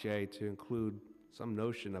MOCJ to include some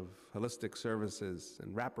notion of holistic services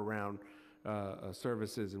and wraparound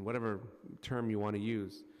services and whatever term you want to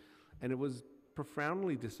use. And it was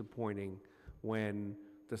profoundly disappointing when,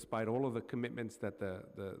 despite all of the commitments that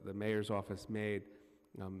the mayor's office made,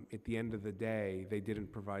 at the end of the day, they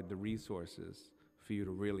didn't provide the resources for you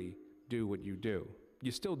to really do what you do.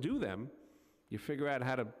 You still do them. You figure out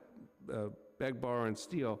how to beg, borrow, and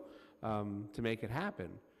steal to make it happen.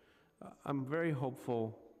 I'm very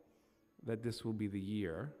hopeful that this will be the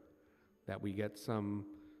year that we get some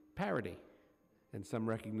parity and some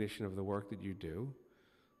recognition of the work that you do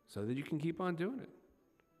so that you can keep on doing it.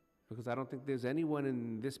 Because I don't think there's anyone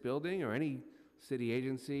in this building or any city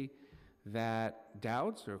agency that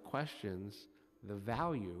doubts or questions the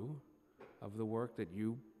value of the work that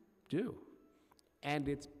you do and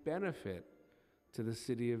its benefit to the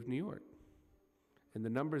city of New York. And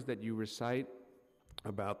the numbers that you recite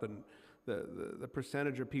about the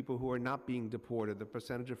percentage of people who are not being deported, the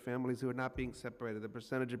percentage of families who are not being separated, the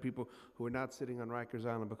percentage of people who are not sitting on Rikers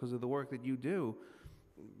Island because of the work that you do,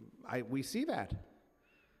 we see that.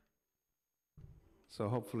 So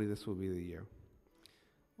hopefully this will be the year.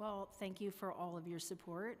 Well, thank you for all of your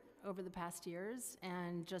support over the past years,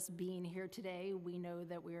 and just being here today, we know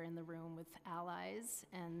that we're in the room with allies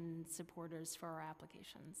and supporters for our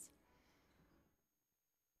applications.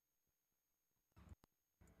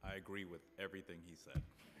 I agree with everything he said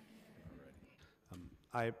already.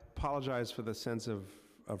 I apologize for the sense of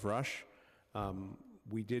rush.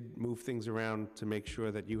 We did move things around to make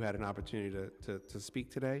sure that you had an opportunity to speak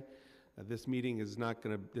today. This hearing is not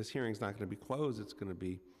going to be closed. It's going to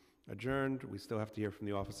be adjourned. We still have to hear from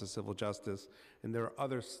the Office of Civil Justice, and there are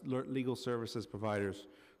other legal services providers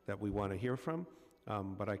that we want to hear from,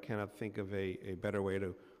 but I cannot think of a better way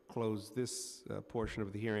to close this portion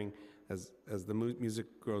of the hearing as the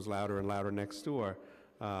music grows louder and louder next door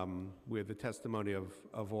with the testimony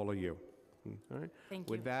of all of you. All right? Thank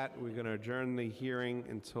you. With that, we're going to adjourn the hearing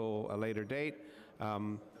until a later date.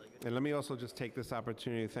 And let me also just take this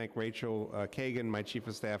opportunity to thank Rachel Kagan, my Chief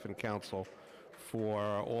of Staff and Counsel, for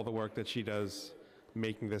all the work that she does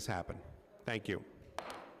making this happen. Thank you.